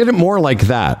 They did it more like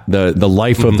that, the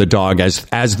life of the dog, as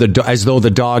though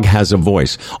the dog has a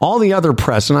voice. All the other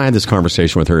press, and I had this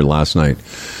conversation with her last night,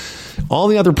 all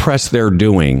the other press they're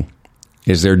doing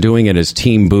it as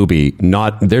Team Booby.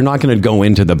 They're not going to go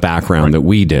into the background that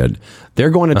we did.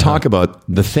 They're going to talk about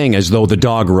the thing as though the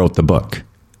dog wrote the book.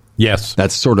 Yes.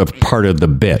 That's sort of part of the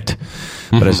bit.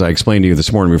 But as I explained to you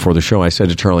this morning before the show, I said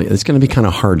to Charlie, it's going to be kind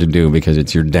of hard to do because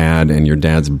it's your dad and your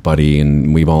dad's buddy,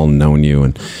 and we've all known you.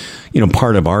 And,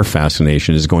 part of our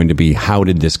fascination is going to be, how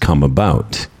did this come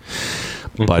about?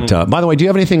 But, by the way, do you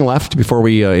have anything left before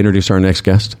we introduce our next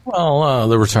guest? Well,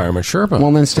 the retirement Sherpa.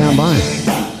 Well, then stand by.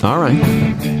 All right.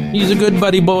 He's a good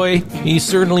buddy boy. He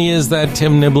certainly is, that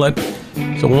Tim Niblett.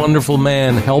 He's a wonderful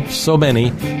man, helps so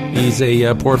many. He's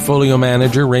a portfolio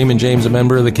manager, Raymond James, a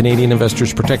member of the Canadian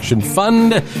Investors Protection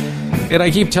Fund. And I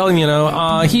keep telling you,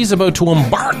 he's about to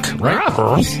embark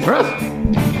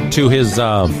to his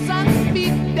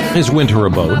winter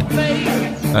abode.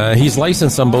 He's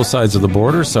licensed on both sides of the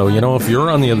border, so, if you're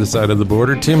on the other side of the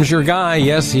border, Tim's your guy.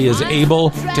 Yes, he is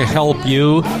able to help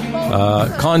you.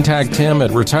 Contact Tim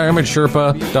at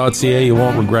retirementsherpa.ca. You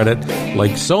won't regret it.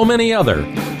 Like so many other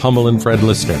Humble and Fred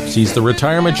listeners. He's the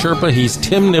Retirement Sherpa. He's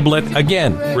Tim Niblett.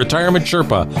 Again,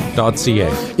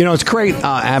 retirementsherpa.ca. It's great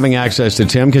having access to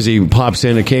Tim because he pops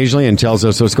in occasionally and tells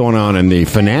us what's going on in the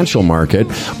financial market,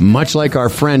 much like our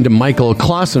friend Michael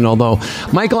Clausen. Although,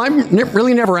 Michael, I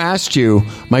really never asked you.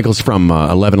 Michael's from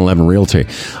 1111 Realty.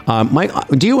 Mike,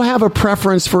 do you have a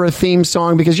preference for a theme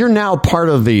song? Because you're now part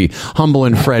of the Humble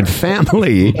and Fred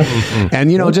family,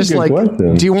 and just like,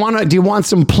 question. do you want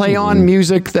some play on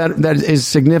music that is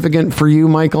significant for you,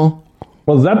 Michael?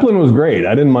 Well, Zeppelin was great.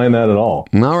 I didn't mind that at all.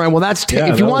 All right. Well,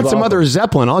 if you want some awesome. Other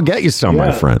Zeppelin, I'll get you some,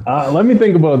 my friend. Let me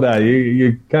think about that.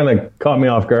 You kind of caught me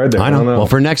off guard there. I know. Well,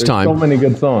 for next time, so many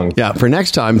good songs. Yeah, for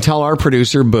next time, tell our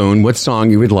producer Boone what song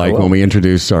you would like when we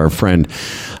introduce our friend.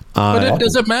 But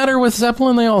does it matter with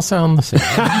Zeppelin? They all sound the same.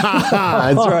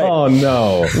 That's right. Oh,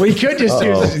 no. We could just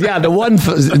use, the one,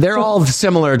 they're all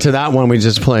similar to that one we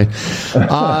just played.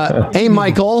 Hey,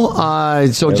 Michael,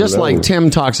 just like Tim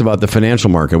talks about the financial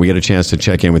market, we get a chance to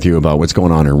check in with you about what's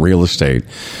going on in real estate.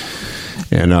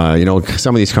 And,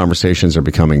 some of these conversations are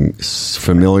becoming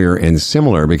familiar and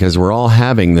similar because we're all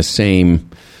having the same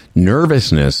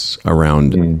nervousness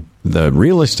around the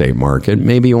real estate market.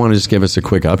 Maybe you want to just give us a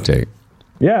quick update.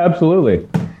 Yeah, absolutely.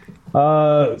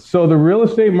 So the real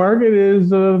estate market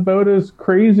is about as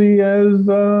crazy as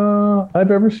I've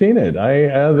ever seen it.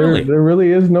 There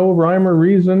really is no rhyme or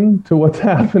reason to what's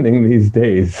happening these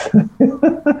days.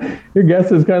 Your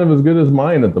guess is kind of as good as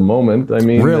mine at the moment. I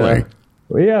mean, really?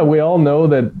 We all know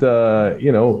that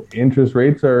interest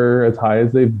rates are as high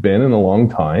as they've been in a long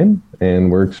time, and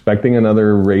we're expecting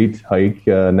another rate hike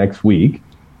next week,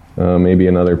 maybe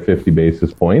another 50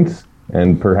 basis points.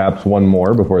 And perhaps one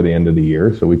more before the end of the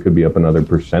year. So we could be up another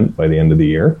 % by the end of the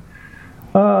year.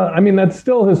 That's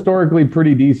still historically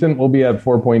pretty decent. We'll be at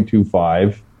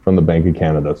 4.25 from the Bank of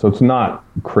Canada. So it's not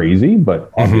crazy, but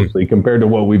obviously compared to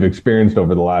what we've experienced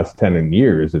over the last 10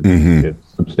 years,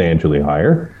 it's substantially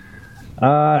higher.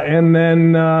 And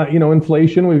then,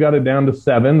 inflation, we've got it down to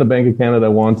 7. The Bank of Canada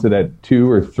wants it at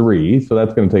 2 or 3. So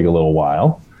that's going to take a little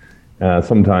while.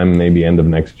 Sometime maybe end of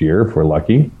next year if we're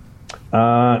lucky.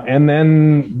 And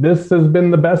then this has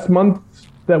been the best month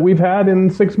that we've had in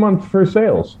 6 months for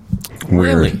sales.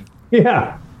 Really?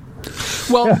 Yeah.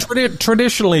 Well,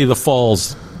 traditionally the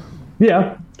fall's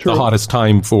the hottest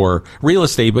time for real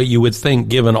estate, but you would think,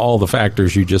 given all the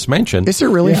factors you just mentioned. Is it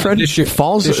really, Fred? This year,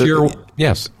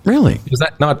 yes. Really? Is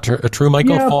that not true,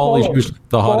 Michael? Yeah, fall is usually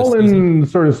the hottest season. And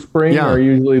sort of spring are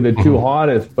usually the two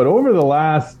hottest, but over the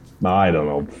last I don't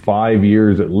know, 5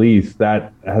 years at least,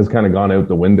 that has kind of gone out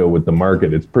the window with the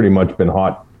market. It's pretty much been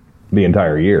hot the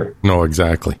entire year. No,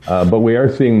 exactly. But we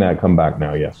are seeing that come back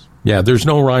now, yes. Yeah, there's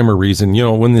no rhyme or reason. You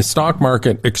know, when the stock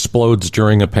market explodes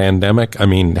during a pandemic, I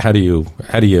mean, how do you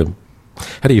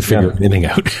figure anything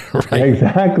out? Right?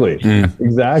 Exactly.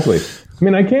 Exactly. I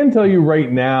mean, I can tell you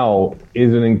right now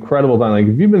is an incredible time. Like,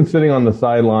 if you've been sitting on the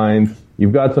sidelines,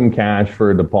 you've got some cash for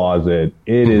a deposit,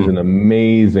 it is an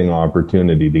amazing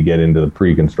opportunity to get into the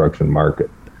pre-construction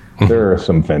market. There are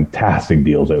some fantastic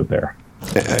deals out there.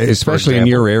 Especially in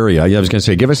your area. Yeah, I was going to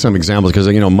say, give us some examples, because,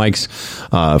 you know, Mike's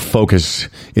focus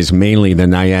is mainly the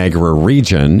Niagara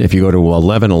region. If you go to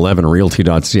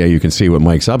 1111realty.ca, you can see what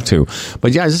Mike's up to.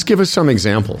 But yeah, just give us some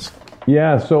examples.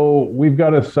 Yeah, so we've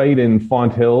got a site in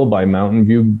Font Hill by Mountain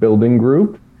View Building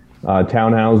Group,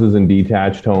 townhouses and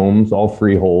detached homes, all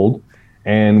freehold.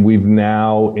 And we've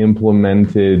now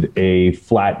implemented a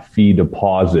flat fee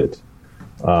deposit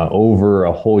over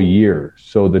a whole year.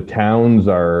 So the towns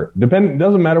are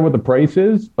doesn't matter what the price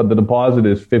is, but the deposit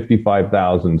is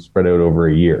 $55,000 spread out over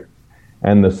a year.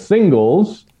 And the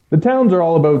singles, the towns are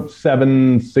all about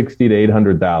 $760,000 to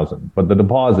 $800,000, but the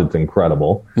deposit's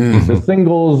incredible. The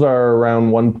singles are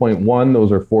around 1.1.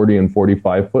 Those are 40 and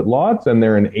 45 foot lots, and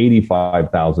they're an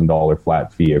 $85,000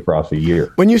 flat fee across a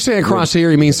year. When you say across a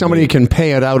year, you mean somebody can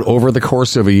pay it out over the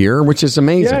course of a year, which is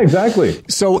amazing. Yeah, exactly.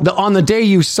 So on the day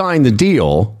you sign the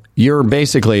deal, you're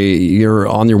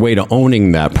on your way to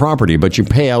owning that property, but you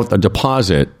pay out a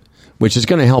deposit, which is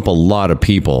going to help a lot of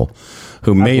people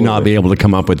who may not be able to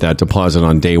come up with that deposit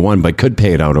on day one, but could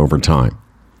pay it out over time.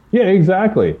 Yeah,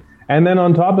 exactly. And then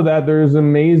on top of that, there's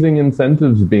amazing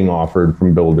incentives being offered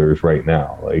from builders right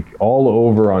now. Like all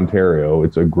over Ontario,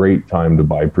 it's a great time to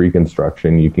buy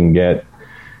pre-construction. You can get,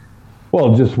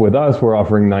 well, just with us, we're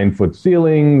offering 9-foot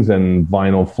ceilings and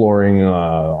vinyl flooring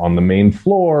on the main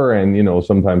floor. And, you know,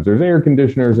 sometimes there's air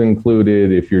conditioners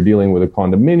included. If you're dealing with a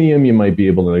condominium, you might be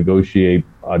able to negotiate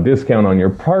a discount on your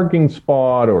parking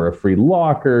spot or a free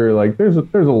locker. Like there's a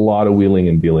lot of wheeling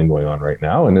and dealing going on right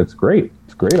now, and it's great.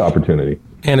 It's a great opportunity.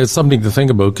 And it's something to think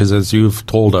about, because as you've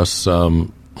told us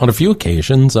on a few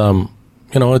occasions, you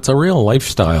know, it's a real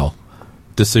lifestyle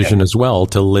decision as well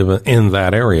to live in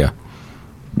that area.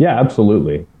 Yeah,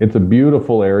 absolutely. It's a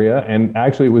beautiful area. And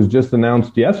actually, it was just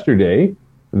announced yesterday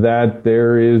that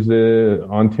there is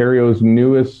Ontario's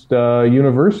newest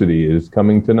university is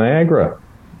coming to Niagara.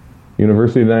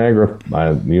 University of Niagara,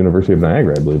 I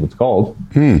believe it's called.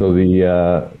 So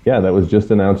that was just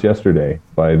announced yesterday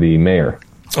by the mayor.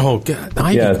 Oh, God.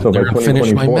 I going to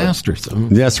finish my master's.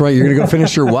 That's right. You're going to go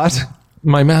finish your what?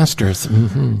 My master's.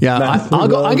 Mm-hmm. Yeah, I'm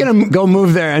going to go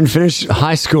move there and finish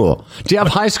high school. Do you have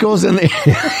high schools in the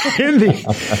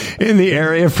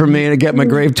area for me to get my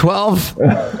grade 12?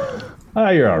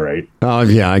 You're all right. Oh,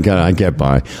 yeah, I get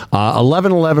by.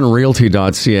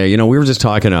 1111realty.ca. You know, we were just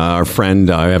talking to our friend.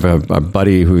 I have a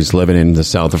buddy who's living in the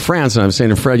south of France, and I was saying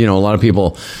to Fred, you know, a lot of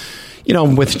people, you know,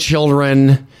 with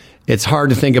children, it's hard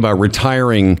to think about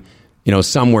retiring, you know,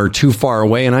 somewhere too far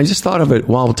away. And I just thought of it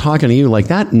while talking to you, like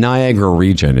that Niagara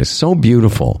region is so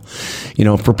beautiful, you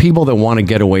know, for people that want to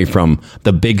get away from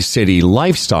the big city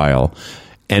lifestyle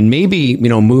and maybe, you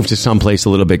know, move to someplace a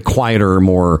little bit quieter,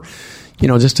 more, you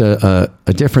know, just a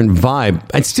different vibe,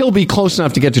 and still be close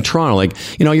enough to get to Toronto. Like,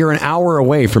 you know, you're an hour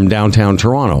away from downtown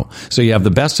Toronto, so you have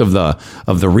the best of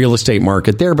the real estate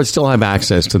market there, but still have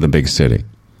access to the big city.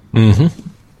 Mm-hmm.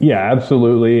 Yeah,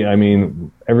 absolutely. I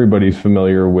mean, everybody's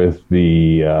familiar with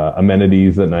the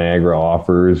amenities that Niagara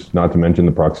offers, not to mention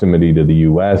the proximity to the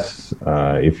U.S.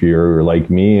 If you're like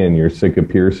me and you're sick of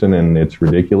Pearson and its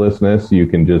ridiculousness, you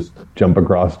can just jump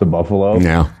across to Buffalo.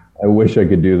 Yeah. I wish I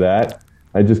could do that.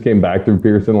 I just came back through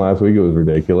Pearson last week. It was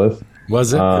ridiculous.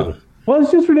 Was it? Well,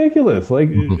 it's just ridiculous. Like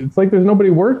it's like there's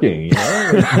nobody working. You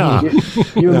know?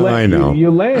 I know. You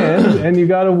land and you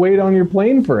got to wait on your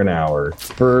plane for an hour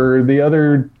for the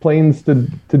other planes to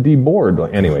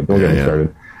deboard. Anyway, don't get me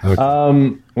started.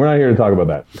 Okay. We're not here to talk about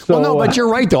that. So, well, no, but you're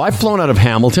right, though. I've flown out of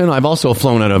Hamilton. I've also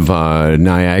flown out of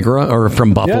Niagara or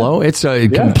from Buffalo. Yeah. It's a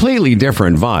completely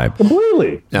different vibe.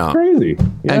 Completely. Yeah. It's crazy.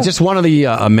 Yeah. And just one of the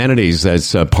amenities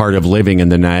that's part of living in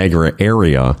the Niagara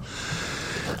area.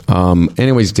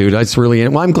 Anyways, dude, that's really...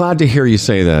 Well, I'm glad to hear you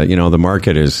say that. You know, the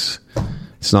market is...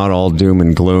 It's not all doom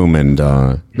and gloom, and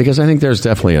because I think there's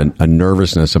definitely a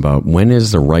nervousness about when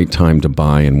is the right time to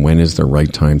buy and when is the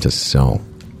right time to sell.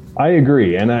 I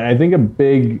agree, and I think a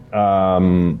big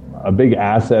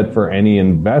asset for any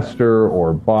investor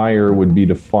or buyer would be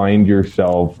to find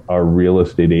yourself a real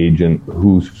estate agent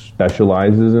who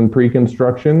specializes in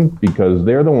pre-construction, because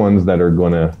they're the ones that are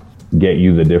going to get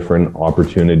you the different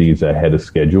opportunities ahead of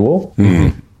schedule.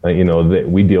 Mm-hmm.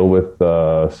 we deal with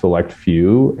select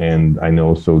few, and I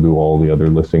know so do all the other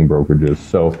listing brokerages.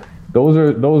 So those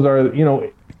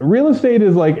are real estate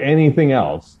is like anything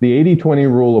else. The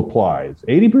 80-20 rule applies.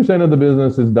 80% of the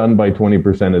business is done by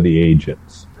 20% of the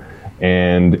agents,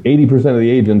 and 80% of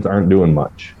the agents aren't doing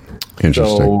much.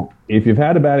 Interesting. So if you've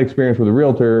had a bad experience with a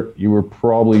realtor, you were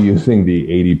probably using the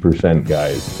 80%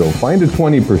 guys. So find a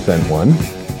 20% one,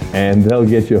 and they'll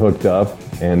get you hooked up,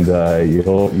 and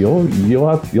you'll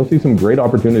see some great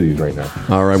opportunities right now.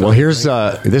 All right. Well, here's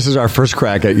this is our first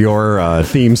crack at your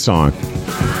theme song.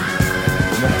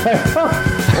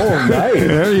 Oh, nice.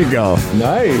 There you go.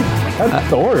 Nice. That's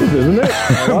Thor's, isn't it?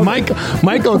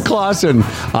 Michael Clausen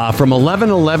from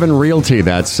 1111 Realty.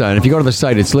 That's and if you go to the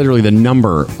site, it's literally the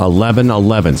number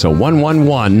 1111. So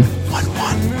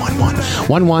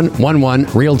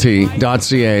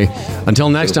 1111realty.ca. Until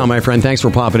next time, my friend. Thanks for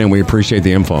popping in. We appreciate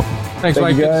the info. Thanks,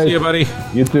 Mike. Good to see you, buddy.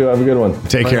 You too. Have a good one.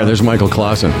 Take care. There's Michael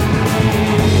Clausen.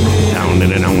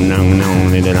 Isn't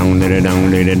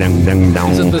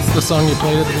this the song you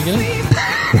played at the beginning?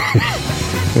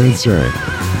 That's right.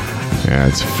 Yeah,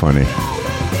 it's funny.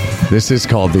 This is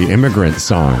called the Immigrant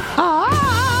Song.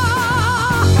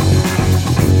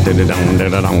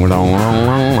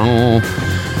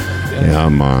 Yeah,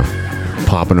 I'm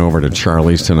popping over to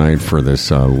Charlie's tonight for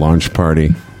this launch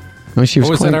party. Oh, she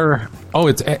was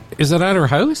is it at her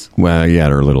house? Well, yeah,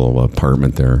 at her little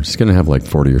apartment there. She's going to have like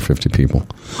 40 or 50 people.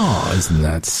 Oh, isn't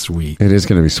that sweet? It is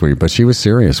going to be sweet, but she was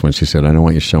serious when she said, "I don't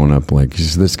want you showing up like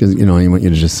this. I want you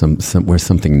to just wear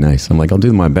something nice." I'm like, "I'll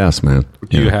do my best, man."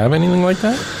 Do you have anything like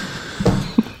that?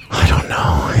 I don't know.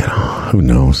 Who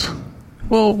knows?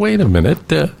 Well, wait a minute.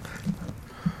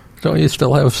 Don't you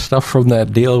still have stuff from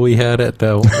that deal we had at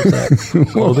that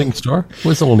clothing store? It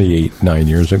was only 8-9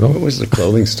 years ago. What was the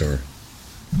clothing store?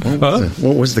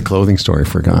 What was the clothing store? I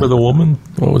forgot. For the woman?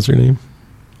 What was her name?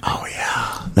 Oh,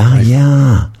 yeah.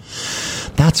 Yeah.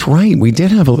 That's right. We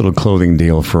did have a little clothing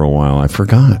deal for a while. I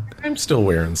forgot. I'm still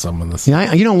wearing some of this.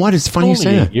 Yeah, you know what? It's funny you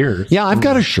say that. Years. Yeah, I've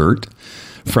got a shirt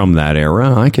from that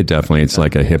era. I could definitely, it's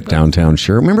like a hip downtown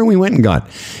shirt. Remember you and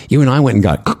I went and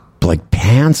got like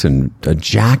pants and a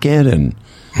jacket and...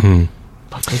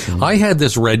 I had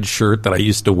this red shirt that I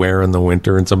used to wear in the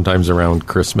winter and sometimes around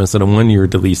Christmas. And one year,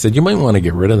 Delise said, "You might want to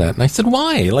get rid of that." And I said,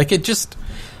 "Why?" Like I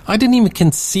didn't even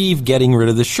conceive getting rid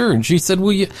of the shirt. And she said,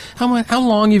 "Well, how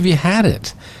long have you had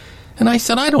it?" And I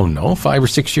said, "I don't know, 5 or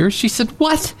 6 years." She said,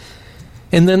 "What?"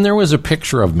 And then there was a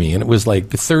picture of me, and it was like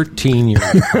 13 years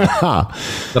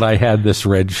that I had this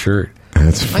red shirt.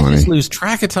 That's funny. I just lose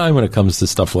track of time when it comes to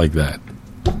stuff like that.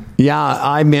 Yeah,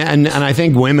 I mean, and I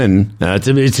think women,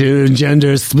 to be too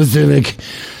gender specific,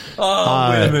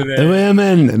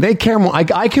 women, they care more.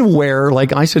 I can wear,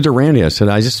 like I said to Randy, I said,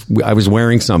 I was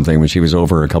wearing something when she was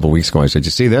over a couple of weeks ago. I said,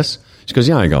 "You see this?" She goes,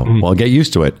 "Yeah." I go, "Well, get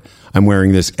used to it. I'm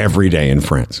wearing this every day in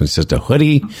France. It's just a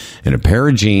hoodie and a pair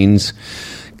of jeans.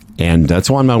 And that's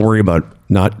why I'm not worried about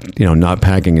not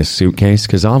packing a suitcase,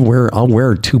 because I'll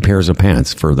wear 2 pairs of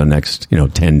pants for the next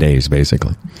 10 days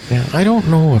basically. Yeah, I don't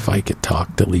know if I could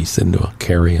talk Delise into a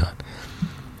carry-on,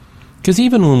 because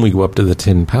even when we go up to the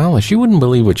Tin Palace, you wouldn't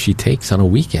believe what she takes on a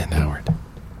weekend, Howard.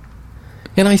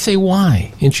 And I say,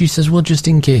 "Why?" And she says, "Well, just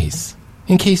in case."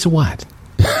 In case of what?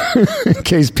 in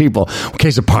case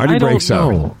a party breaks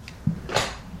out.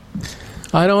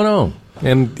 I don't know.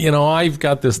 And, I've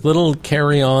got this little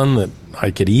carry-on that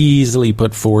I could easily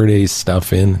put 4 days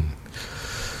stuff in.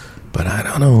 But I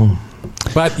don't know.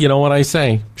 But you know what I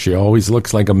say? She always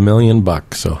looks like $1 million,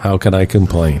 so how can I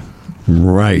complain?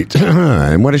 Right.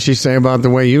 And what does she say about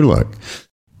the way you look?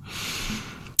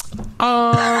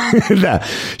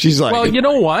 She's like... Well, you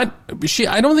know what?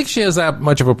 I don't think she has that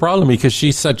much of a problem, because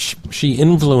she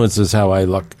influences how I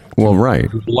look. Well, right.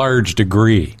 To a large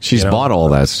degree. She's bought all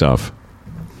that stuff.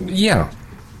 Yeah.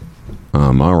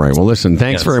 All right. Well, listen,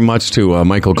 thanks very much to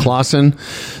Michael Clausen.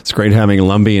 It's great having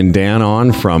Lumbee and Dan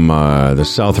on from the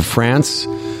south of France.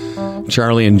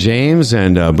 Charlie and James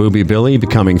and Booby Billy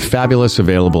becoming fabulous,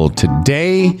 available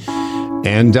today.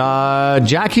 And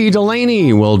Jackie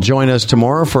Delaney will join us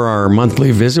tomorrow for our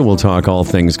monthly visit. We'll talk all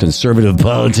things conservative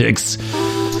politics.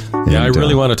 Yeah, I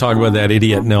really want to talk about that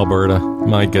idiot in Alberta.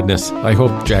 My goodness. I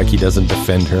hope Jackie doesn't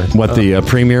defend her. The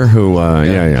premier who,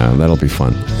 yeah, that'll be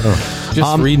fun.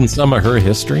 Just reading some of her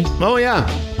history. Oh, yeah.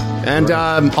 And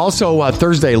also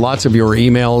Thursday, lots of your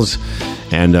emails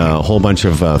and a whole bunch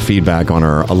of feedback on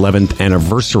our 11th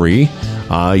anniversary.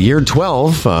 Year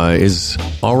 12 is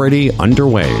already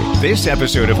underway. This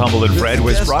episode of Humble and Fred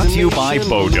was brought to you by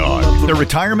Bodog, the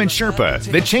Retirement Sherpa,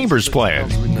 the Chambers Plan,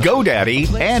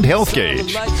 GoDaddy, and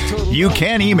HealthGauge. You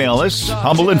can email us,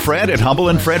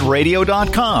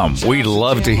 humbleandfred@humbleandfredradio.com. We'd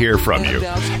love to hear from you.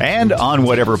 And on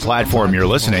whatever platform you're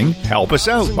listening, help us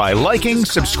out by liking,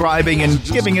 subscribing, and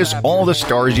giving us all the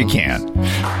stars you can.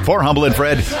 For Humble and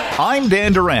Fred, I'm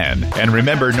Dan Duran. And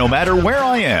remember, no matter where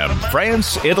I am,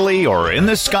 France, Italy, or in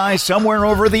the sky somewhere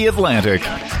over the Atlantic,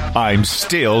 I'm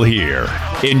still here.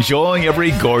 Enjoy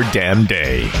every goddamn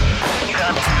day.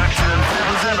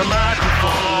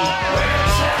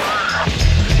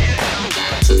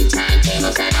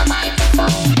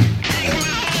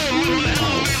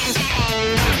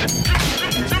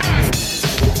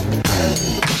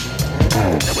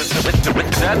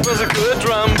 That was a good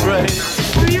drum break.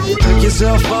 Pick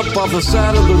yourself up off the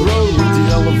side of the road with the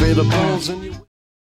elevator poles and you